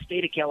in the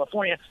state of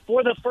California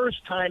for the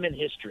first time in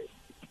history.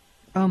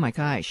 Oh, my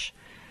gosh.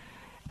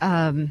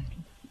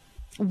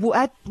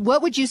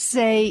 What would you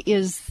say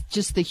is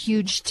just the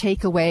huge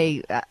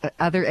takeaway,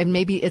 and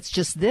maybe it's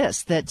just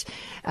this, that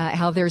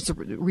how there's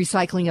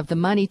recycling of the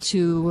money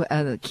to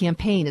the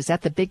campaign? Is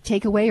that the big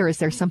takeaway, or is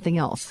there something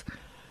else?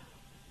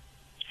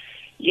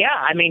 Yeah,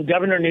 I mean,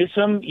 Governor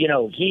Newsom,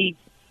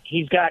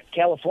 he's got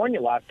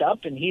California locked up,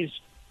 and he's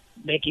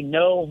making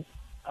no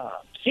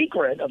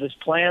secret of his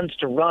plans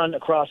to run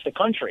across the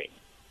country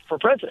for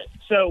president.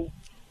 So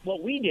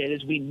what we did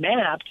is we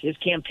mapped his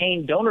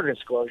campaign donor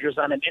disclosures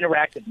on an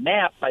interactive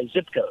map by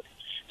zip code.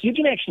 So you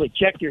can actually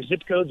check your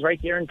zip codes right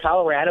there in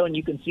Colorado, and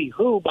you can see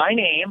who, by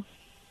name,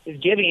 is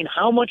giving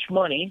how much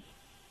money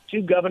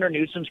to Governor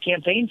Newsom's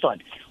campaign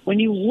fund. When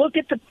you look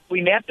at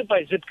we mapped it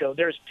by zip code,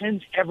 there's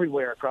pins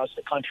everywhere across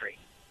the country.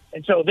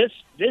 And so this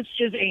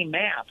is a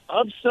map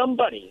of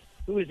somebody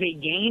who is a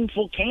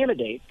gainful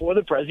candidate for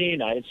the President of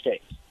the United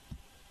States.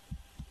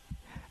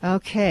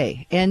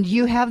 Okay. And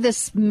you have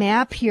this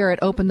map here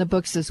at Open the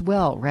Books as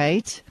well,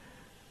 right?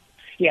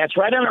 Yeah, it's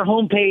right on our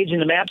homepage in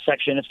the map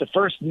section. It's the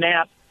first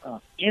map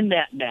in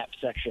that map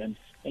section.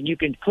 And you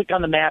can click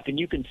on the map and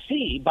you can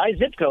see by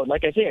zip code,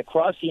 like I say,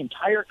 across the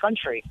entire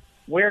country,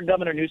 where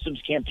Governor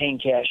Newsom's campaign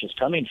cash is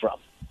coming from.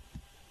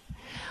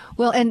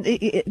 Well, and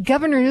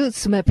Governor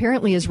Newsom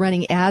apparently is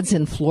running ads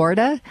in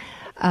Florida.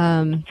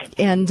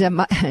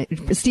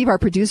 Steve, our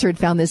producer, had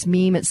found this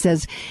meme. It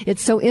says,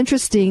 it's so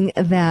interesting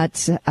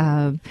that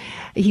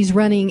he's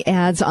running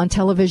ads on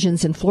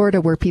televisions in Florida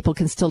where people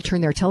can still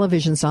turn their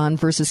televisions on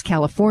versus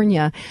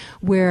California,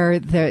 where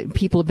the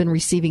people have been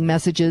receiving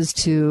messages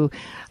to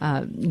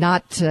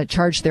not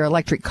charge their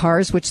electric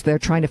cars, which they're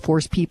trying to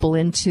force people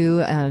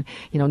into,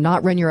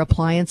 not run your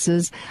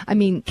appliances. I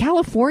mean,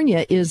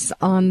 California is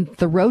on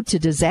the road to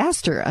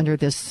disaster under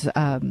this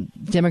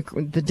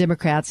the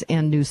Democrats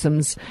and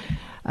Newsom's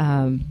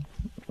time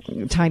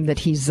that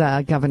he's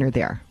governor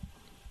there.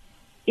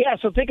 Yeah,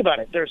 so think about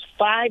it. There's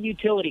 5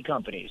 utility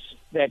companies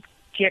that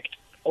kicked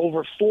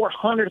over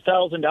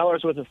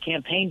 $400,000 worth of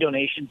campaign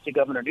donations to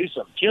Governor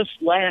Newsom. Just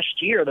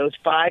last year, those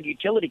 5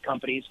 utility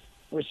companies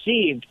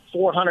received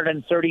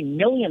 $430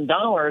 million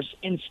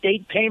in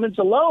state payments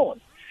alone.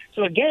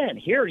 So again,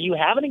 here you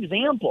have an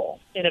example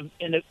in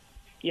an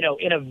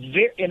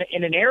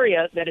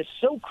area that is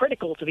so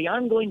critical to the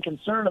ongoing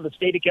concern of the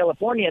state of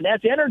California, and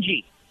that's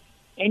energy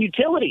and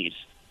utilities.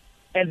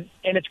 And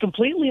it's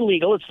completely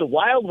legal. It's the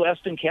Wild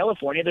West in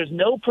California. There's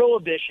no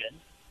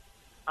prohibition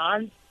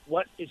on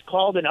what is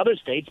called in other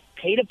states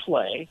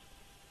pay-to-play.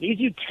 These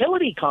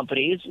utility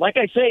companies, like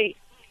I say,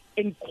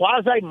 in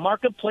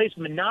quasi-marketplace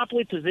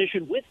monopoly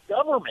position with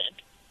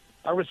government,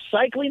 are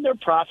recycling their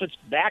profits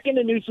back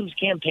into Newsom's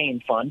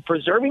campaign fund,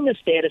 preserving the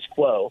status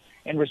quo,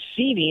 and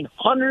receiving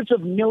hundreds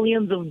of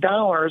millions of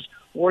dollars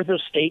worth of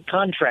state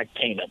contract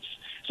payments.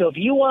 So if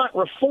you want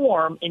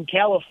reform in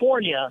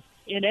California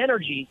in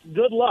energy,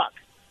 good luck.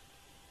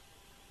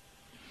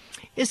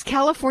 Is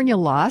California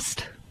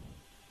lost?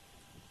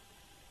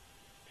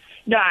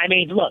 No, I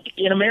mean, look,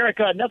 in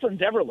America,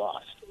 nothing's ever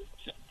lost.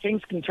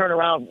 Things can turn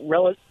around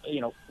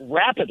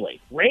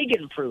rapidly.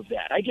 Reagan proved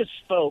that. I just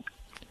spoke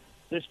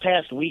this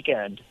past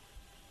weekend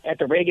at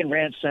the Reagan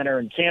Ranch Center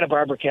in Santa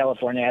Barbara,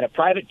 California. I had a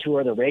private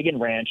tour of the Reagan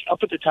Ranch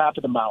up at the top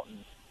of the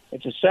mountain.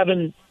 It's a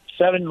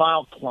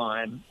seven-mile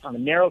climb on a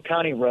narrow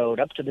county road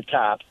up to the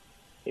top.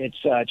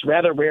 It's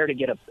rather rare to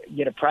get a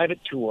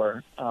private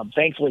tour.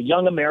 Thankfully,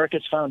 Young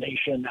America's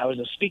Foundation, I was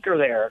a speaker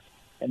there,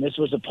 and this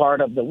was a part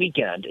of the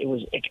weekend. It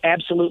was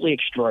absolutely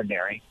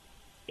extraordinary.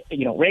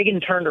 Reagan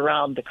turned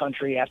around the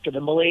country after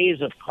the malaise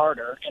of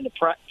Carter and the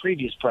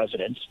previous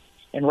presidents,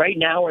 and right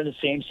now we're in the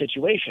same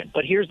situation.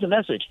 But here's the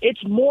message.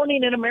 It's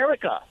morning in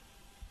America.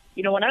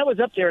 When I was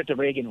up there at the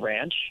Reagan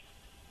Ranch,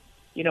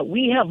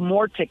 we have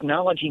more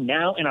technology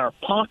now in our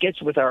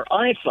pockets with our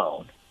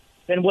iPhone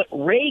than what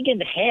Reagan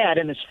had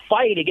in his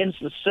fight against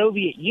the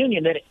Soviet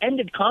Union that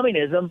ended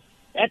communism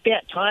at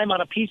that time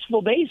on a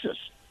peaceful basis.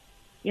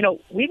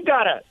 We've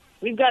got to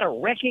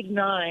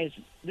recognize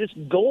this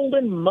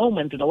golden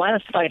moment in the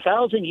last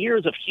 5,000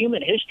 years of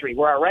human history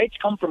where our rights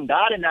come from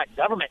God and not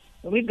government,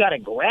 and we've got to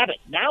grab it.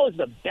 Now is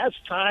the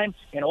best time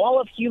in all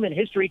of human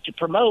history to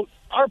promote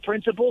our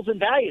principles and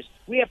values.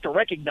 We have to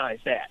recognize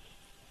that.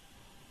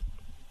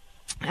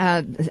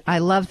 I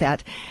love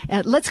that.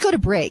 Let's go to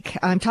break.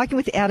 I'm talking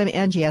with Adam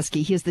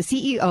Andrzejewski. He is the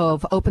CEO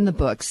of Open the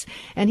Books,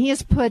 and he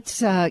has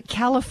put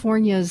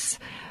California's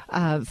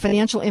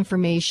financial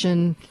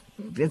information.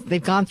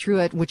 They've gone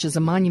through it, which is a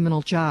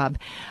monumental job.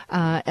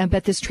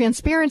 But this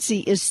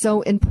transparency is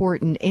so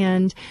important.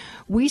 And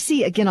we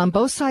see, again, on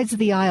both sides of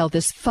the aisle,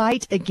 this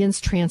fight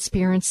against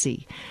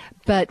transparency.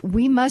 But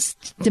we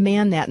must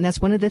demand that, and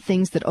that's one of the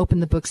things that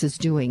Open the Books is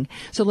doing.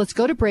 So let's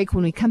go to break.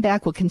 When we come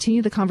back, we'll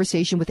continue the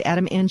conversation with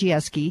Adam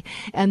Andrzejewski.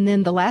 And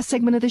then the last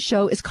segment of the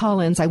show is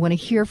call-ins. I want to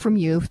hear from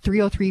you,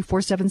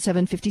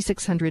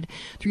 303-477-5600,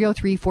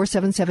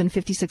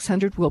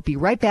 303-477-5600. We'll be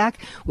right back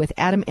with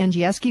Adam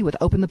Andrzejewski with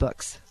Open the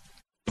Books.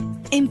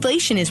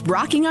 Inflation is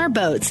rocking our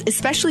boats,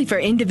 especially for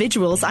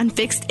individuals on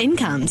fixed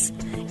incomes.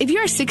 If you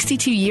are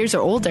 62 years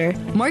or older,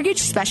 mortgage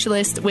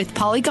specialist with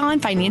Polygon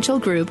Financial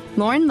Group,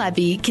 Lauren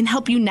Levy, can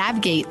help you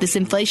navigate this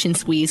inflation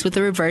squeeze with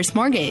a reverse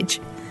mortgage.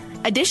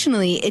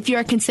 Additionally, if you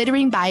are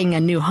considering buying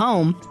a new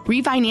home,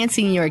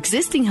 refinancing your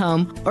existing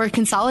home, or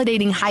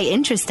consolidating high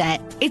interest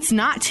debt, it's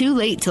not too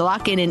late to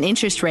lock in an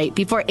interest rate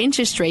before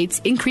interest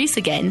rates increase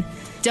again.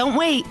 Don't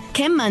wait.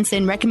 Kim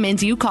Munson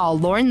recommends you call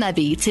Lauren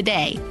Levy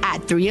today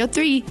at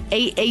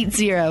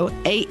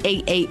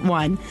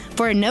 303-880-8881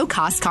 for a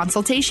no-cost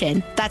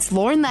consultation. That's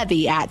Lauren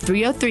Levy at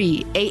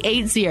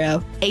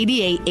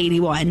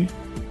 303-880-8881.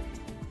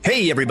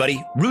 Hey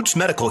everybody, Roots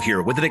Medical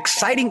here with an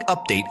exciting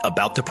update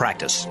about the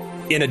practice.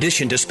 In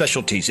addition to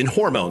specialties in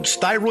hormones,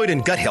 thyroid,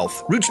 and gut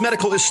health, Roots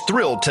Medical is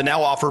thrilled to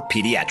now offer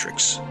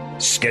pediatrics.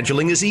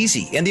 Scheduling is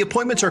easy and the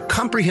appointments are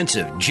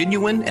comprehensive,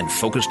 genuine, and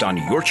focused on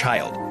your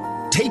child.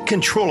 Take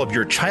control of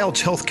your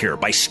child's health care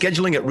by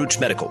scheduling at Roots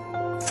Medical.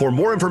 For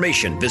more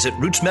information, visit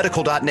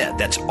rootsmedical.net.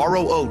 That's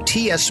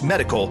ROOTS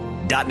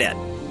medical.net.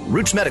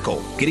 Roots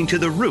Medical, getting to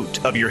the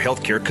root of your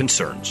healthcare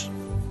concerns.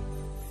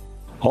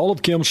 All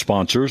of Kim's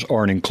sponsors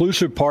are an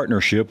inclusive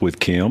partnership with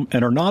Kim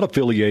and are not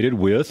affiliated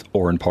with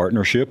or in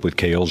partnership with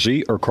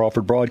KLZ or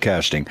Crawford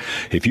Broadcasting.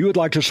 If you would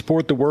like to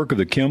support the work of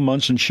the Kim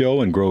Monson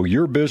Show and grow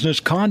your business,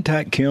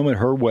 contact Kim at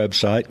her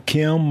website,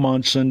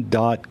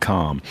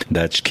 kimmonson.com.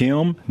 That's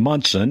Kim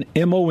Monson,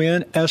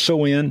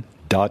 MONSON.com.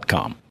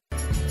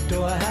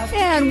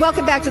 And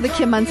welcome back to the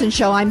Kim Monson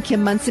Show. I'm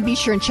Kim Monson. Be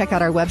sure and check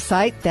out our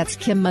website. That's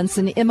Kim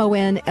Monson,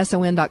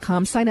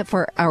 MONSON.com. Sign up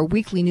for our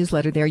weekly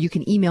newsletter there. You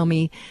can email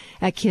me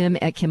at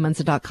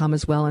kim@kimmonson.com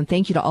as well. And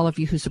thank you to all of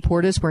you who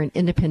support us. We're an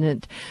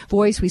independent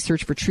voice. We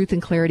search for truth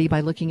and clarity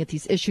by looking at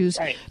these issues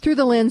through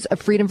the lens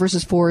of freedom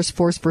versus force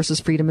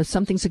versus freedom. If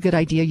something's a good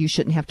idea, you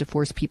shouldn't have to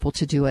force people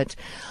to do it.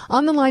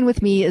 On the line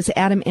with me is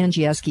Adam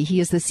Andrzejewski. He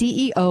is the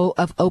CEO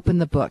of Open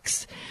the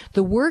Books.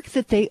 The work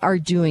that they are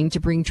doing to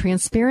bring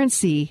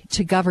transparency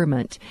to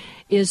government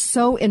is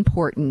so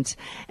important.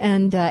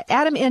 And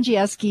Adam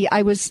Andrzejewski,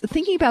 I was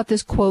thinking about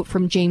this quote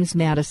from James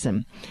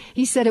Madison.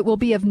 He said, "It will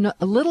be of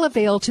little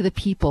avail to the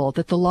people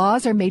that the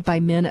laws are made by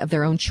men of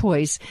their own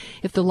choice,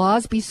 if the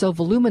laws be so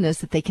voluminous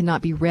that they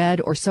cannot be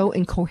read, or so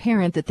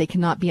incoherent that they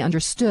cannot be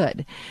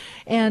understood."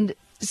 And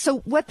so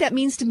what that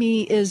means to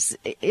me is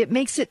it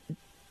makes it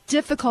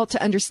difficult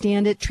to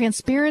understand it.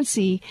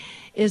 Transparency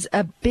is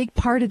a big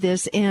part of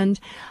this. And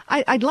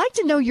I'd like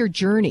to know your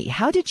journey.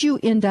 How did you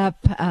end up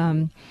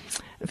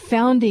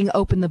founding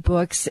Open the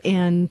Books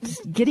and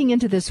getting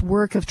into this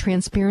work of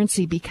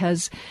transparency?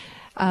 Because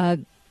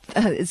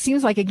it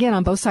seems like, again,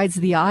 on both sides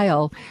of the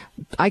aisle,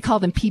 I call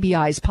them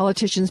PBIs,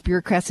 politicians,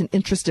 bureaucrats, and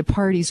interested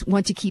parties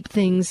want to keep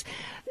things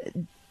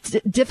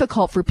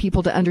difficult for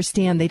people to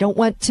understand. They don't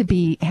want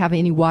to have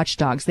any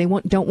watchdogs. They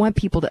don't want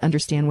people to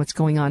understand what's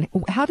going on.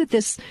 How did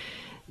this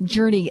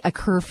journey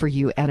occur for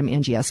you, Adam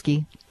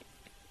Andrzejewski?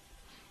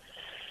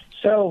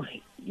 So,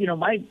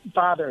 my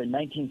father in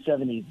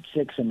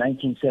 1976 and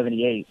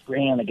 1978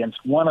 ran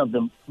against one of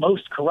the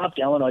most corrupt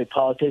Illinois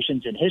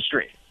politicians in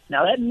history.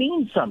 Now, that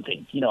means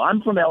something.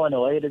 I'm from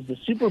Illinois. It is the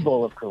Super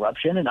Bowl of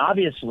corruption, and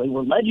obviously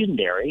we're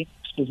legendary,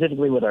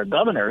 specifically with our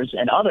governors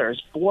and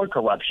others, for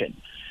corruption.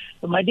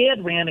 But my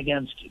dad ran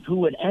against who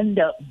would end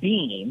up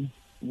being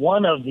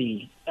one of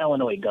the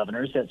Illinois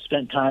governors that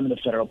spent time in the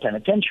federal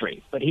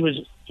penitentiary. But he was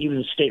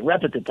a state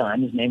rep at the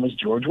time. His name was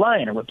George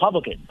Ryan, a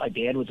Republican. My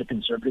dad was a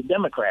conservative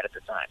Democrat at the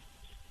time.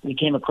 We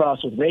came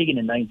across with Reagan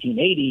in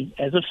 1980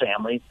 as a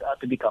family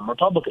to become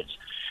Republicans.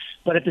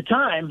 But at the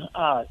time,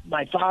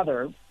 my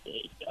father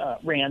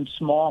ran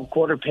small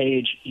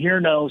quarter-page, hear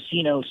no,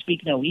 see no,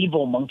 speak no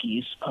evil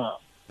monkeys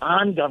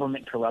on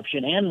government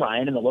corruption, and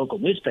Ryan in the local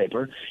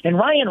newspaper. And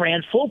Ryan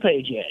ran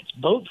full-page ads.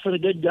 Vote for the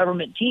good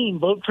government team.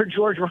 Vote for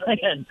George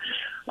Ryan.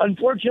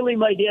 Unfortunately,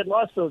 my dad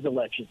lost those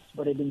elections,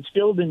 but it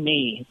instilled in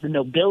me the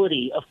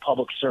nobility of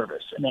public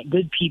service and that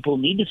good people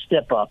need to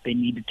step up. They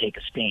need to take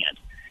a stand.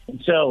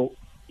 And so,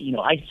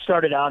 I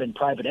started out in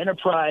private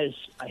enterprise.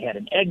 I had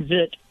an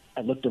exit.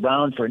 I looked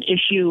around for an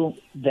issue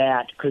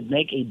that could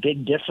make a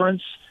big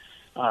difference.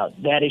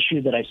 That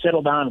issue that I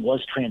settled on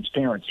was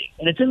transparency.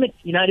 And it's in the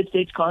United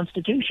States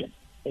Constitution.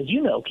 As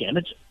you know, Kim,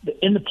 it's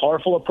in the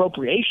Powerful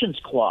Appropriations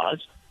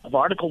Clause of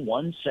Article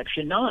 1,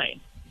 Section 9.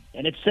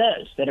 And it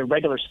says that a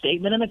regular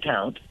statement and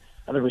account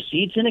of the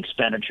receipts and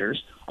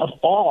expenditures of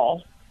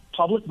all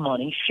public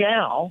money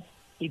shall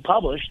be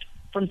published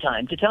from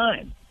time to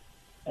time.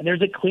 And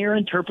there's a clear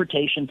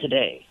interpretation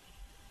today.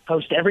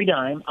 Post every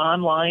dime,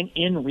 online,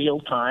 in real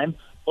time,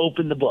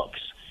 Open the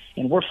Books.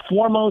 And we're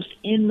foremost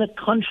in the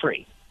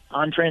country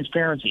on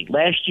transparency.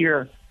 Last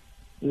year,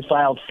 we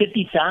filed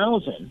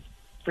 50,000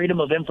 Freedom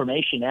of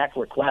Information Act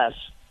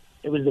requests.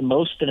 It was the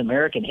most in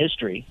American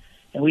history.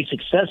 And we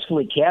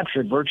successfully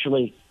captured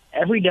virtually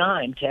every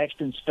dime taxed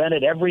and spent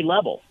at every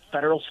level,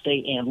 federal,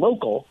 state, and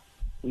local.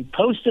 We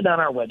posted on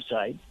our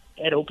website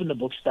at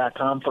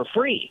openthebooks.com for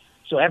free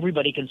so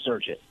everybody can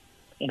search it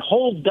and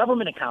hold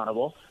government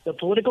accountable, the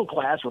political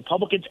class,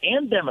 Republicans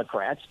and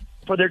Democrats,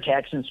 for their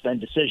tax and spend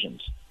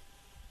decisions.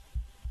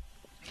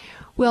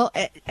 Well,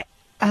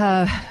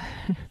 and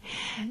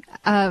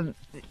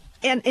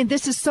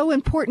this is so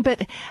important,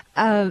 but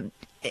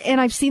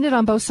and I've seen it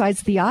on both sides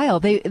of the aisle.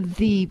 The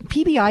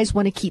PBIs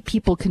want to keep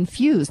people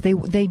confused. They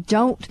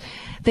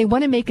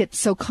want to make it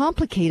so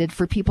complicated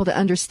for people to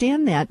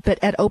understand that. But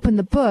at Open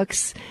the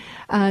Books,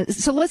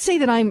 so let's say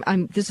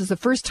that this is the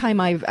first time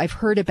I've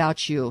heard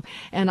about you,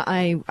 and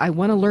I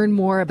want to learn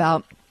more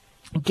about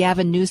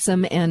Gavin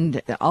Newsom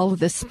and all of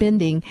this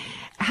spending.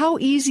 How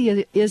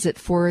easy is it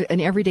for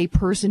an everyday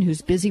person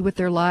who's busy with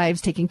their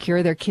lives, taking care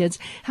of their kids?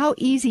 How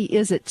easy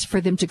is it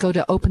for them to go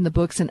to Open the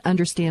Books and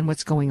understand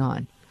what's going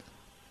on?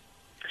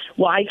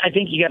 Well, I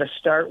think you got to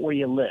start where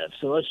you live.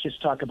 So let's just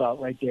talk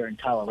about right there in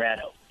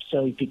Colorado.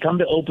 So if you come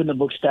to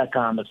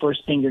openthebooks.com, the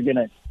first thing you're going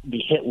to be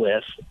hit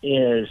with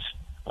is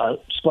a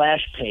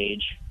splash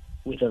page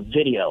with a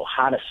video,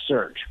 how to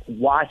search.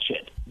 Watch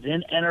it.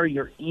 Then enter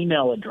your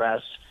email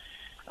address.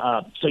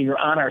 So you're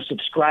on our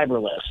subscriber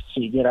list.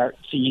 So you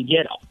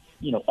get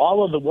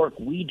all of the work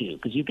we do,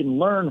 because you can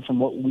learn from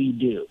what we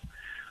do.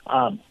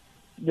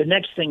 the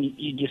next thing,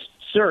 you just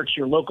search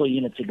your local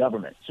units of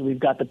government. So we've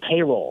got the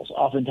payrolls.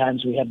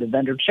 Oftentimes we have the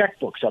vendor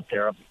checkbooks up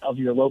there of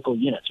your local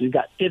units. We've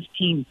got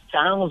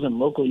 15,000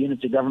 local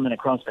units of government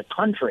across the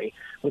country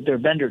with their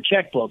vendor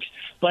checkbooks.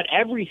 But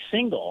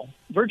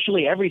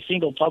virtually every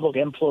single public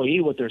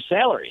employee with their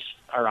salaries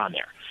are on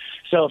there.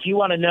 So if you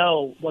want to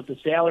know what the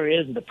salary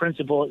is of the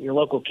principal at your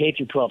local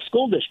K-12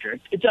 school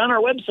district, it's on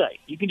our website.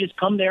 You can just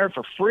come there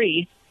for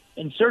free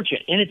and search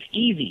it. And it's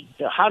easy.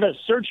 The how to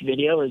search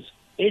video is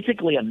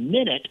basically a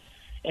minute,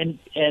 and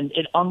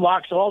it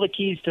unlocks all the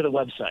keys to the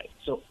website.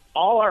 So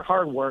all our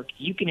hard work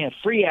you can have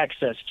free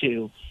access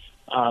to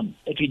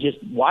if you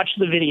just watch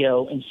the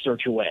video and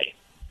search away.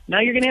 Now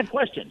you're going to have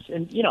questions.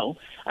 And,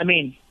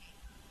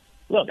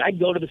 look, I'd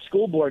go to the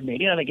school board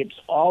meeting. I think it's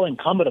all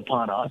incumbent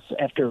upon us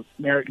after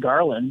Merrick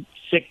Garland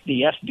sicked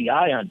the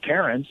FBI on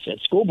parents at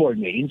school board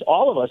meetings.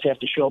 All of us have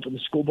to show up at the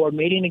school board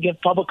meeting and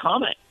give public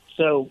comment.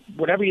 So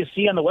whatever you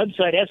see on the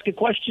website, ask a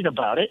question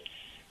about it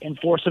and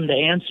force them to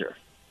answer.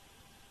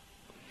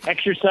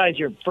 Exercise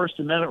your First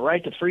Amendment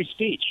right to free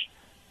speech.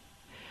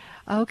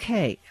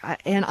 Okay.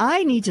 And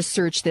I need to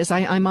search this.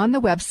 I'm on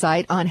the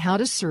website on how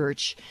to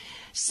search.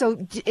 So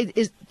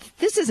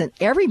this isn't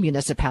every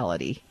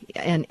municipality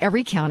and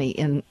every county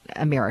in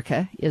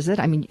America, is it?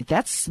 I mean,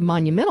 that's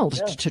monumental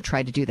to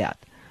try to do that.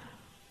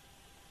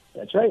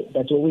 That's right.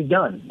 That's what we've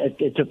done.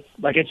 It took,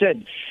 like I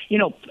said,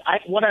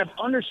 what I've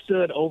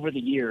understood over the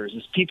years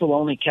is people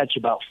only catch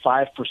about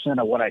 5%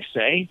 of what I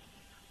say.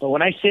 But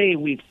when I say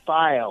we've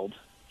filed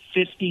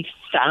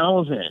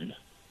 50,000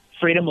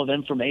 Freedom of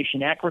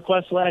Information Act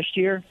requests last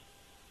year,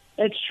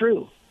 that's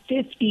true.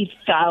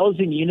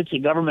 50,000 units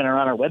of government are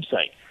on our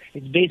website.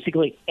 It's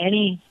basically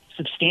any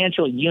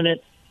substantial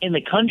unit in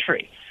the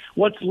country.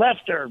 What's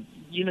left are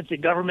units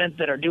of government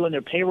that are doing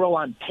their payroll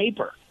on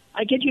paper.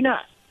 I kid you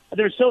not.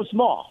 They're so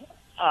small.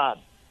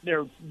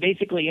 They're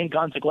basically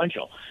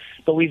inconsequential.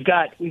 But we've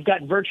got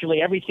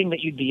virtually everything that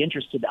you'd be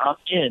interested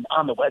in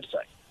on the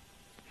website.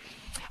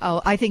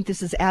 Oh, I think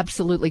this is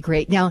absolutely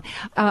great. Now,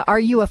 are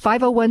you a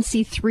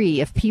 501c3?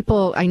 If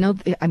people,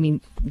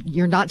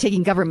 you're not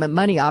taking government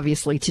money,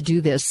 obviously, to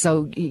do this.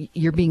 So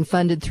you're being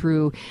funded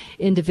through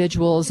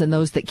individuals and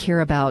those that care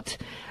about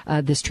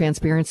this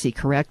transparency,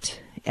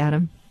 correct,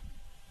 Adam?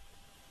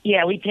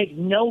 Yeah, we take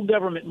no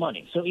government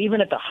money. So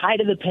even at the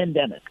height of the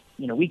pandemic,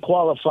 we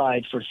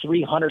qualified for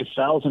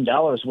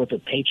 $300,000 worth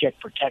of paycheck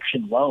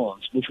protection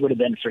loans, which would have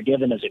been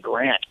forgiven as a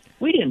grant.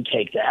 We didn't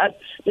take that.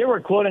 There were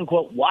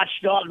quote-unquote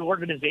watchdog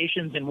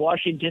organizations in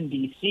Washington,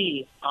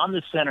 D.C. on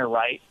the center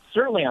right,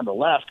 certainly on the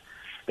left.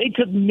 They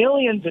took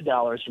millions of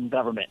dollars from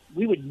government.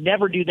 We would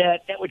never do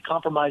that. That would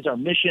compromise our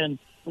mission.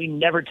 We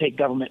never take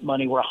government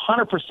money. We're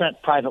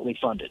 100% privately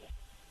funded.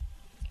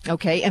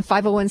 Okay, and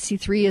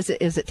 501c3,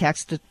 is it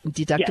tax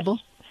deductible?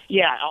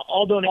 Yes. Yeah,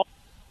 all donations.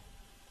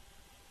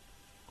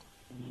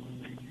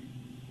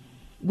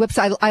 Whoops,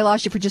 I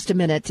lost you for just a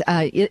minute.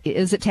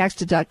 Is it tax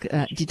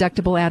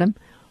deductible, Adam?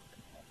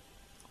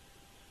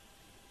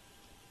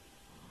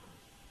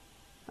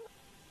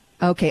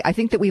 Okay, I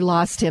think that we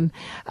lost him.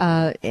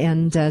 So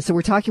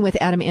we're talking with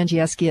Adam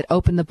Andrzejewski at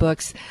Open the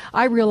Books.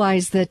 I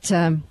realize that,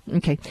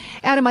 okay.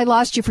 Adam, I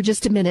lost you for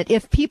just a minute.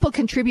 If people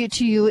contribute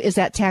to you, is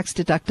that tax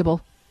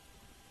deductible?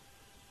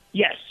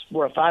 Yes,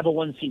 we're a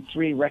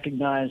 501c3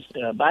 recognized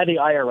by the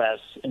IRS,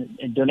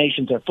 and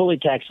donations are fully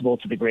taxable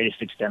to the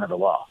greatest extent of the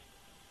law.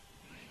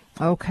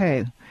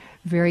 Okay.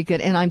 Very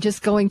good. And I'm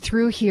just going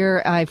through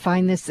here. I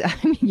find this,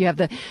 you have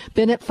the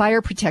Bennett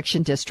Fire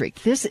Protection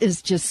District. This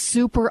is just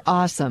super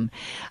awesome.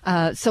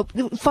 So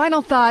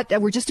final thought,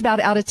 we're just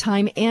about out of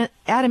time.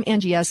 Adam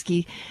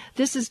Andrzejewski,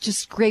 this is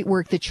just great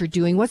work that you're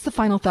doing. What's the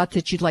final thought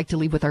that you'd like to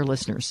leave with our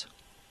listeners?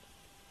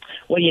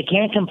 Well, you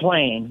can't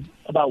complain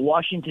about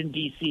Washington,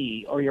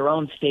 D.C. or your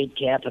own state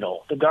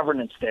capital, the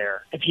governance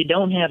there, if you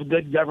don't have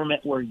good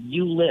government where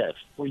you live,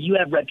 where you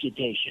have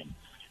reputation,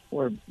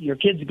 where your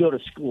kids go to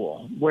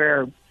school,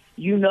 where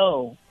you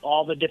know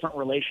all the different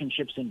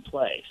relationships in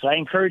play. So I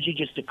encourage you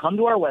just to come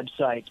to our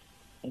website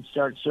and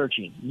start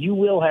searching. You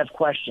will have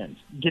questions.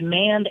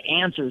 Demand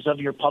answers of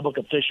your public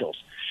officials.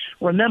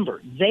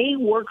 Remember, they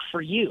work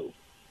for you.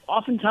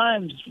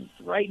 Oftentimes,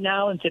 right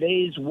now in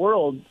today's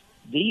world,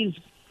 these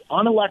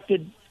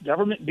unelected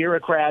government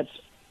bureaucrats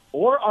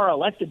or our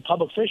elected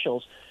public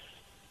officials,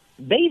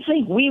 they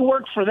think we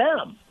work for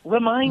them.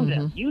 Remind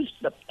them. Use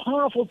the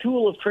powerful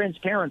tool of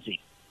transparency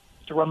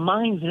to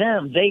remind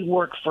them they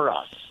work for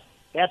us.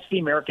 That's the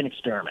American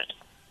experiment.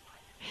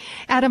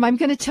 Adam, I'm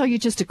going to tell you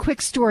just a quick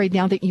story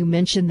now that you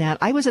mentioned that.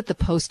 I was at the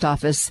post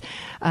office,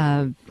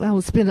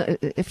 it's been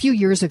a few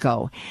years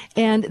ago,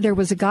 and there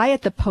was a guy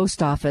at the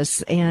post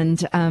office,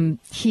 and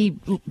he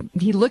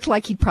looked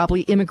like he'd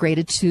probably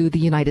immigrated to the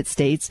United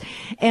States,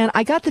 and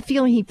I got the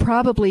feeling he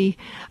probably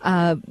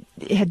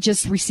had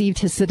just received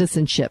his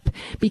citizenship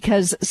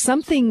because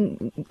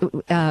something...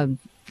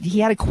 he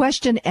had a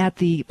question at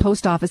the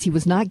post office. He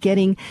was not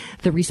getting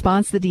the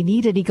response that he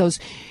needed. He goes,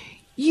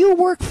 you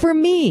work for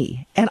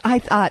me. And I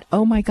thought,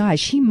 oh my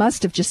gosh, he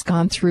must have just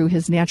gone through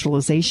his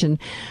naturalization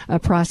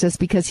process,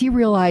 because he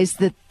realized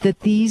that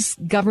these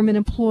government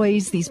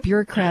employees, these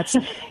bureaucrats,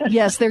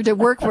 yes, they're to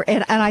work for.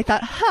 And I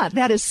thought,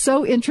 that is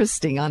so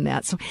interesting on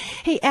that. So,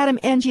 hey, Adam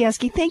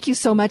Andrzejewski, thank you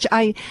so much.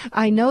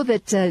 I know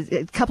that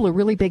a couple of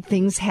really big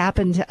things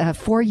happened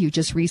for you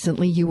just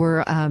recently. You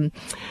were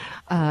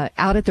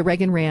out at the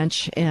Reagan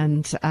Ranch,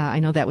 and I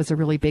know that was a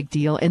really big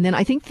deal. And then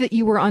I think that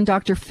you were on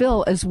Dr.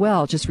 Phil as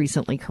well just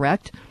recently,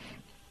 correct?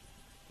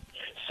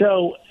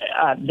 So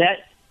that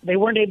they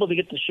weren't able to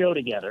get the show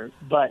together,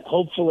 but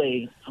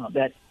hopefully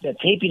that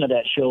taping of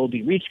that show will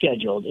be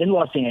rescheduled in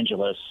Los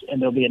Angeles,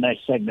 and there'll be a nice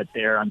segment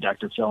there on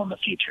Dr. Phil in the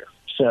future.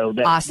 So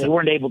that awesome. They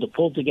weren't able to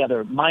pull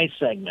together my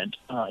segment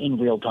in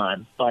real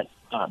time, but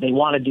they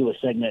want to do a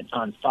segment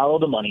on Follow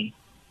the Money,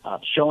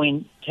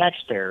 showing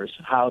taxpayers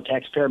how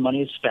taxpayer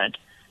money is spent,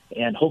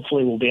 and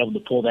hopefully we'll be able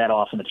to pull that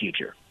off in the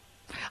future.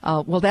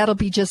 Well, that'll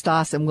be just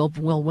awesome.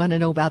 We'll want to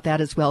know about that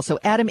as well. So,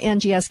 Adam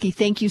Andrzejewski,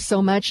 thank you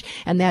so much.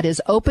 And that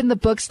is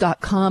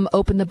openthebooks.com,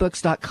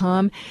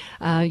 openthebooks.com.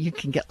 You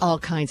can get all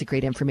kinds of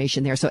great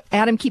information there. So,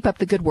 Adam, keep up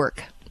the good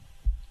work.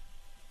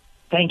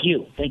 Thank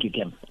you. Thank you,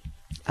 Kim.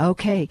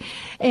 Okay.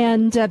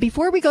 And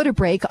before we go to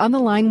break, on the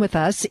line with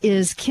us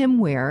is Kim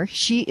Ware.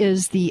 She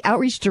is the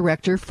Outreach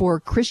Director for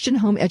Christian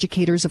Home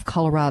Educators of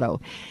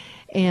Colorado.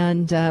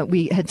 And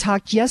we had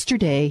talked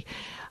yesterday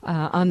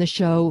on the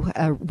show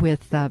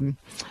with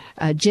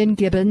Jen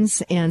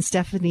Gibbons and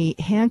Stephanie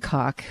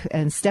Hancock.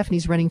 And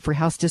Stephanie's running for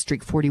House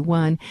District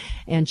 41,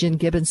 and Jen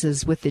Gibbons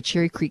is with the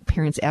Cherry Creek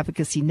Parents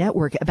Advocacy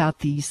Network, about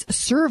these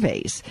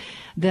surveys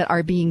that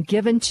are being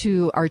given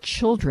to our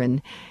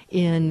children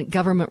in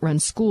government-run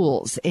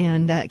schools.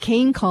 And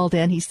Kane called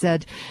in. He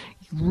said,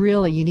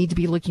 really, you need to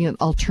be looking at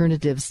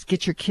alternatives.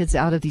 Get your kids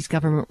out of these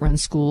government-run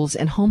schools,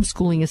 and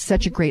homeschooling is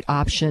such a great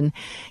option.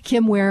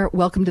 Kim Ware,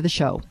 welcome to the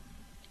show.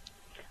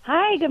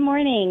 Hi, good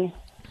morning.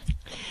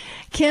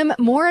 Kim,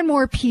 more and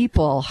more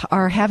people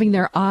are having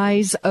their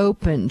eyes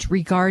opened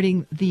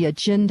regarding the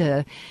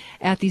agenda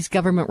at these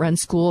government-run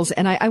schools.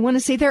 And I want to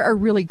say there are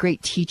really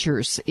great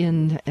teachers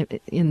in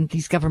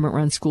these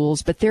government-run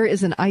schools, but there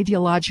is an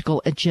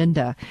ideological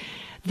agenda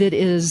that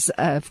is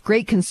of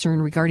great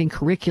concern regarding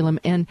curriculum.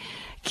 And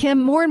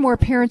Kim, more and more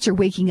parents are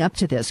waking up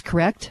to this,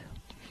 correct?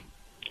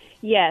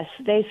 Yes,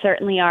 they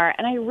certainly are.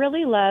 And I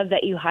really love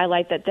that you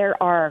highlight that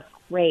there are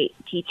great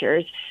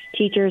teachers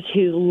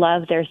who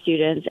love their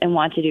students and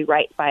want to do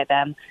right by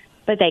them,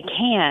 but they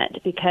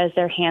can't because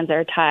their hands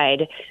are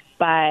tied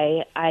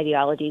by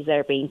ideologies that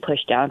are being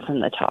pushed down from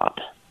the top.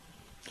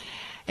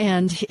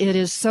 And it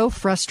is so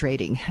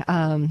frustrating.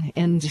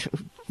 And,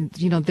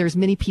 you know, there's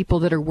many people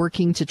that are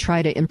working to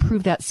try to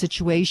improve that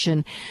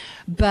situation.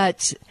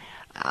 But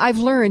I've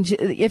learned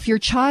if your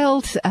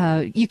child,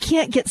 you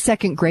can't get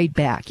second grade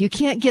back. You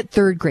can't get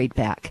third grade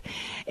back.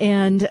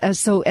 And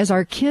so as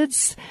our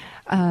kids,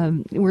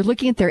 we're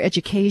looking at their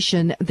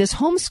education, this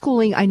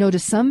homeschooling, I know to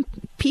some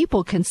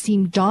people can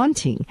seem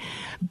daunting,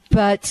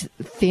 but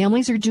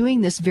families are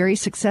doing this very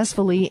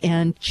successfully.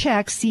 And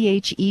check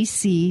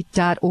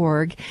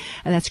CHEC.org,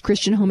 and that's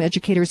Christian Home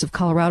Educators of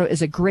Colorado,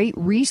 is a great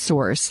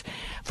resource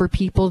for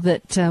people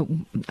that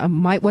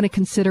might want to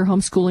consider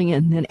homeschooling,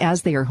 and then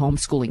as they are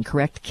homeschooling,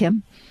 correct,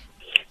 Kim?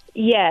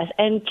 Yes,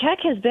 and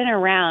CHEC has been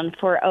around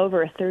for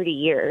over 30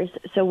 years,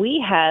 so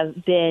we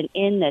have been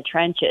in the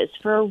trenches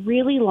for a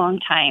really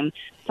long time,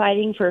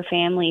 fighting for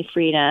family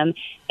freedom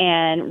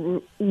and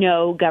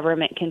no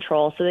government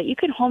control so that you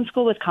can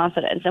homeschool with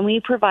confidence. And we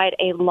provide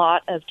a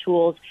lot of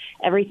tools,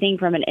 everything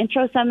from an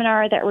intro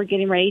seminar that we're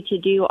getting ready to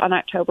do on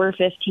October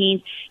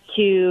 15th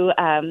to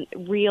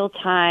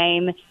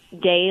real-time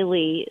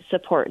daily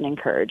support and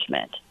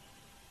encouragement.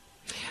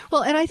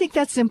 Well, and I think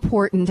that's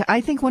important.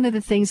 I think one of the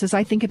things as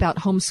I think about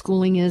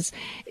homeschooling is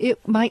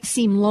it might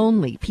seem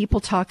lonely. People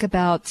talk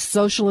about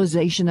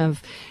socialization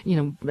of, you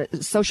know,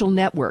 social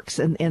networks,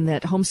 and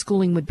that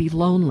homeschooling would be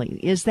lonely.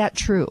 Is that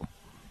true?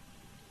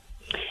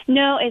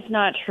 No, it's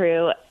not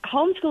true.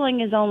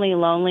 Homeschooling is only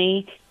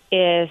lonely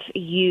if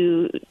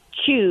you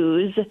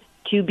choose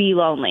to be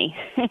lonely,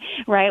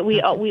 right?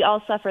 We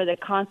all suffer the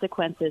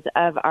consequences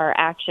of our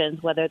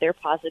actions, whether they're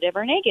positive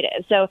or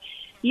negative. So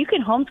you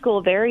can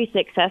homeschool very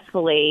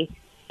successfully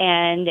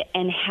and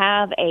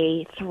have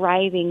a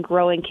thriving,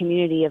 growing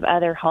community of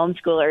other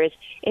homeschoolers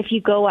if you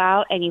go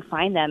out and you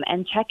find them,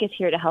 and CHEC is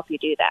here to help you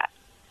do that.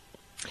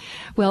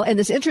 Well, and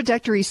this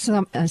introductory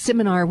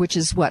seminar, which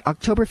is what,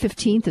 October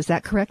 15th, is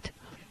that correct?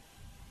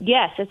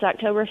 Yes, it's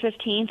October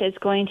 15th. It's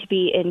going to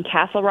be in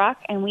Castle Rock,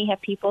 and we have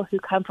people who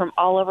come from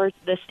all over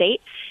the state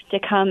to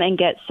come and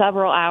get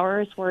several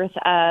hours worth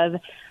of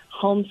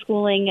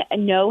homeschooling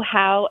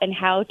know-how and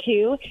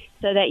how-to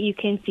so that you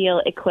can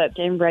feel equipped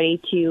and ready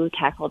to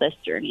tackle this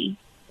journey.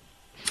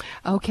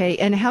 Okay,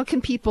 and how can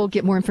people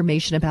get more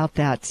information about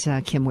that,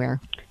 Kim Ware?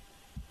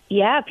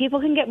 Yeah, people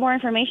can get more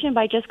information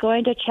by just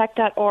going to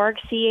CHEC.org,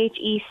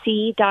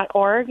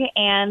 CHEC.org,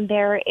 and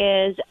there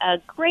is a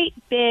great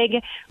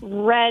big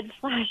red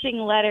flashing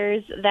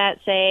letters that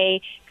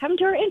say, come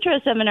to our intro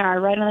seminar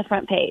right on the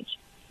front page.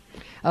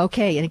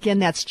 Okay, and again,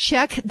 that's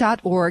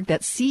check.org.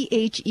 That's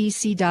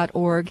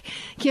CHEC.org.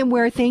 Kim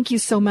Ware, thank you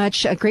so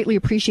much. I greatly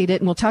appreciate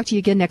it, and we'll talk to you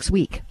again next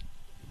week.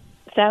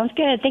 Sounds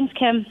good. Thanks,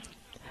 Kim.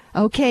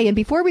 Okay, and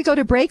before we go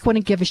to break, I want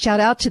to give a shout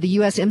out to the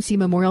USMC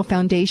Memorial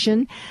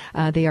Foundation.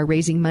 They are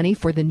raising money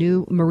for the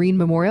new Marine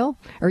Memorial,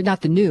 or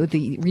not the new,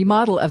 the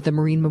remodel of the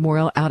Marine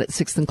Memorial out at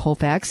 6th and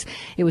Colfax.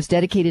 It was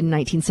dedicated in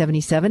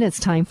 1977.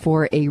 It's time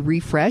for a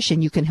refresh,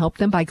 and you can help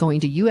them by going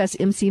to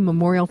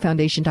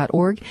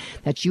usmcmemorialfoundation.org.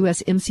 That's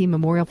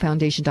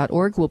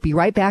usmcmemorialfoundation.org. We'll be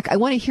right back. I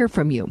want to hear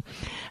from you.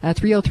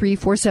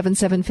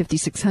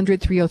 303-477-5600,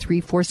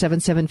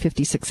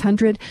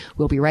 303-477-5600.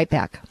 We'll be right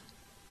back.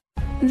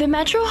 The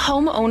Metro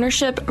home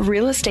ownership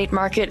real estate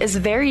market is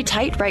very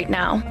tight right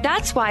now.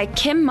 That's why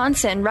Kim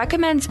Munson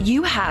recommends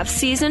you have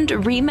seasoned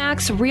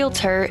RE/MAX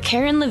realtor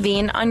Karen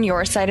Levine on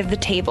your side of the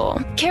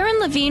table. Karen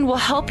Levine will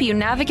help you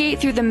navigate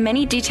through the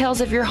many details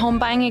of your home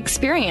buying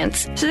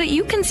experience so that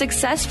you can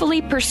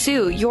successfully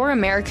pursue your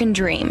American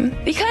dream.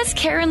 Because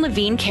Karen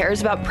Levine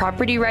cares about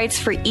property rights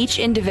for each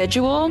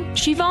individual,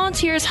 she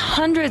volunteers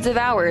hundreds of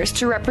hours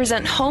to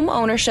represent home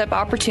ownership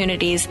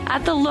opportunities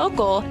at the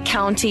local,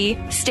 county,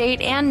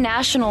 state, and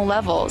national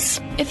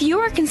levels. If you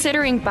are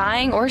considering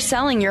buying or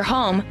selling your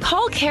home,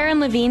 call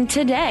Karen Levine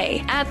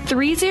today at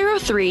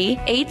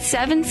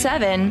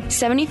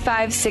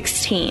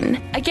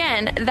 303-877-7516.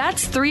 Again,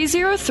 that's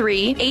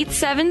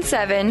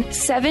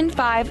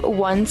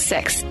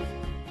 303-877-7516.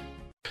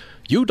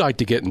 You'd like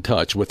to get in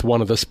touch with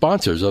one of the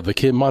sponsors of The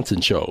Kim Monson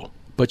Show,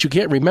 but you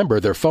can't remember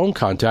their phone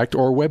contact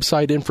or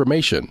website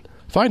information.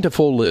 Find a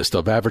full list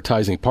of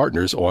advertising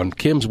partners on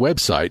Kim's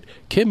website,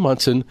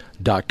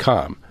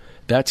 kimmunson.com.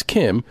 That's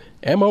Kim,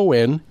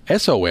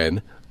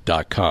 MONSON.com.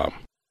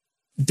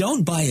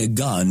 Don't buy a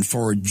gun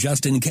for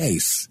just in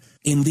case.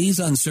 In these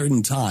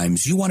uncertain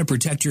times, you want to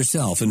protect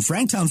yourself, and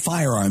Franktown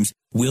Firearms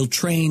will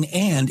train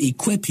and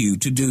equip you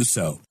to do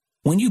so.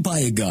 When you buy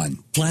a gun,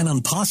 plan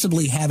on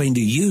possibly having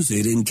to use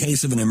it in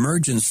case of an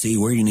emergency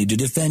where you need to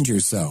defend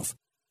yourself.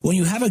 When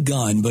you have a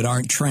gun but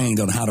aren't trained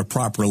on how to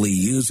properly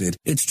use it,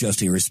 it's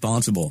just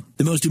irresponsible.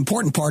 The most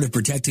important part of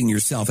protecting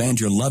yourself and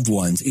your loved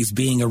ones is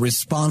being a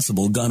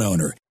responsible gun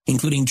owner,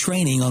 including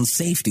training on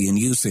safety and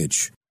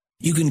usage.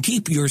 You can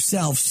keep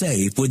yourself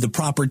safe with the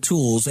proper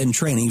tools and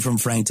training from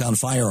Franktown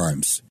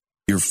Firearms.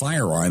 Your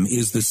firearm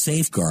is the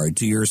safeguard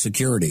to your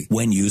security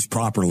when used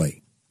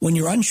properly. When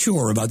you're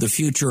unsure about the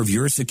future of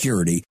your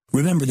security,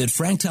 remember that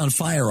Franktown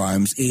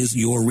Firearms is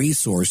your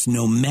resource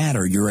no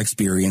matter your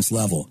experience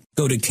level.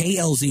 Go to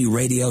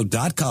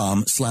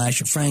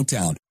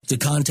klzradio.com/Franktown to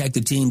contact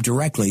the team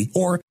directly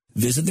or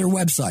visit their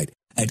website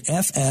at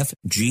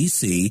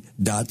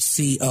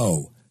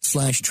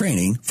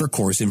ffgc.co/training for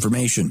course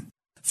information.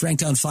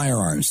 Franktown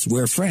Firearms,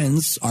 where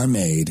friends are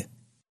made.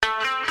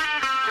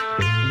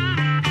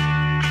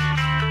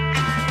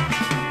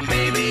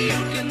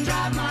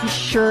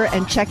 Sure,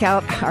 and check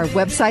out our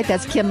website.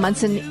 That's Kim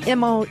Munson,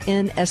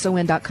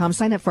 MONSON.com.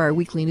 Sign up for our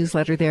weekly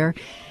newsletter there.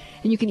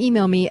 And you can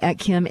email me at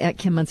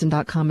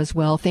kim@kimmunson.com as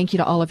well. Thank you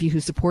to all of you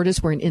who support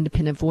us. We're an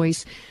independent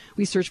voice.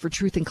 We search for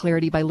truth and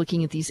clarity by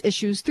looking at these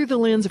issues through the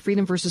lens of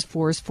freedom versus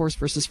force, force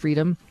versus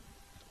freedom.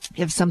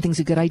 If something's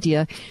a good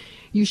idea,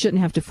 you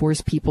shouldn't have to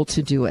force people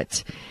to do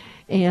it.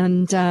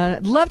 And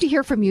love to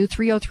hear from you,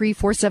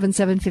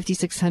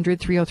 303-477-5600,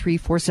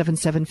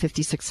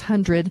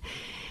 303-477-5600.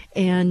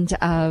 And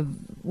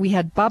we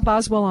had Bob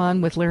Boswell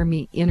on with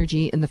Laramie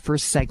Energy in the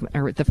first segment,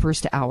 or the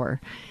first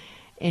hour.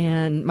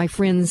 And my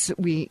friends,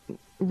 we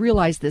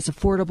realize this: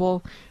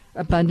 affordable,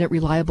 abundant,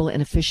 reliable,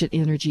 and efficient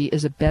energy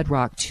is a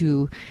bedrock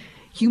to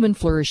human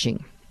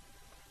flourishing.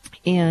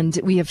 And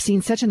we have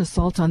seen such an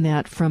assault on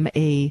that from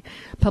a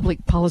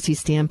public policy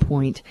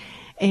standpoint.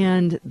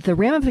 And the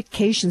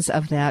ramifications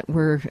of that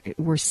we're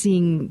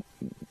seeing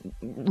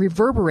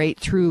reverberate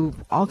through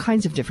all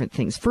kinds of different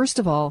things. First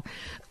of all,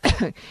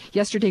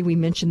 yesterday we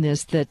mentioned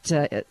this,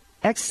 that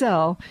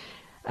Excel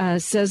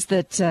says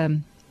that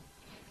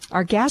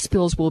our gas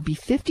bills will be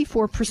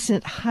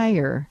 54%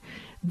 higher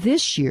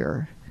this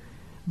year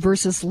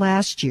versus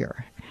last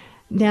year.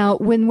 Now,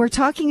 when we're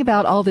talking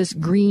about all this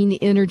green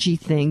energy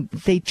thing,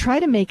 they try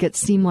to make it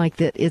seem like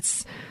that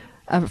it's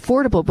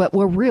affordable, but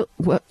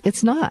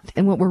it's not.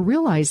 And what we're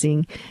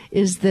realizing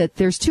is that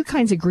there's two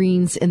kinds of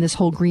greens in this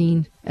whole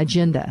green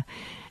agenda.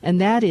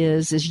 And that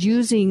is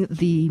using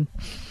the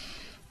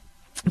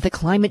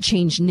climate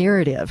change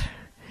narrative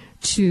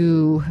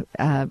to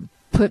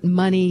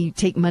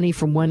take money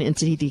from one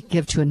entity to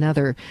give to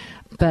another.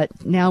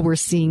 But now we're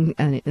seeing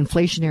an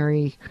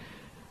inflationary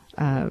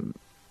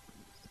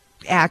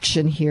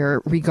action here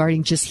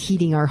regarding just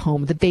heating our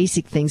home, the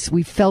basic things.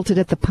 We felt it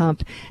at the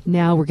pump.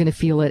 Now we're going to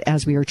feel it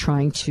as we are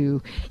trying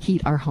to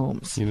heat our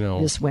homes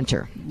this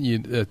winter.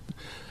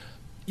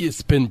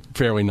 It's been a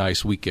fairly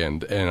nice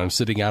weekend, and I'm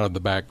sitting out on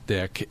the back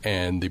deck,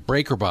 and the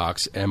breaker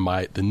box and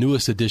the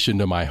newest addition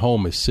to my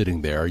home is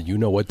sitting there. You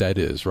know what that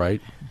is,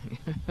 right?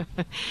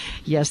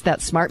 Yes,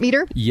 that smart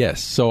meter?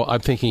 Yes. So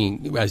I'm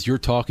thinking, as you're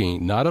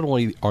talking, not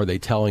only are they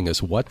telling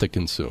us what to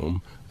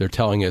consume, they're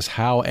telling us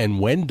how and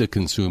when to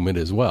consume it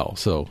as well.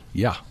 So,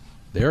 yeah.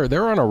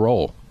 They're on a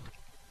roll.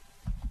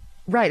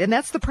 Right, and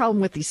that's the problem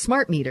with these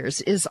smart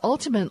meters is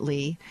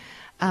ultimately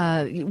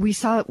we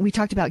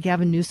talked about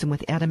Gavin Newsom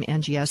with Adam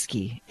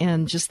Andrzejewski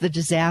and just the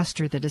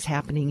disaster that is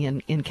happening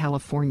in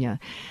California.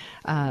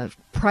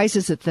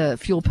 Prices at the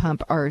fuel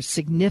pump are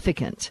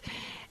significant,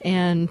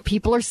 and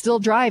people are still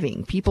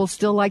driving. People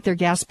still like their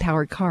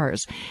gas-powered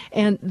cars.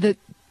 And the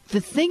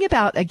thing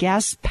about a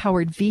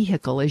gas-powered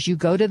vehicle is you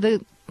go to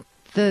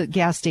the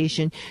gas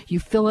station, you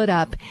fill it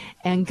up,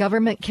 and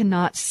government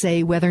cannot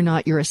say whether or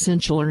not you're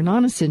essential or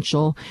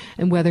non-essential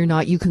and whether or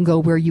not you can go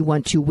where you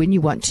want to, when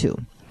you want to.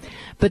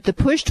 But the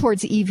push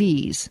towards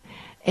EVs,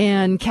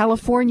 and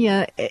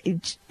California,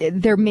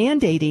 they're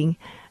mandating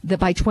that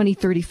by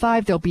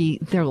 2035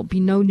 there'll be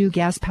no new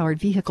gas-powered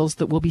vehicles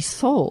that will be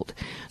sold.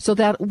 So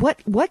that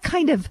what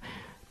kind of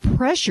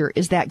pressure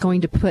is that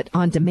going to put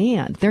on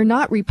demand? They're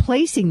not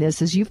replacing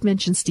this, as you've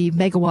mentioned, Steve,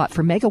 megawatt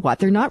for megawatt.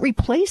 They're not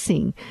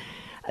replacing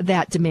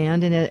that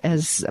demand, and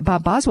as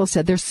Bob Boswell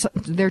said,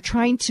 they're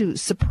trying to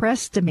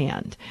suppress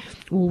demand.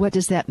 Well, what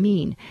does that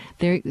mean?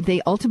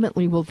 They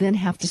ultimately will then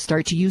have to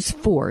start to use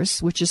force,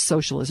 which is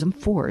socialism,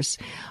 force,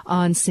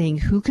 on saying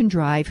who can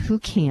drive, who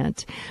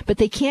can't. But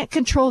they can't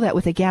control that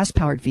with a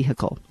gas-powered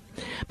vehicle.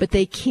 But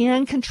they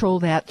can control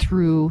that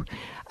through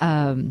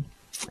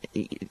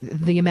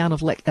the amount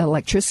of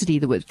electricity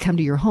that would come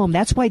to your home.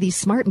 That's why these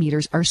smart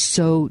meters are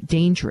so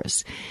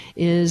dangerous,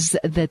 is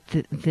that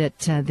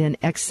then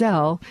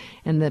Excel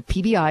and the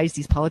PBIs,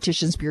 these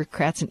politicians,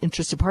 bureaucrats, and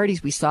interested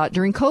parties, we saw it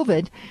during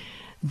COVID,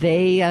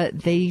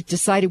 they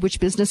decided which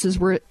businesses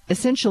were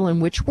essential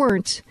and which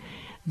weren't.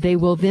 They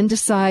will then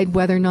decide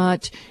whether or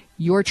not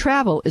your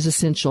travel is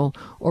essential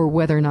or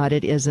whether or not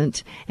it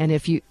isn't. And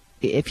if you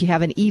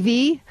have an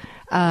EV,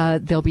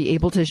 they'll be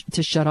able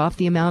to shut off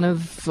the amount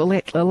of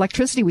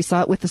electricity. We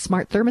saw it with the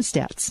smart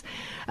thermostats.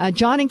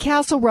 John in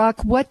Castle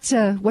Rock, what's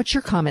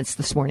your comments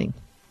this morning?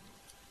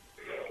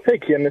 Hey,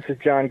 Kim, this is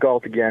John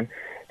Galt again.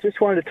 Just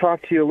wanted to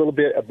talk to you a little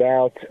bit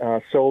about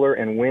solar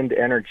and wind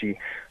energy.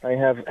 I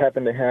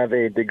happen to have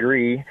a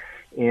degree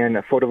in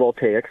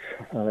photovoltaics,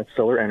 that's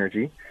solar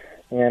energy,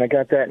 and I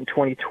got that in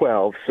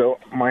 2012, so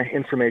my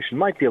information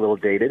might be a little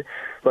dated.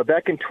 But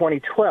back in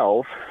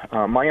 2012,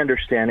 my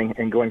understanding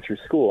in going through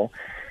school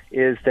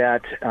is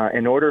that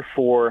in order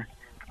for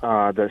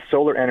the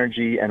solar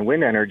energy and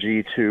wind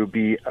energy to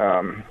be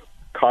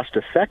cost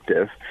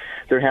effective,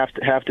 there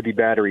have to be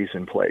batteries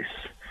in place.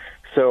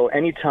 So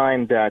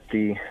anytime that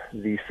the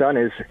sun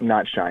is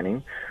not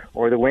shining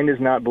or the wind is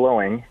not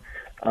blowing,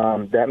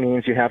 that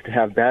means you have to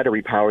have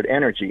battery-powered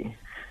energy.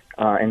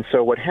 And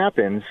so what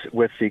happens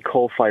with the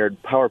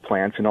coal-fired power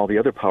plants and all the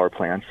other power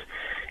plants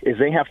is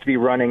they have to be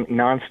running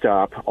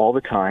nonstop all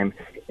the time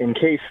in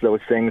case those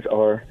things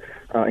are,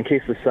 in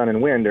case the sun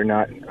and wind are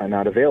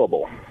not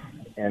available.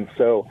 And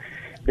so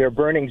they're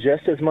burning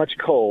just as much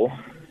coal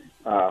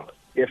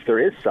if there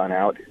is sun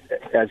out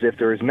as if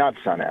there is not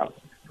sun out,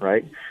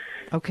 right?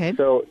 Okay.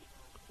 So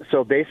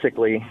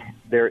basically,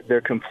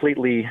 they're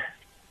completely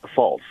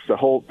false. The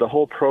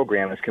whole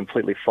program is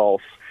completely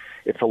false.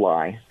 It's a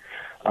lie.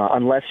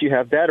 Unless you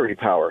have battery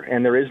power,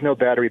 and there is no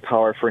battery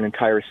power for an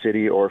entire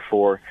city or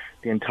for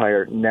the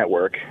entire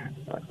network,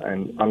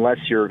 and unless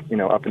you're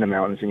up in the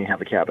mountains and you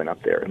have a cabin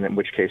up there, and in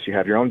which case you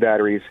have your own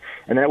batteries,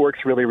 and that works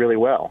really, really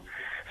well.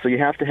 So you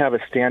have to have a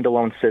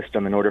standalone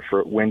system in order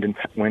for wind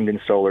and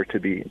solar to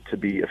be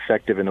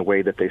effective in the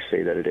way that they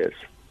say that it is.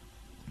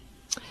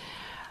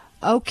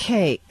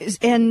 Okay.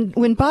 And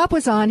when Bob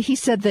was on, he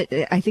said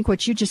that I think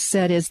what you just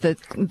said is that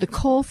the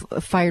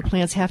coal-fired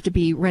plants have to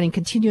be running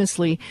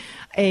continuously.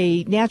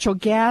 A natural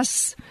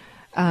gas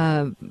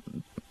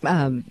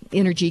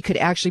energy could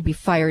actually be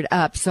fired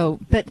up. So,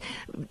 but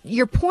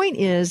your point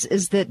is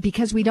that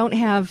because we don't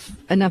have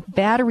enough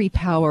battery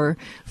power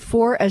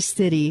for a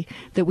city,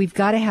 that we've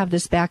got to have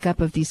this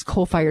backup of these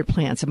coal-fired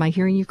plants. Am I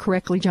hearing you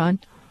correctly, John?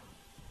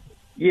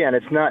 Yeah, and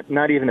it's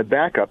not even a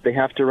backup. They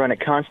have to run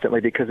it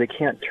constantly because they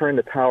can't turn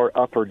the power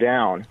up or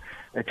down.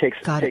 It takes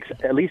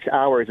at least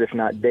hours, if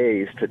not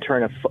days, to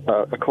turn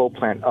a coal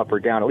plant up or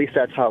down. At least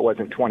that's how it was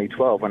in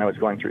 2012 when I was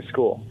going through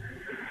school.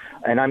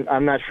 And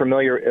I'm not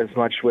familiar as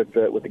much with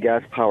the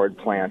gas-powered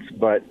plants,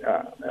 but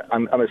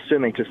I'm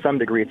assuming to some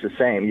degree it's the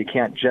same. You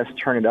can't just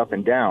turn it up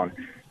and down.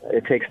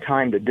 It takes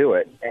time to do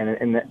it,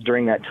 and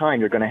during that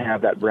time you're going to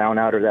have that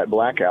brownout or that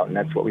blackout, and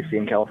that's what we see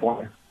in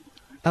California.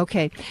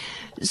 Okay.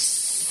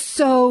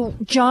 So,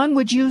 John,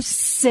 would you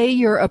say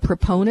you're a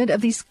proponent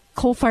of these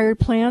coal-fired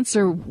plants,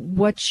 or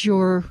what's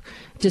your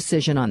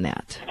decision on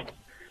that?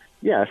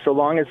 Yeah, so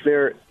long as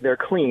they're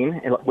clean,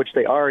 which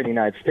they are in the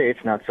United States,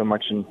 not so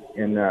much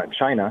in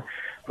China,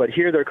 but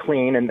here they're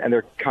clean, and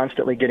they're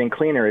constantly getting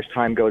cleaner as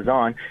time goes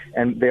on,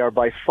 and they are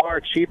by far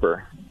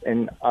cheaper.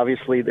 And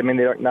obviously, I mean,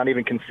 they're not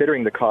even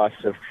considering the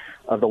costs of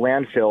the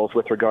landfills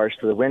with regards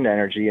to the wind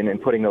energy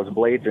and putting those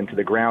blades into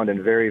the ground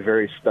in very,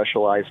 very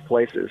specialized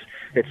places.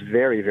 It's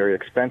very, very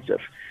expensive.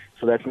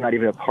 So that's not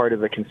even a part of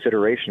the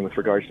consideration with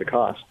regards to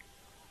cost.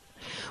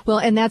 Well,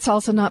 and that's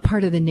also not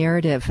part of the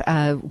narrative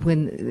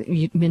when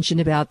you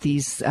mentioned about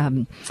these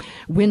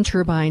wind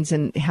turbines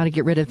and how to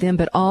get rid of them,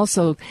 but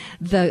also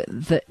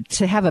the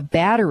to have a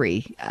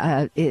battery,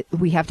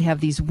 we have to have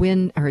these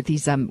rare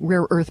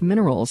earth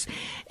minerals,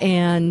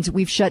 and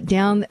we've shut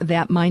down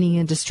that mining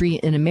industry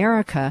in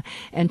America,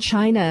 and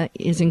China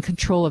is in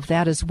control of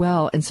that as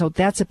well, and so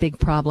that's a big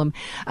problem.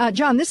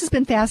 John, this has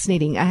been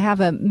fascinating. I have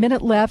a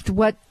minute left.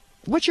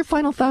 What's your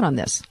final thought on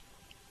this?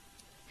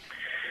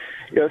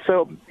 Yeah,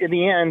 so in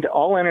the end,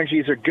 all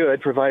energies are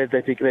good, provided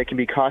that they can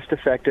be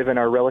cost-effective and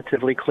are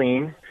relatively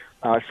clean.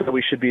 So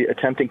we should be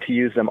attempting to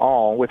use them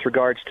all. With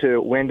regards to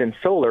wind and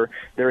solar,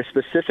 there are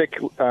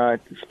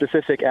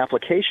specific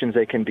applications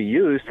they can be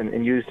used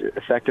and used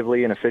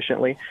effectively and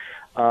efficiently.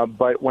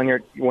 But when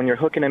you're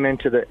hooking them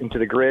into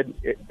the grid,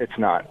 it's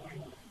not.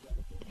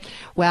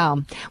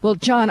 Wow. Well,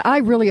 John, I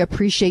really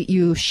appreciate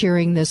you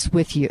sharing this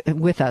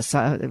with us.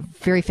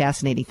 Very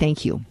fascinating.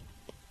 Thank you.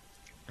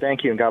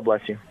 Thank you, and God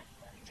bless you.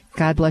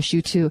 God bless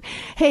you, too.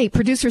 Hey,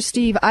 Producer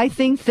Steve, I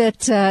think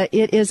that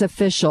it is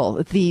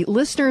official. The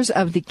listeners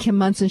of the Kim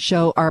Monson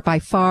Show are by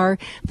far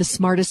the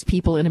smartest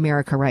people in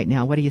America right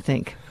now. What do you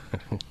think?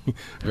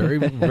 Very,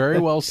 very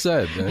well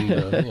said.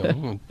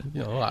 And,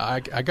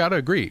 I got to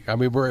agree. I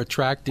mean, we're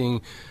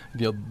attracting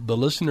the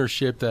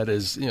listenership that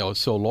is,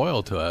 so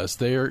loyal to us.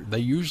 They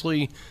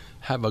usually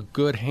have a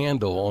good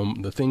handle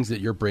on the things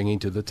that you're bringing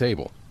to the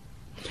table.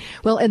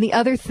 Well, and the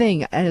other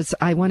thing, as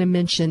I want to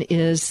mention,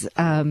 is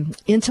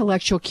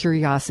intellectual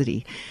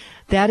curiosity.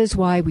 That is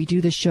why we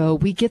do the show.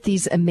 We get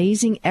these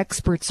amazing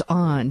experts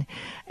on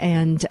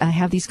and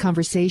have these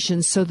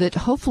conversations so that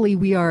hopefully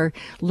we are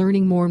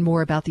learning more and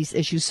more about these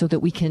issues so that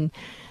we can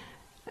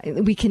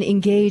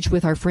engage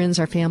with our friends,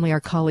 our family,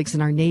 our colleagues,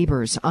 and our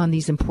neighbors on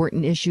these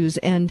important issues,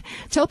 and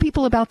tell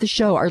people about the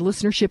show. Our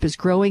listenership is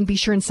growing. Be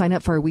sure and sign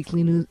up for our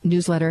weekly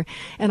newsletter,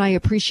 and I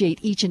appreciate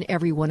each and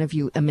every one of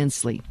you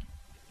immensely.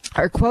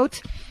 Our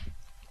quote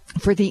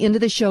for the end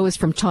of the show is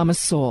from Thomas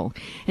Sowell.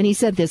 And he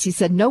said this. He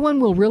said, "No one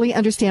will really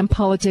understand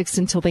politics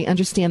until they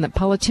understand that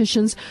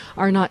politicians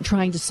are not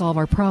trying to solve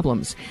our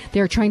problems.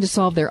 They are trying to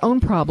solve their own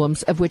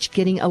problems, of which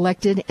getting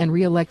elected and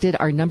reelected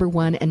are number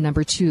one and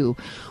number two.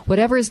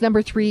 Whatever is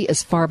number three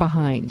is far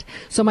behind."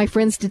 So, my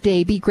friends,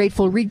 today, be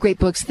grateful, read great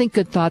books, think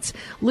good thoughts,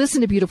 listen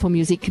to beautiful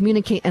music,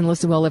 communicate and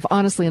listen well, live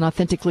honestly and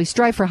authentically,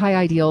 strive for high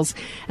ideals,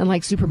 and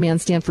like Superman,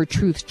 stand for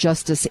truth,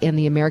 justice, and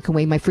the American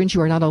way. My friends,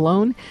 you are not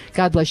alone.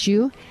 God bless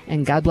you,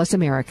 and God bless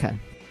America.